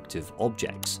interactive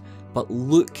objects. But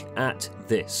look at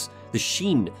this. The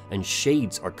sheen and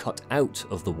shades are cut out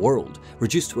of the world,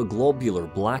 reduced to a globular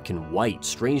black and white,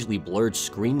 strangely blurred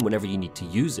screen whenever you need to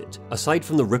use it. Aside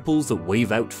from the ripples that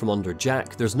wave out from under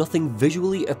Jack, there's nothing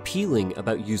visually appealing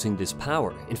about using this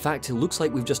power. In fact, it looks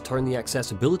like we've just turned the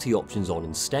accessibility options on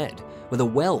instead. With a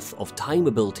wealth of time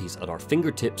abilities at our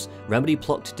fingertips, Remedy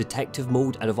plucked Detective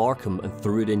Mode out of Arkham and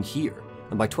threw it in here.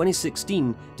 And by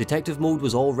 2016, Detective Mode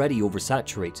was already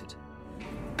oversaturated.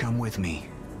 Come with me.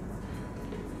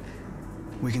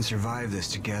 We can survive this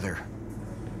together.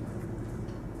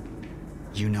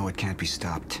 You know it can't be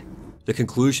stopped. The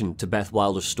conclusion to Beth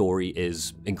Wilder's story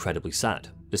is incredibly sad.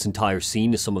 This entire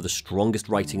scene is some of the strongest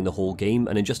writing in the whole game,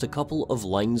 and in just a couple of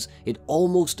lines, it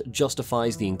almost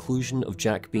justifies the inclusion of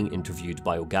Jack being interviewed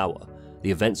by Ogawa. The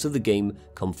events of the game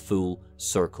come full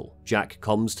circle. Jack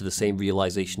comes to the same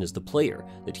realization as the player,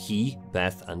 that he,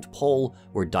 Beth, and Paul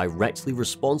were directly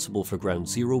responsible for Ground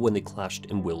Zero when they clashed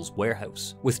in Will's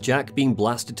warehouse. With Jack being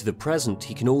blasted to the present,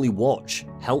 he can only watch,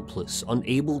 helpless,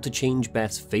 unable to change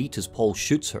Beth's fate as Paul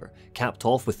shoots her, capped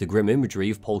off with the grim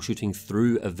imagery of Paul shooting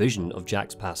through a vision of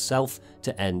Jack's past self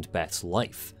to end Beth's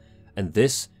life. And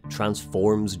this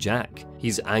transforms Jack.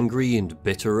 He's angry and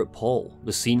bitter at Paul,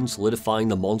 the scene solidifying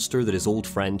the monster that his old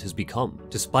friend has become.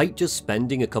 Despite just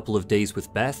spending a couple of days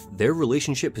with Beth, their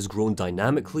relationship has grown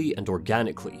dynamically and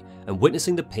organically, and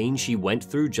witnessing the pain she went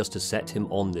through just to set him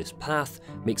on this path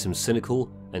makes him cynical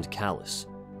and callous.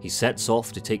 He sets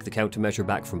off to take the countermeasure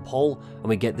back from Paul, and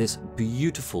we get this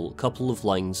beautiful couple of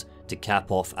lines to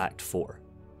cap off Act 4.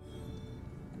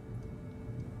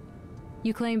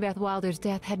 You claim Beth Wilder's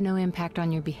death had no impact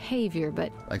on your behavior,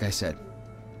 but... Like I said,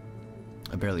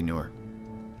 I barely knew her.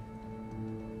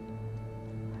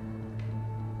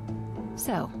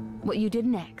 So, what you did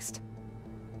next?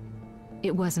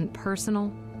 It wasn't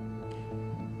personal?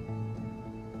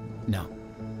 No.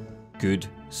 Good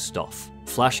stuff.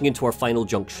 Flashing into our final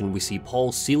junction, we see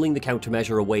Paul sealing the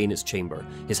countermeasure away in its chamber.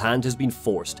 His hand has been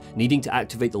forced, needing to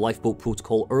activate the lifeboat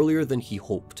protocol earlier than he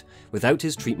hoped. Without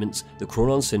his treatments, the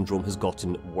Chronon syndrome has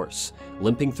gotten worse,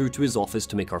 limping through to his office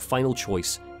to make our final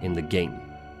choice in the game.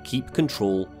 Keep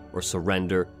control or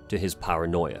surrender to his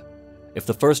paranoia. If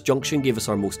the first junction gave us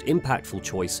our most impactful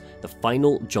choice, the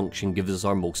final junction gives us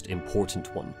our most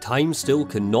important one. Time still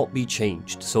cannot be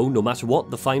changed, so no matter what,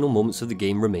 the final moments of the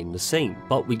game remain the same,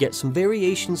 but we get some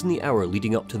variations in the hour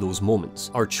leading up to those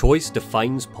moments. Our choice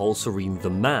defines Paul Serene the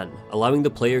man, allowing the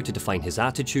player to define his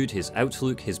attitude, his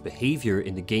outlook, his behavior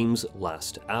in the game's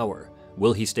last hour.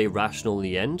 Will he stay rational in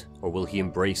the end, or will he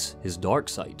embrace his dark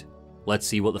side? Let's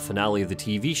see what the finale of the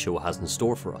TV show has in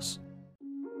store for us.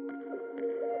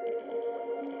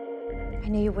 I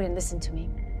knew you wouldn't listen to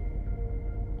me.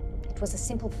 It was a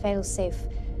simple fail-safe.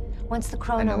 Once the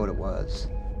chrono... I know what it was.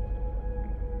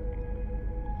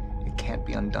 It can't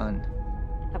be undone.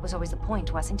 That was always the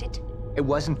point, wasn't it? It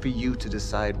wasn't for you to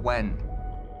decide when.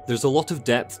 There's a lot of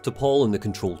depth to Paul in the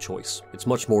control choice. It's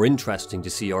much more interesting to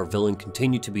see our villain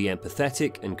continue to be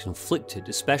empathetic and conflicted,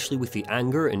 especially with the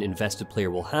anger an invested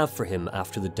player will have for him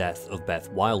after the death of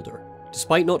Beth Wilder.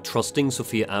 Despite not trusting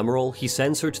Sophia Amaral, he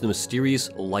sends her to the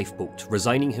mysterious lifeboat,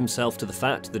 resigning himself to the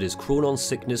fact that his Chronon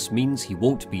sickness means he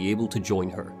won't be able to join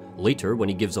her. Later, when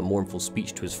he gives a mournful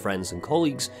speech to his friends and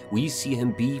colleagues, we see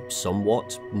him be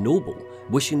somewhat noble,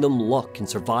 wishing them luck in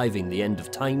surviving the end of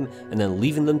time and then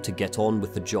leaving them to get on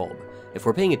with the job. If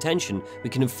we're paying attention, we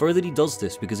can infer that he does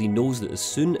this because he knows that as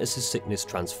soon as his sickness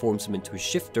transforms him into a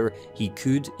shifter, he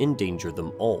could endanger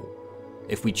them all.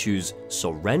 If we choose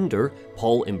surrender,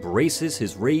 Paul embraces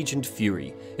his rage and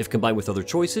fury. If combined with other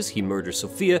choices, he murders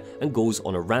Sophia and goes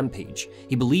on a rampage.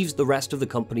 He believes the rest of the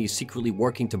company is secretly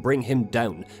working to bring him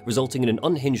down, resulting in an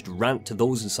unhinged rant to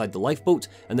those inside the lifeboat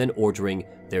and then ordering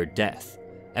their death.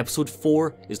 Episode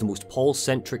 4 is the most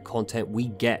Paul-centric content we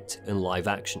get in live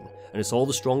action, and it's all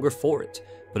the stronger for it.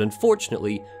 But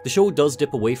unfortunately, the show does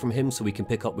dip away from him so we can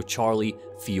pick up with Charlie,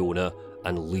 Fiona,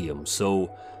 and Liam,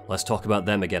 so let's talk about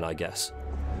them again, I guess.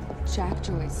 Jack,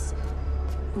 Joyce.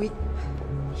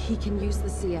 He can use the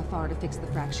CFR to fix the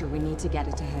fracture. We need to get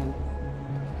it to him.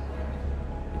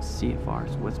 CFR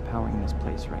is what's powering this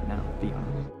place right now, Fiona.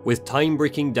 With time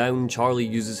breaking down, Charlie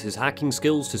uses his hacking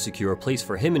skills to secure a place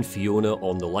for him and Fiona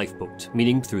on the lifeboat,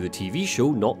 meaning through the TV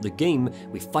show, not the game,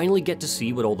 we finally get to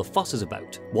see what all the fuss is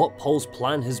about, what Paul's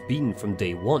plan has been from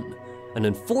day one. And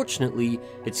unfortunately,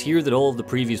 it's here that all of the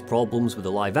previous problems with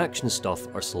the live action stuff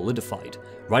are solidified,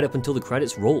 right up until the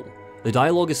credits roll. The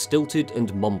dialogue is stilted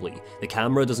and mumbly, the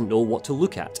camera doesn't know what to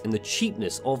look at, and the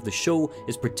cheapness of the show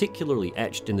is particularly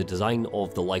etched in the design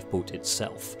of the lifeboat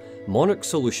itself. Monarch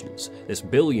Solutions, this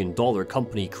billion-dollar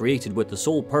company created with the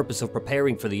sole purpose of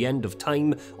preparing for the end of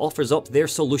time, offers up their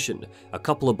solution, a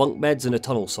couple of bunk beds in a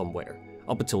tunnel somewhere.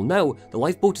 Up until now, the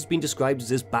lifeboat has been described as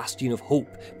this bastion of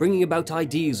hope, bringing about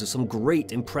ideas of some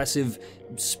great, impressive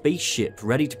spaceship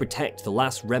ready to protect the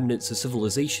last remnants of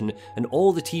civilization, and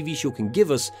all the TV show can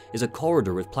give us is a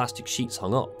corridor with plastic sheets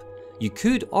hung up. You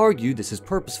could argue this is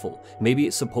purposeful, maybe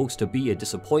it's supposed to be a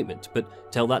disappointment,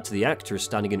 but tell that to the actors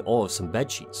standing in awe of some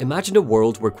bedsheets. Imagine a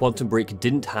world where Quantum Break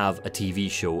didn't have a TV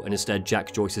show, and instead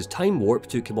Jack Joyce's time warp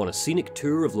took him on a scenic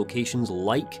tour of locations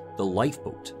like the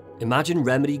lifeboat. Imagine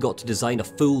Remedy got to design a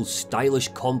full, stylish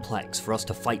complex for us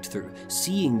to fight through,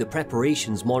 seeing the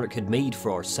preparations Monarch had made for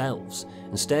ourselves.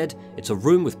 Instead, it's a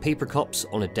room with paper cups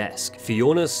on a desk.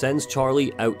 Fiona sends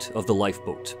Charlie out of the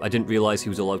lifeboat. I didn't realise he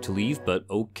was allowed to leave, but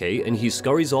okay, and he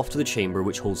scurries off to the chamber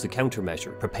which holds the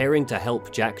countermeasure, preparing to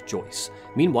help Jack Joyce.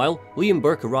 Meanwhile, Liam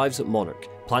Burke arrives at Monarch,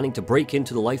 planning to break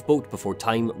into the lifeboat before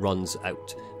time runs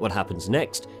out. What happens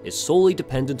next is solely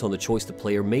dependent on the choice the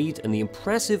player made, and the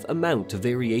impressive amount of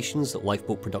variations that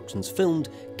Lifeboat Productions filmed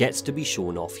gets to be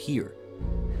shown off here.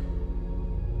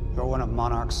 You're one of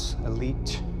Monarch's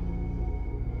elite.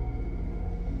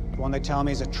 The one they tell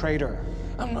me is a traitor.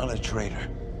 I'm not a traitor.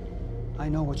 I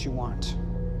know what you want.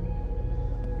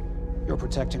 You're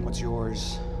protecting what's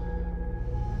yours.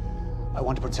 I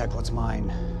want to protect what's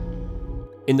mine.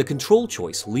 In the control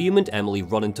choice, Liam and Emily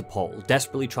run into Paul,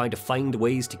 desperately trying to find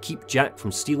ways to keep Jack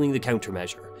from stealing the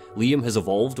countermeasure. Liam has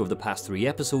evolved over the past 3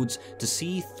 episodes to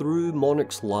see through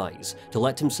Monarch's lies, to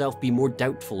let himself be more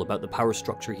doubtful about the power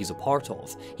structure he's a part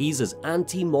of. He's as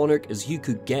anti-Monarch as you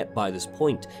could get by this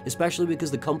point, especially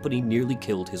because the company nearly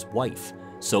killed his wife.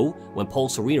 So, when Paul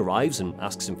Serene arrives and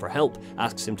asks him for help,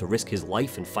 asks him to risk his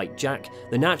life and fight Jack,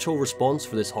 the natural response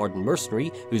for this hardened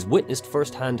mercenary, who's witnessed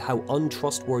firsthand how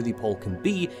untrustworthy Paul can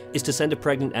be, is to send a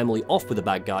pregnant Emily off with the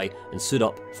bad guy and suit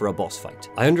up for a boss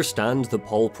fight. I understand that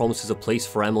Paul promises a place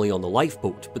for Emily on the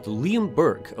lifeboat, but the Liam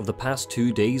Burke of the past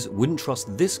 2 days wouldn't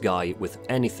trust this guy with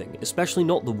anything, especially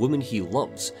not the woman he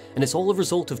loves, and it's all a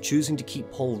result of choosing to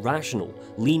keep Paul rational,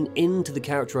 lean into the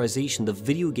characterization the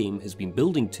video game has been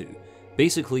building to.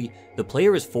 Basically, the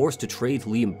player is forced to trade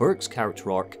Liam Burke's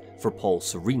character arc for Paul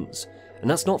Serene's, and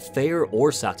that's not fair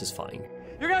or satisfying.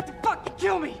 You're gonna have to fucking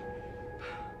kill me!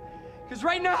 Because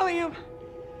right now, Liam,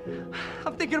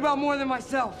 I'm thinking about more than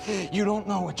myself. You don't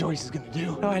know what Joyce is gonna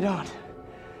do. No, I don't.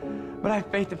 But I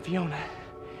have faith in Fiona.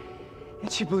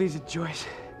 And she believes in Joyce.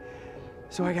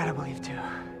 So I gotta believe too.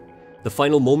 The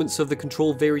final moments of the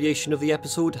control variation of the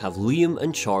episode have Liam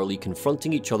and Charlie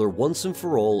confronting each other once and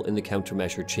for all in the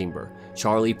countermeasure chamber.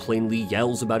 Charlie plainly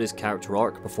yells about his character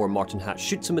arc before Martin Hatch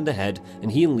shoots him in the head,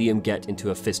 and he and Liam get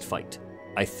into a fist fight.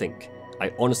 I think.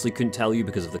 I honestly couldn't tell you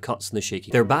because of the cuts and the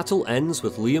shaking. Their battle ends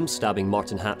with Liam stabbing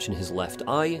Martin Hatch in his left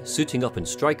eye, suiting up in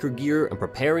striker gear, and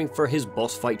preparing for his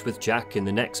boss fight with Jack in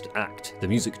the next act. The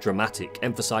music dramatic,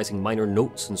 emphasizing minor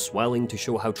notes and swelling to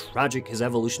show how tragic his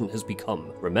evolution has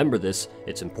become. Remember this,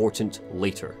 it's important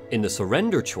later. In the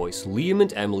surrender choice, Liam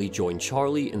and Emily join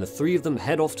Charlie, and the 3 of them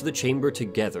head off to the chamber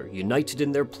together, united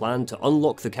in their plan to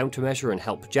unlock the countermeasure and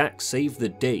help Jack save the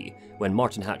day. When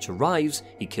Martin Hatch arrives,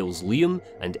 he kills Liam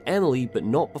and Emily, but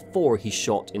not before he's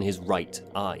shot in his right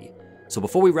eye. So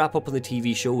before we wrap up on the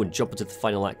TV show and jump into the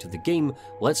final act of the game,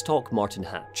 let's talk Martin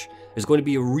Hatch. There's going to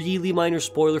be a really minor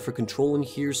spoiler for Control in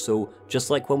here, so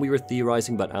just like when we were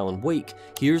theorizing about Alan Wake,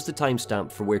 here's the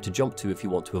timestamp for where to jump to if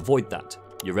you want to avoid that.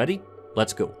 You ready?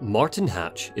 Let's go. Martin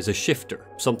Hatch is a shifter,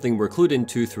 something we're clued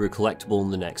into through a collectible in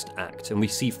the next act, and we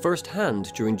see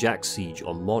firsthand during Jack's siege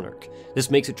on Monarch. This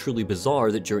makes it truly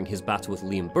bizarre that during his battle with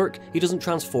Liam Burke, he doesn't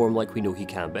transform like we know he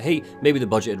can, but hey, maybe the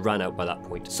budget had ran out by that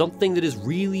point. Something that is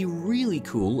really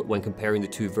cool when comparing the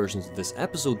 2 versions of this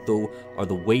episode though, are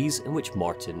the ways in which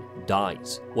Martin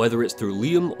dies. Whether it's through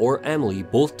Liam or Emily,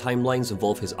 both timelines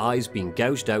involve his eyes being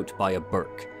gouged out by a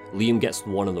Burke. Liam gets the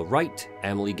one on the right,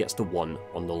 Emily gets the one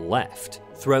on the left.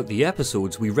 Throughout the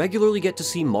episodes, we regularly get to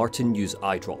see Martin use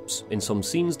eye drops. In some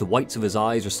scenes, the whites of his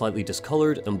eyes are slightly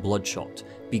discoloured and bloodshot.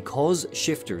 Because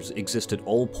shifters exist at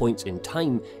all points in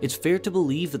time, it's fair to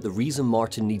believe that the reason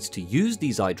Martin needs to use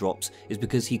these eye drops is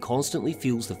because he constantly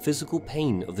feels the physical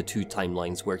pain of the two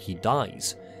timelines where he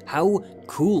dies. How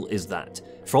cool is that?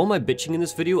 For all my bitching in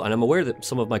this video, and I'm aware that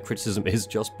some of my criticism is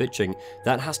just bitching,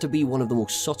 that has to be one of the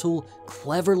most subtle,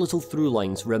 clever little through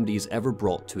lines Remedy has ever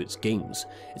brought to its games.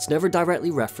 It's never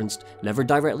directly referenced, never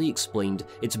directly explained,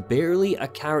 it's barely a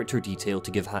character detail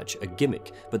to give Hatch a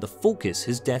gimmick, but the focus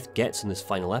his death gets in this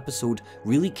final episode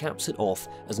really caps it off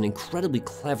as an incredibly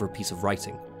clever piece of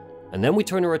writing. And then we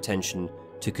turn our attention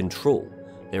to Control.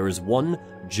 There is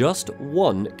just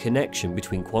one connection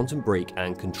between Quantum Break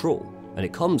and Control, and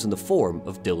it comes in the form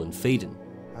of Dylan Faden.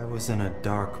 I was in a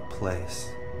dark place,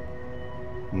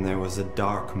 and there was a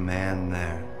dark man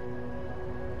there.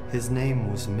 His name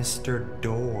was Mr.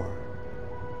 Door,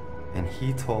 and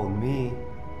he told me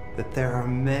that there are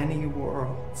many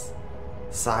worlds,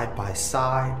 side by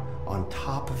side, on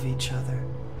top of each other,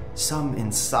 some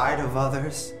inside of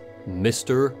others.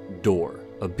 Mr. Door.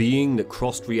 A being that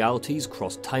crossed realities,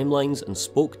 crossed timelines, and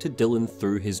spoke to Dylan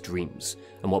through his dreams.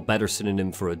 And what better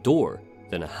synonym for a door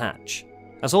than a hatch?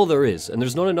 That's all there is, and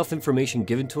there's not enough information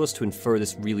given to us to infer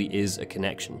this really is a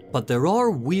connection. But there are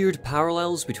weird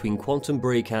parallels between Quantum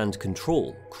Break and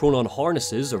Control. Chronon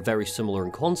harnesses are very similar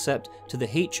in concept to the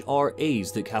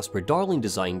HRAs that Casper Darling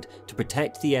designed to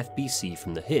protect the FBC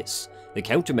from the hiss. The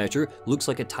countermeasure looks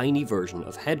like a tiny version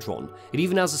of Hedron. It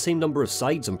even has the same number of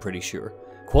sides, I'm pretty sure.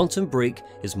 Quantum Break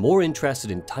is more interested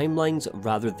in timelines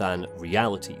rather than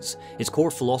realities. Its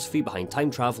core philosophy behind time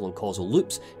travel and causal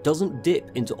loops doesn't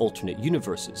dip into alternate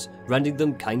universes, rendering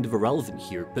them kind of irrelevant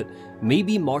here, but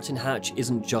maybe Martin Hatch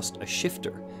isn't just a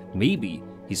shifter. Maybe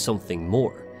he's something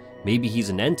more. Maybe he's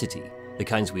an entity, the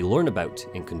kinds we learn about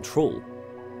in Control.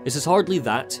 This is hardly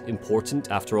that important.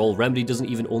 After all, Remedy doesn't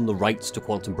even own the rights to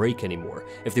Quantum Break anymore.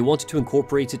 If they wanted to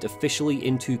incorporate it officially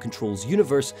into Control's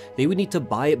universe, they would need to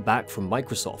buy it back from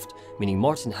Microsoft, meaning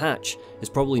Martin Hatch is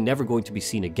probably never going to be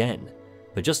seen again.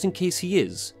 But just in case he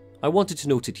is, I wanted to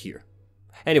note it here.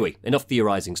 Anyway, enough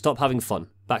theorizing, stop having fun.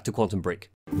 Back to Quantum Break.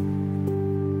 The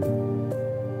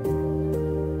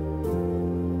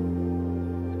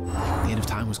end of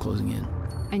time was closing in.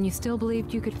 And you still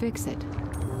believed you could fix it?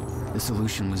 The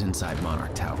solution was inside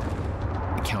Monarch Tower.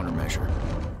 A countermeasure.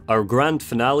 Our grand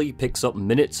finale picks up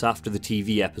minutes after the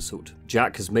TV episode.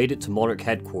 Jack has made it to Monarch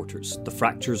headquarters. The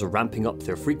fractures are ramping up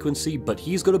their frequency, but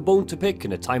he's got a bone to pick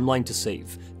and a timeline to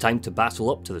save. Time to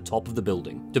battle up to the top of the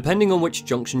building. Depending on which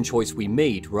junction choice we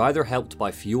made, we're either helped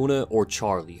by Fiona or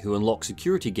Charlie, who unlock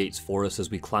security gates for us as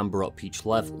we clamber up each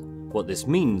level. What this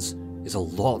means is a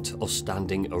lot of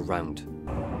standing around.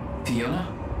 Fiona?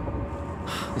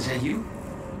 Is that you?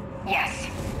 Yes.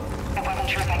 I wasn't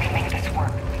sure if I could make this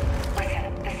work.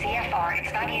 Listen, the CFR,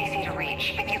 it's not easy to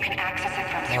reach, but you can access it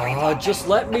from Just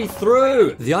let me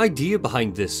through! The idea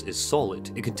behind this is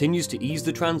solid. It continues to ease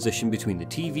the transition between the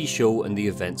TV show and the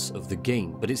events of the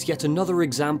game, but it's yet another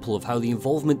example of how the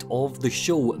involvement of the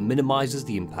show minimizes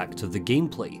the impact of the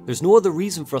gameplay. There's no other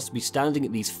reason for us to be standing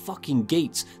at these fucking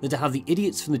gates than to have the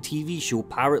idiots from the TV show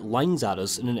parrot lines at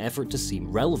us in an effort to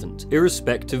seem relevant.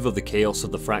 Irrespective of the chaos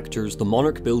of the fractures, the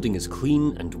Monarch building is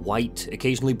clean and white,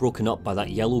 occasionally broken up by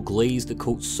that yellow glaze that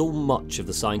coats so much of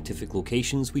the scientific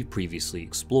locations we previously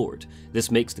explored.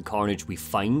 This makes the carnage we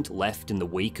find left in the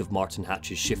wake of Martin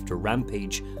Hatch's shifter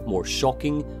rampage more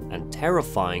shocking and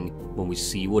terrifying when we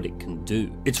see what it can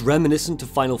do. It's reminiscent of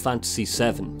Final Fantasy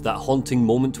VII, that haunting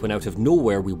moment when out of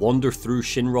nowhere we wander through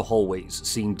Shinra hallways,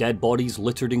 seeing dead bodies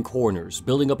littered in corners,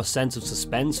 building up a sense of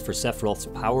suspense for Sephiroth's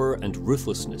power and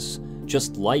ruthlessness.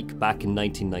 Just like back in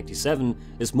 1997,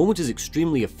 this moment is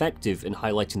extremely effective in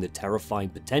highlighting the terrifying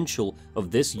potential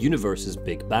of this universe's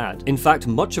big bad. In fact,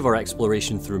 much of our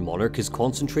exploration through Monarch is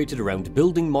concentrated around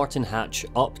building Martin Hatch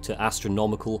up to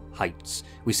astronomical heights.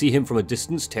 We see him from a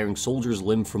distance tearing soldiers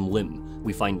limb from limb.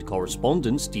 We find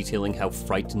correspondence detailing how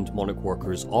frightened Monarch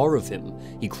workers are of him.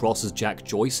 He crosses Jack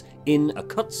Joyce in a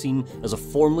cutscene as a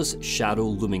formless shadow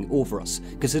looming over us,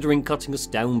 considering cutting us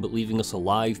down but leaving us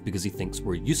alive because he thinks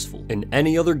we're useful. In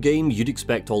any other game, you'd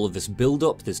expect all of this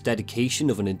build-up, this dedication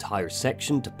of an entire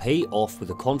section to pay off with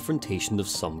a confrontation of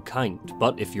some kind.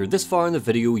 But if you're this far in the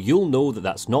video, you'll know that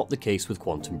that's not the case with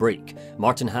Quantum Break.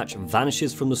 Martin Hatch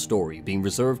vanishes from the story, being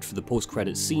reserved for the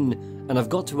post-credits scene, and I've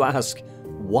got to ask,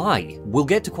 why? We'll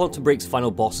get to Quantum Break's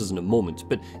final bosses in a moment,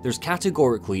 but there's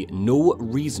categorically no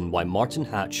reason why Martin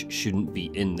Hatch shouldn't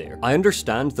be in there. I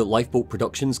understand that Lifeboat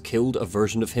Productions killed a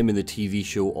version of him in the TV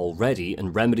show already,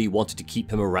 and Remedy wanted to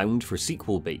keep him around for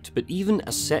sequel bait, but even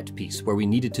a set piece where we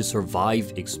needed to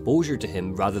survive exposure to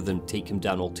him rather than take him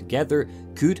down altogether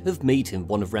could have made him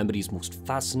one of Remedy's most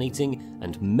fascinating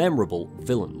and memorable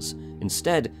villains.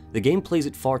 Instead, the game plays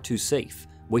it far too safe,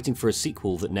 waiting for a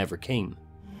sequel that never came.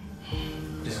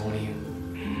 Just one of you.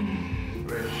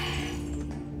 Really?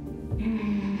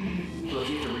 Look,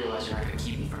 you have to realize you're not going to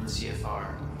keep me from the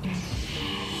CFR. I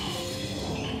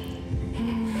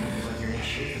feel like you're in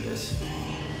shape for this.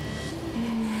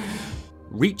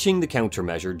 Reaching the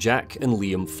countermeasure, Jack and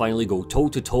Liam finally go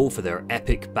toe-to-toe for their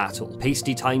epic battle.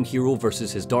 Pasty time hero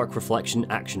versus his dark reflection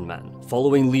action man.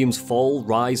 Following Liam's fall,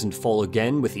 rise and fall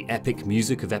again with the epic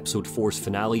music of episode 4's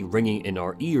finale ringing in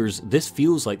our ears, this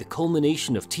feels like the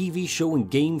culmination of TV show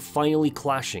and game finally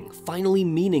clashing, finally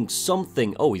meaning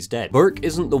something. Oh, he's dead. Burke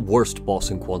isn't the worst boss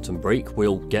in Quantum Break,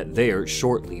 we'll get there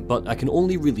shortly, but I can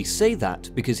only really say that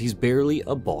because he's barely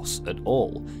a boss at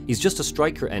all. He's just a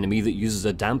striker enemy that uses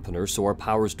a dampener so our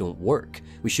powers don't work.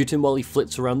 We shoot him while he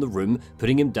flits around the room,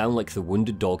 putting him down like the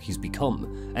wounded dog he's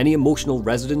become. Any emotional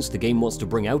resonance the game wants to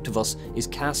bring out of us is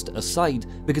cast aside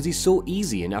because he's so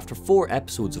easy, and after 4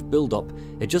 episodes of build-up,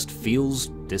 it just feels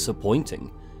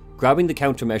disappointing. Grabbing the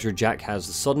countermeasure, Jack has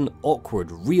the sudden,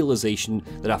 awkward realization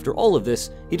that after all of this,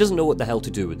 he doesn't know what the hell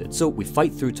to do with it, so we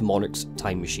fight through to Monarch's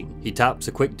time machine. He taps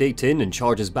a quick date in and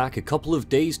charges back a couple of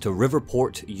days to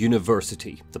Riverport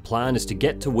University. The plan is to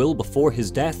get to Will before his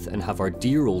death and have our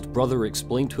dear old brother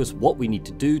explain to us what we need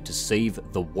to do to save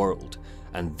the world.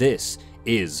 And this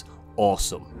is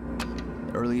awesome.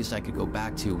 The earliest I could go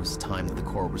back to was the time that the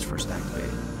core was first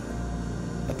activated.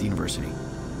 At the university.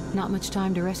 Not much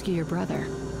time to rescue your brother.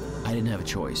 I didn't have a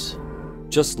choice.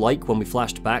 Just like when we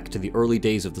flashed back to the early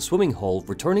days of the swimming hall,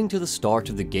 returning to the start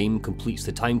of the game completes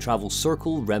the time travel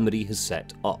circle Remedy has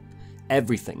set up.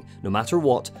 Everything, no matter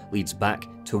what, leads back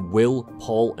to Will,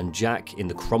 Paul, and Jack in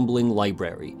the crumbling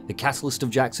library. The catalyst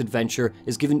of Jack's adventure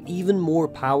is given even more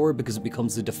power because it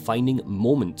becomes the defining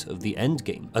moment of the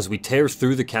endgame. As we tear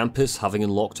through the campus, having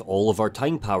unlocked all of our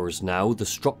time powers now, the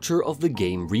structure of the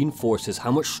game reinforces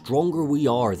how much stronger we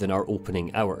are than our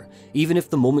opening hour. Even if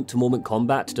the moment-to-moment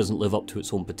combat doesn't live up to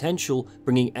its own potential,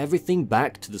 bringing everything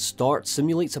back to the start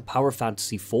simulates a power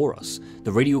fantasy for us.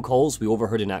 The radio calls we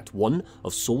overheard in Act 1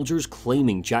 of soldiers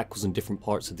claiming Jack was in different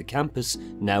parts of the campus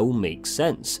now make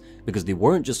sense, because they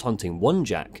weren't just hunting one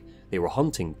Jack, they were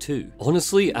hunting 2.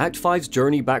 Honestly, Act 5's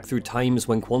journey back through time is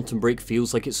when Quantum Break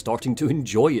feels like it's starting to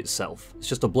enjoy itself. It's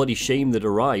just a bloody shame that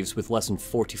arrives with less than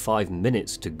 45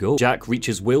 minutes to go. Jack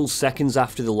reaches Will seconds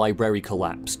after the library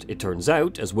collapsed. It turns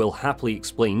out, as Will happily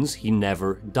explains, he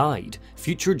never died.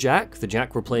 Future Jack, the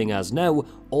Jack we're playing as now,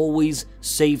 always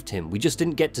saved him. We just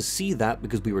didn't get to see that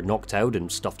because we were knocked out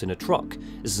and stuffed in a truck.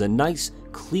 This is a nice,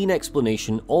 clean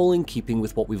explanation, all in keeping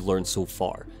with what we've learned so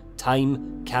far.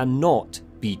 Time cannot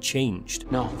be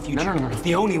changed. No, no. It's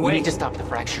the only way. We need to stop the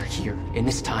fracture here, in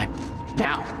this time.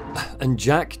 Now. And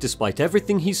Jack, despite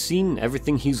everything he's seen,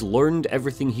 everything he's learned,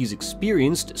 everything he's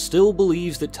experienced, still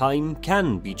believes that time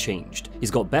can be changed.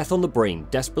 He's got Beth on the brain,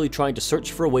 desperately trying to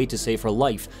search for a way to save her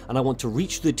life, and I want to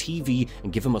reach the TV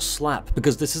and give him a slap,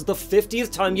 because this is the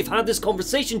 50th time you've had this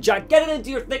conversation, Jack! Get it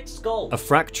into your thick skull! A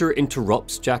fracture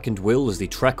interrupts Jack and Will as they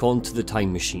trek onto the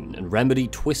time machine, and Remedy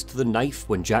twists the knife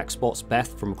when Jack spots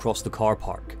Beth from across the car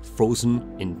park,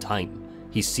 frozen in time.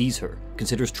 He sees her,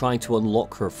 considers trying to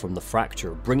unlock her from the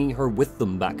fracture, bringing her with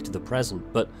them back to the present,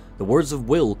 but the words of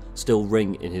Will still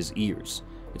ring in his ears.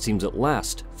 It seems at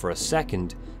last, for a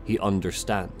second, he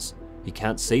understands. He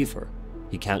can't save her.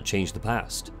 He can't change the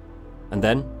past. And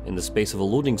then, in the space of a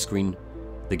loading screen,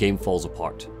 the game falls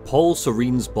apart. Paul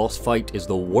Serene's boss fight is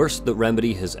the worst that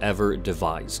Remedy has ever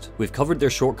devised. We've covered their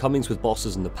shortcomings with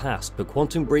bosses in the past, but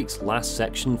Quantum Break's last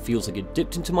section feels like it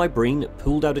dipped into my brain,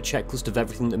 pulled out a checklist of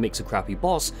everything that makes a crappy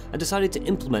boss, and decided to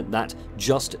implement that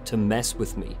just to mess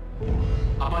with me.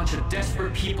 A bunch of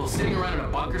desperate people sitting around in a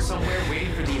bunker somewhere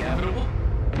waiting for the inevitable?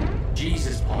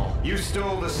 Jesus, Paul. You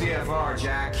stole the CFR,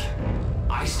 Jack.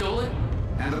 I stole it?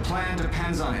 And the plan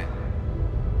depends on it.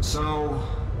 So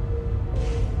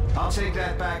I'll take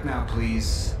that back now,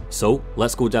 please. So,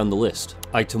 let's go down the list.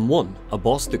 Item 1. A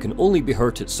boss that can only be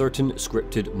hurt at certain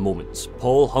scripted moments.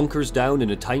 Paul hunkers down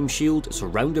in a time shield,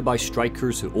 surrounded by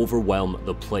strikers who overwhelm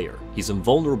the player. He's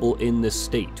invulnerable in this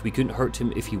state. We couldn't hurt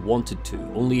him if he wanted to,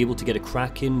 only able to get a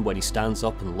crack in when he stands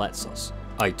up and lets us.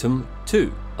 Item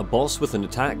 2. A boss with an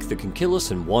attack that can kill us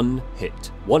in one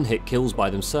hit. One hit kills by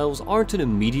themselves aren't an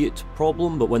immediate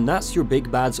problem, but when that's your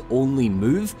big bad's only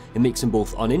move, it makes him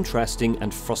both uninteresting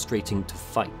and frustrating to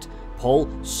fight. Paul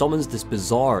summons this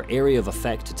bizarre area of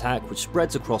effect attack which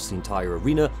spreads across the entire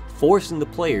arena, forcing the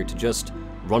player to just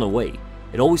run away.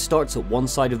 It always starts at one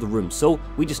side of the room, so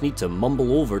we just need to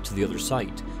mumble over to the other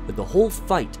side. But the whole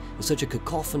fight is such a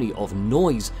cacophony of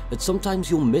noise that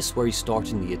sometimes you'll miss where he's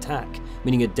starting the attack,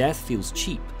 meaning a death feels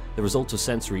cheap, the result of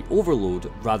sensory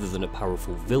overload rather than a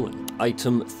powerful villain.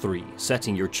 Item 3.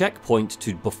 Setting your checkpoint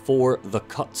to before the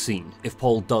cutscene. If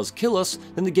Paul does kill us,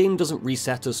 then the game doesn't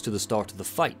reset us to the start of the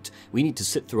fight. We need to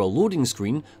sit through a loading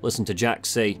screen, listen to Jack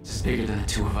say, "It's bigger than the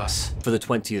two of us," for the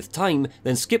 20th time,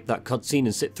 then skip that cutscene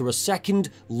and sit through a second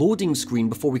loading screen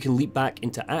before we can leap back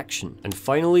into action. And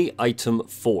finally, Item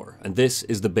 4, and this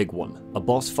is the big one. A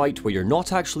boss fight where you're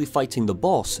not actually fighting the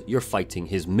boss, you're fighting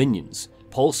his minions.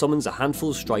 Paul summons a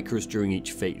handful of strikers during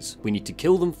each phase. We need to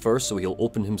kill them first so he'll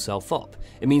open himself up.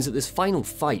 It means that this final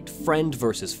fight, friend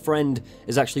versus friend,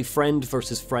 is actually friend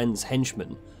versus friend's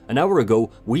henchman. An hour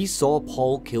ago, we saw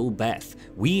Paul kill Beth.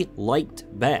 We liked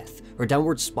Beth. Her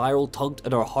downward spiral tugged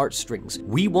at our heartstrings.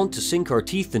 We want to sink our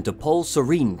teeth into Paul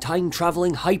Serene,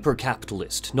 time-traveling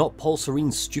hyper-capitalist, not Paul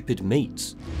Serene's stupid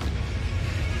mates.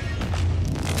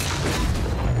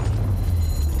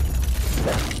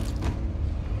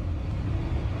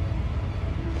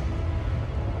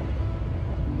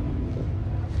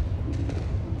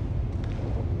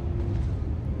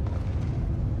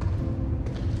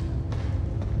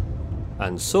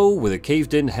 And so, with a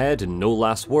caved-in head and no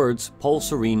last words, Paul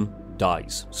Serene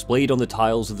dies, splayed on the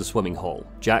tiles of the swimming hall.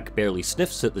 Jack barely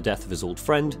sniffs at the death of his old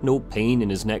friend, no pain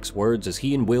in his next words as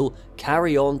he and Will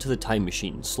carry on to the time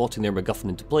machine, slotting their MacGuffin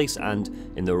into place and,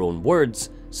 in their own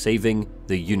words, saving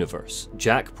the universe.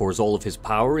 Jack pours all of his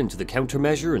power into the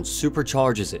countermeasure and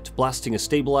supercharges it, blasting a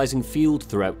stabilizing field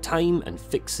throughout time and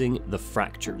fixing the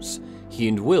fractures. He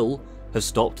and Will have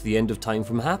stopped the end of time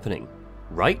from happening,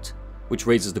 right? Which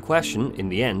raises the question, in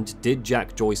the end, did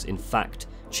Jack Joyce in fact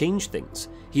change things?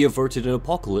 He averted an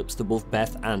apocalypse that both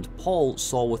Beth and Paul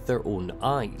saw with their own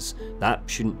eyes. That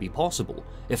shouldn't be possible.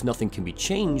 If nothing can be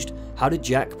changed, how did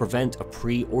Jack prevent a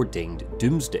preordained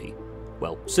doomsday?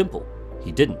 Well, simple.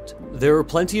 He didn't. There are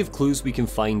plenty of clues we can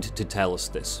find to tell us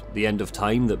this. The end of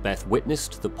time that Beth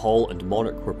witnessed that Paul and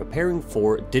Monarch were preparing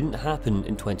for didn't happen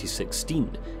in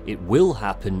 2016. It will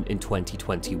happen in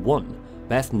 2021.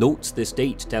 Beth notes this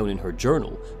date down in her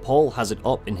journal. Paul has it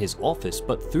up in his office,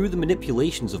 but through the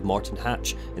manipulations of Martin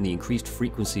Hatch and the increased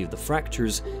frequency of the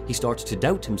fractures, he started to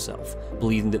doubt himself,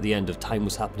 believing that the end of time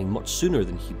was happening much sooner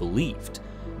than he believed.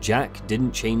 Jack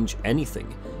didn't change anything.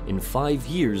 In 5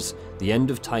 years, the end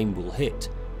of time will hit,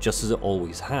 just as it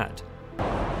always had.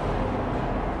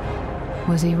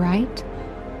 Was he right?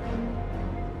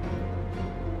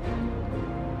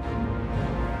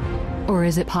 Or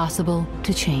is it possible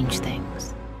to change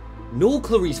things? No,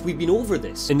 Clarice, we've been over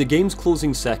this. In the game's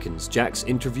closing seconds, Jack's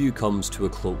interview comes to a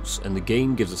close, and the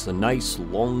game gives us a nice,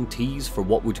 long tease for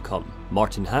what would come.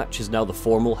 Martin Hatch is now the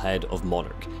formal head of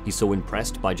Monarch. He's so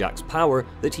impressed by Jack's power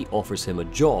that he offers him a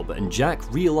job, and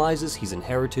Jack realizes he's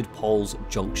inherited Paul's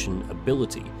junction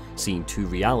ability, seeing two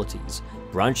realities,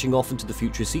 branching off into the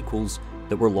future sequels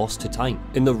that were lost to time.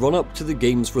 In the run-up to the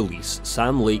game's release,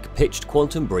 Sam Lake pitched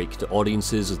Quantum Break to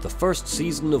audiences as the first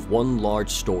season of one large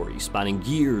story, spanning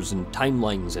years and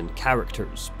timelines and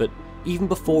characters. But even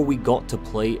before we got to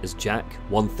play as Jack,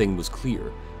 one thing was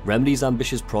clear. Remedy's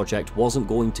ambitious project wasn't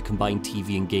going to combine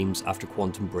TV and games after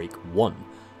Quantum Break 1.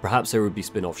 Perhaps there would be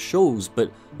spin-off shows,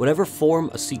 but whatever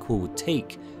form a sequel would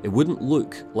take, it wouldn't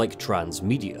look like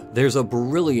transmedia. There's a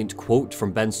brilliant quote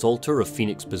from Ben Salter of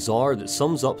Phoenix Bazaar that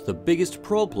sums up the biggest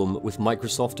problem with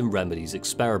Microsoft and Remedy's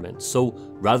experiment, so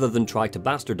rather than try to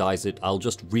bastardize it, I'll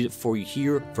just read it for you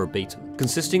here verbatim.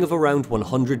 Consisting of around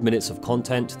 100 minutes of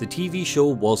content, the TV show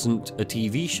wasn't a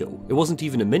TV show. It wasn't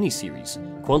even a miniseries.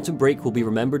 Quantum Break will be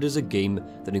remembered as a game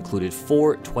that included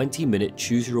 4 20-minute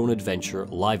choose-your-own-adventure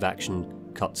live-action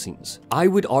cutscenes. I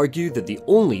would argue that the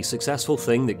only successful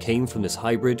thing that came from this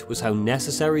hybrid was how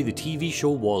necessary the TV show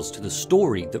was to the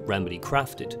story that Remedy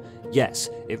crafted. Yes,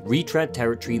 it retread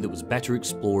territory that was better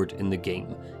explored in the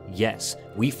game. Yes,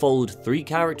 we followed 3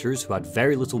 characters who had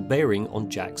very little bearing on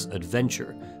Jack's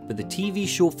adventure, but the TV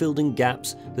show filled in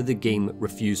gaps that the game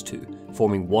refused to,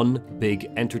 forming one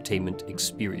big entertainment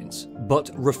experience.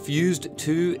 But refused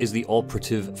to is the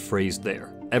operative phrase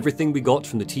there. Everything we got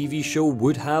from the TV show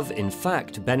would have, in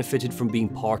fact, benefited from being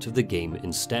part of the game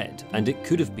instead, and it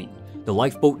could have been. The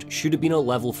lifeboat should have been a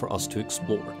level for us to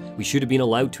explore. We should have been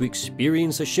allowed to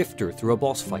experience a shifter through a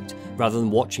boss fight, rather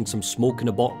than watching some smoke in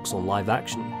a box on live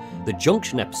action. The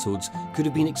Junction episodes could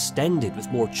have been extended with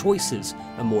more choices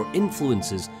and more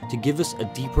influences to give us a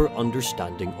deeper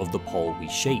understanding of the Paul we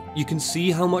shape. You can see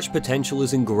how much potential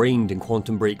is ingrained in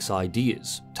Quantum Break's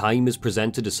ideas. Time is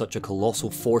presented as such a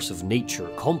colossal force of nature,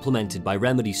 complemented by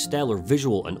Remedy's stellar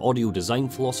visual and audio design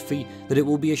philosophy, that it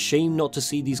will be a shame not to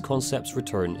see these concepts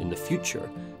return in the future.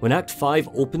 When Act 5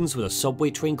 opens with a subway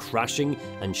train crashing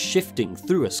and shifting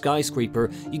through a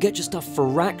skyscraper, you get just a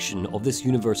fraction of this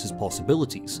universe's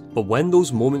possibilities. But when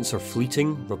those moments are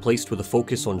fleeting, replaced with a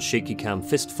focus on shaky cam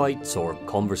fistfights or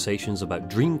conversations about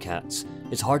dream cats,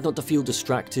 it's hard not to feel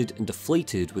distracted and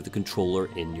deflated with the controller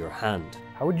in your hand.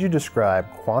 How would you describe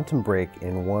Quantum Break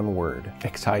in one word?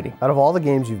 Exciting. Out of all the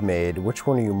games you've made, which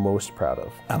one are you most proud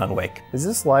of? Alan Wake. Is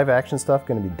this live action stuff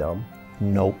going to be dumb?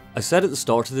 Nope. I said at the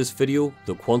start of this video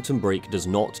that Quantum Break does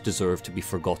not deserve to be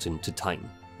forgotten to time.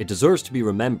 It deserves to be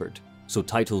remembered, so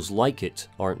titles like it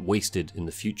aren't wasted in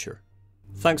the future.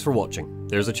 Thanks for watching.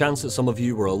 There's a chance that some of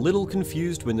you were a little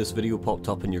confused when this video popped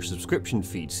up in your subscription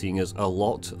feed, seeing as a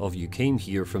lot of you came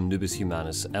here from Nubis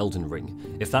Humanus Elden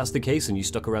Ring. If that's the case and you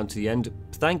stuck around to the end,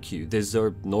 thank you. These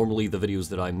are normally the videos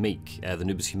that I make. The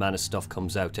Nubis Humanus stuff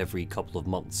comes out every couple of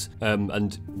months.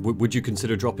 Would you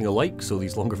consider dropping a like so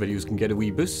these longer videos can get a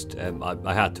wee boost?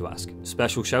 I had to ask.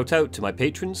 Special shout out to my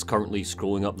patrons currently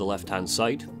scrolling up the left hand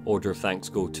side. Order of thanks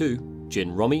go to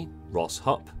Jin Rummy, Ross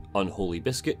Hupp, Unholy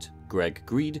Biscuit, Greg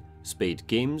Greed, Spade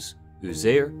Games,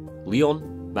 Uzair,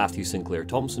 Leon, Matthew Sinclair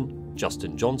Thompson,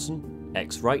 Justin Johnson,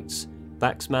 X Wrights,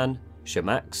 Baxman,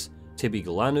 Shamax, Tibby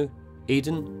Galanu,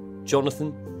 Aiden,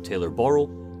 Jonathan, Taylor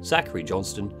Borrell, Zachary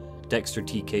Johnston, Dexter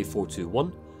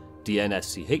TK421,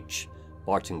 DNSCH,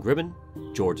 Barton Gribben,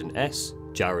 Jordan S,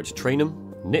 Jared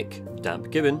Trainham, Nick, Damp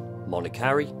Gibbon,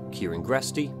 Monicari, Kieran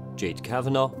Gresty, Jade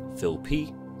Kavanagh, Phil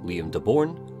P, Liam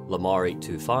DeBorn,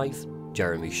 Lamar825,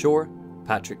 Jeremy Shore,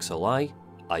 Patrick Salai,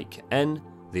 Ike N,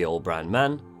 The All Brand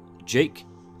Man, Jake,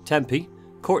 Tempe,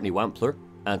 Courtney Wampler,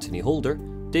 Anthony Holder,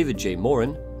 David J.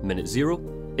 Morin, Minute Zero,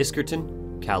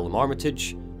 Iskerton, Callum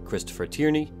Armitage, Christopher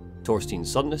Tierney, Torstein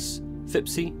Sudness,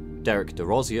 Fipsy, Derek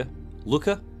DeRosia,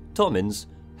 Luca, Tomins,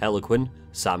 Heliquin,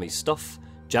 Sammy Stuff,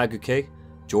 Jaguke,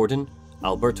 Jordan,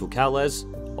 Alberto Calez,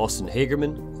 Austin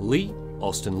Hagerman, Lee,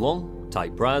 Austin Long, Ty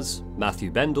Braz,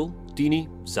 Matthew Bendel, Dini,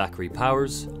 Zachary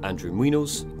Powers, Andrew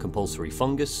Munoz, Compulsory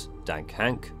Fungus, Dank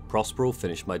Hank, Prospero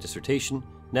Finished My Dissertation,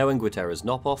 Neuen Guterres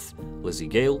Nopoff, Lizzie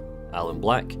Gale, Alan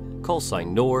Black,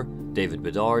 Callsign Noor, David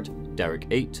Bedard, Derek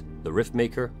 8, The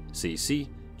Riftmaker, CC,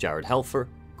 Jared Helfer,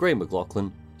 Graham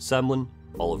McLaughlin, Samlin,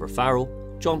 Oliver Farrell,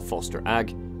 John Foster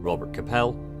Agg, Robert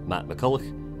Capel, Matt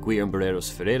McCulloch, Guillermo Barreros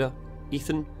Ferreira,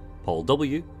 Ethan, Paul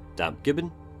W, Damp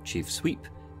Gibbon, Chief Sweep,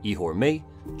 Ehor May,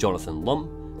 Jonathan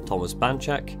Lum, Thomas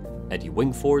Banchak, Eddie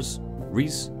Wingfors,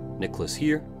 Reese, Nicholas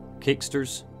Here,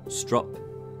 Cakesters, Strupp,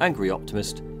 Angry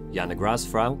Optimist, Yana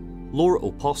Grasfrau, Laura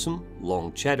Opossum,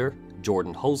 Long Cheddar,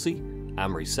 Jordan Halsey,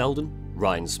 Amory Selden,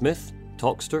 Ryan Smith,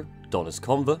 Toxter, Donis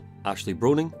Conva, Ashley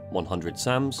Broning, 100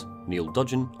 Sams, Neil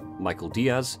Dudgeon, Michael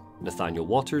Diaz, Nathaniel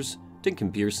Waters,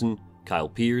 Dinkin Pearson, Kyle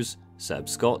Pears, Seb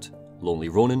Scott, Lonely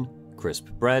Ronan, Crisp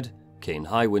Bread, Kane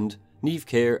Highwind, Neve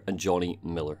Care and Johnny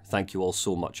Miller. Thank you all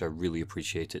so much, I really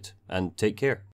appreciate it, and take care.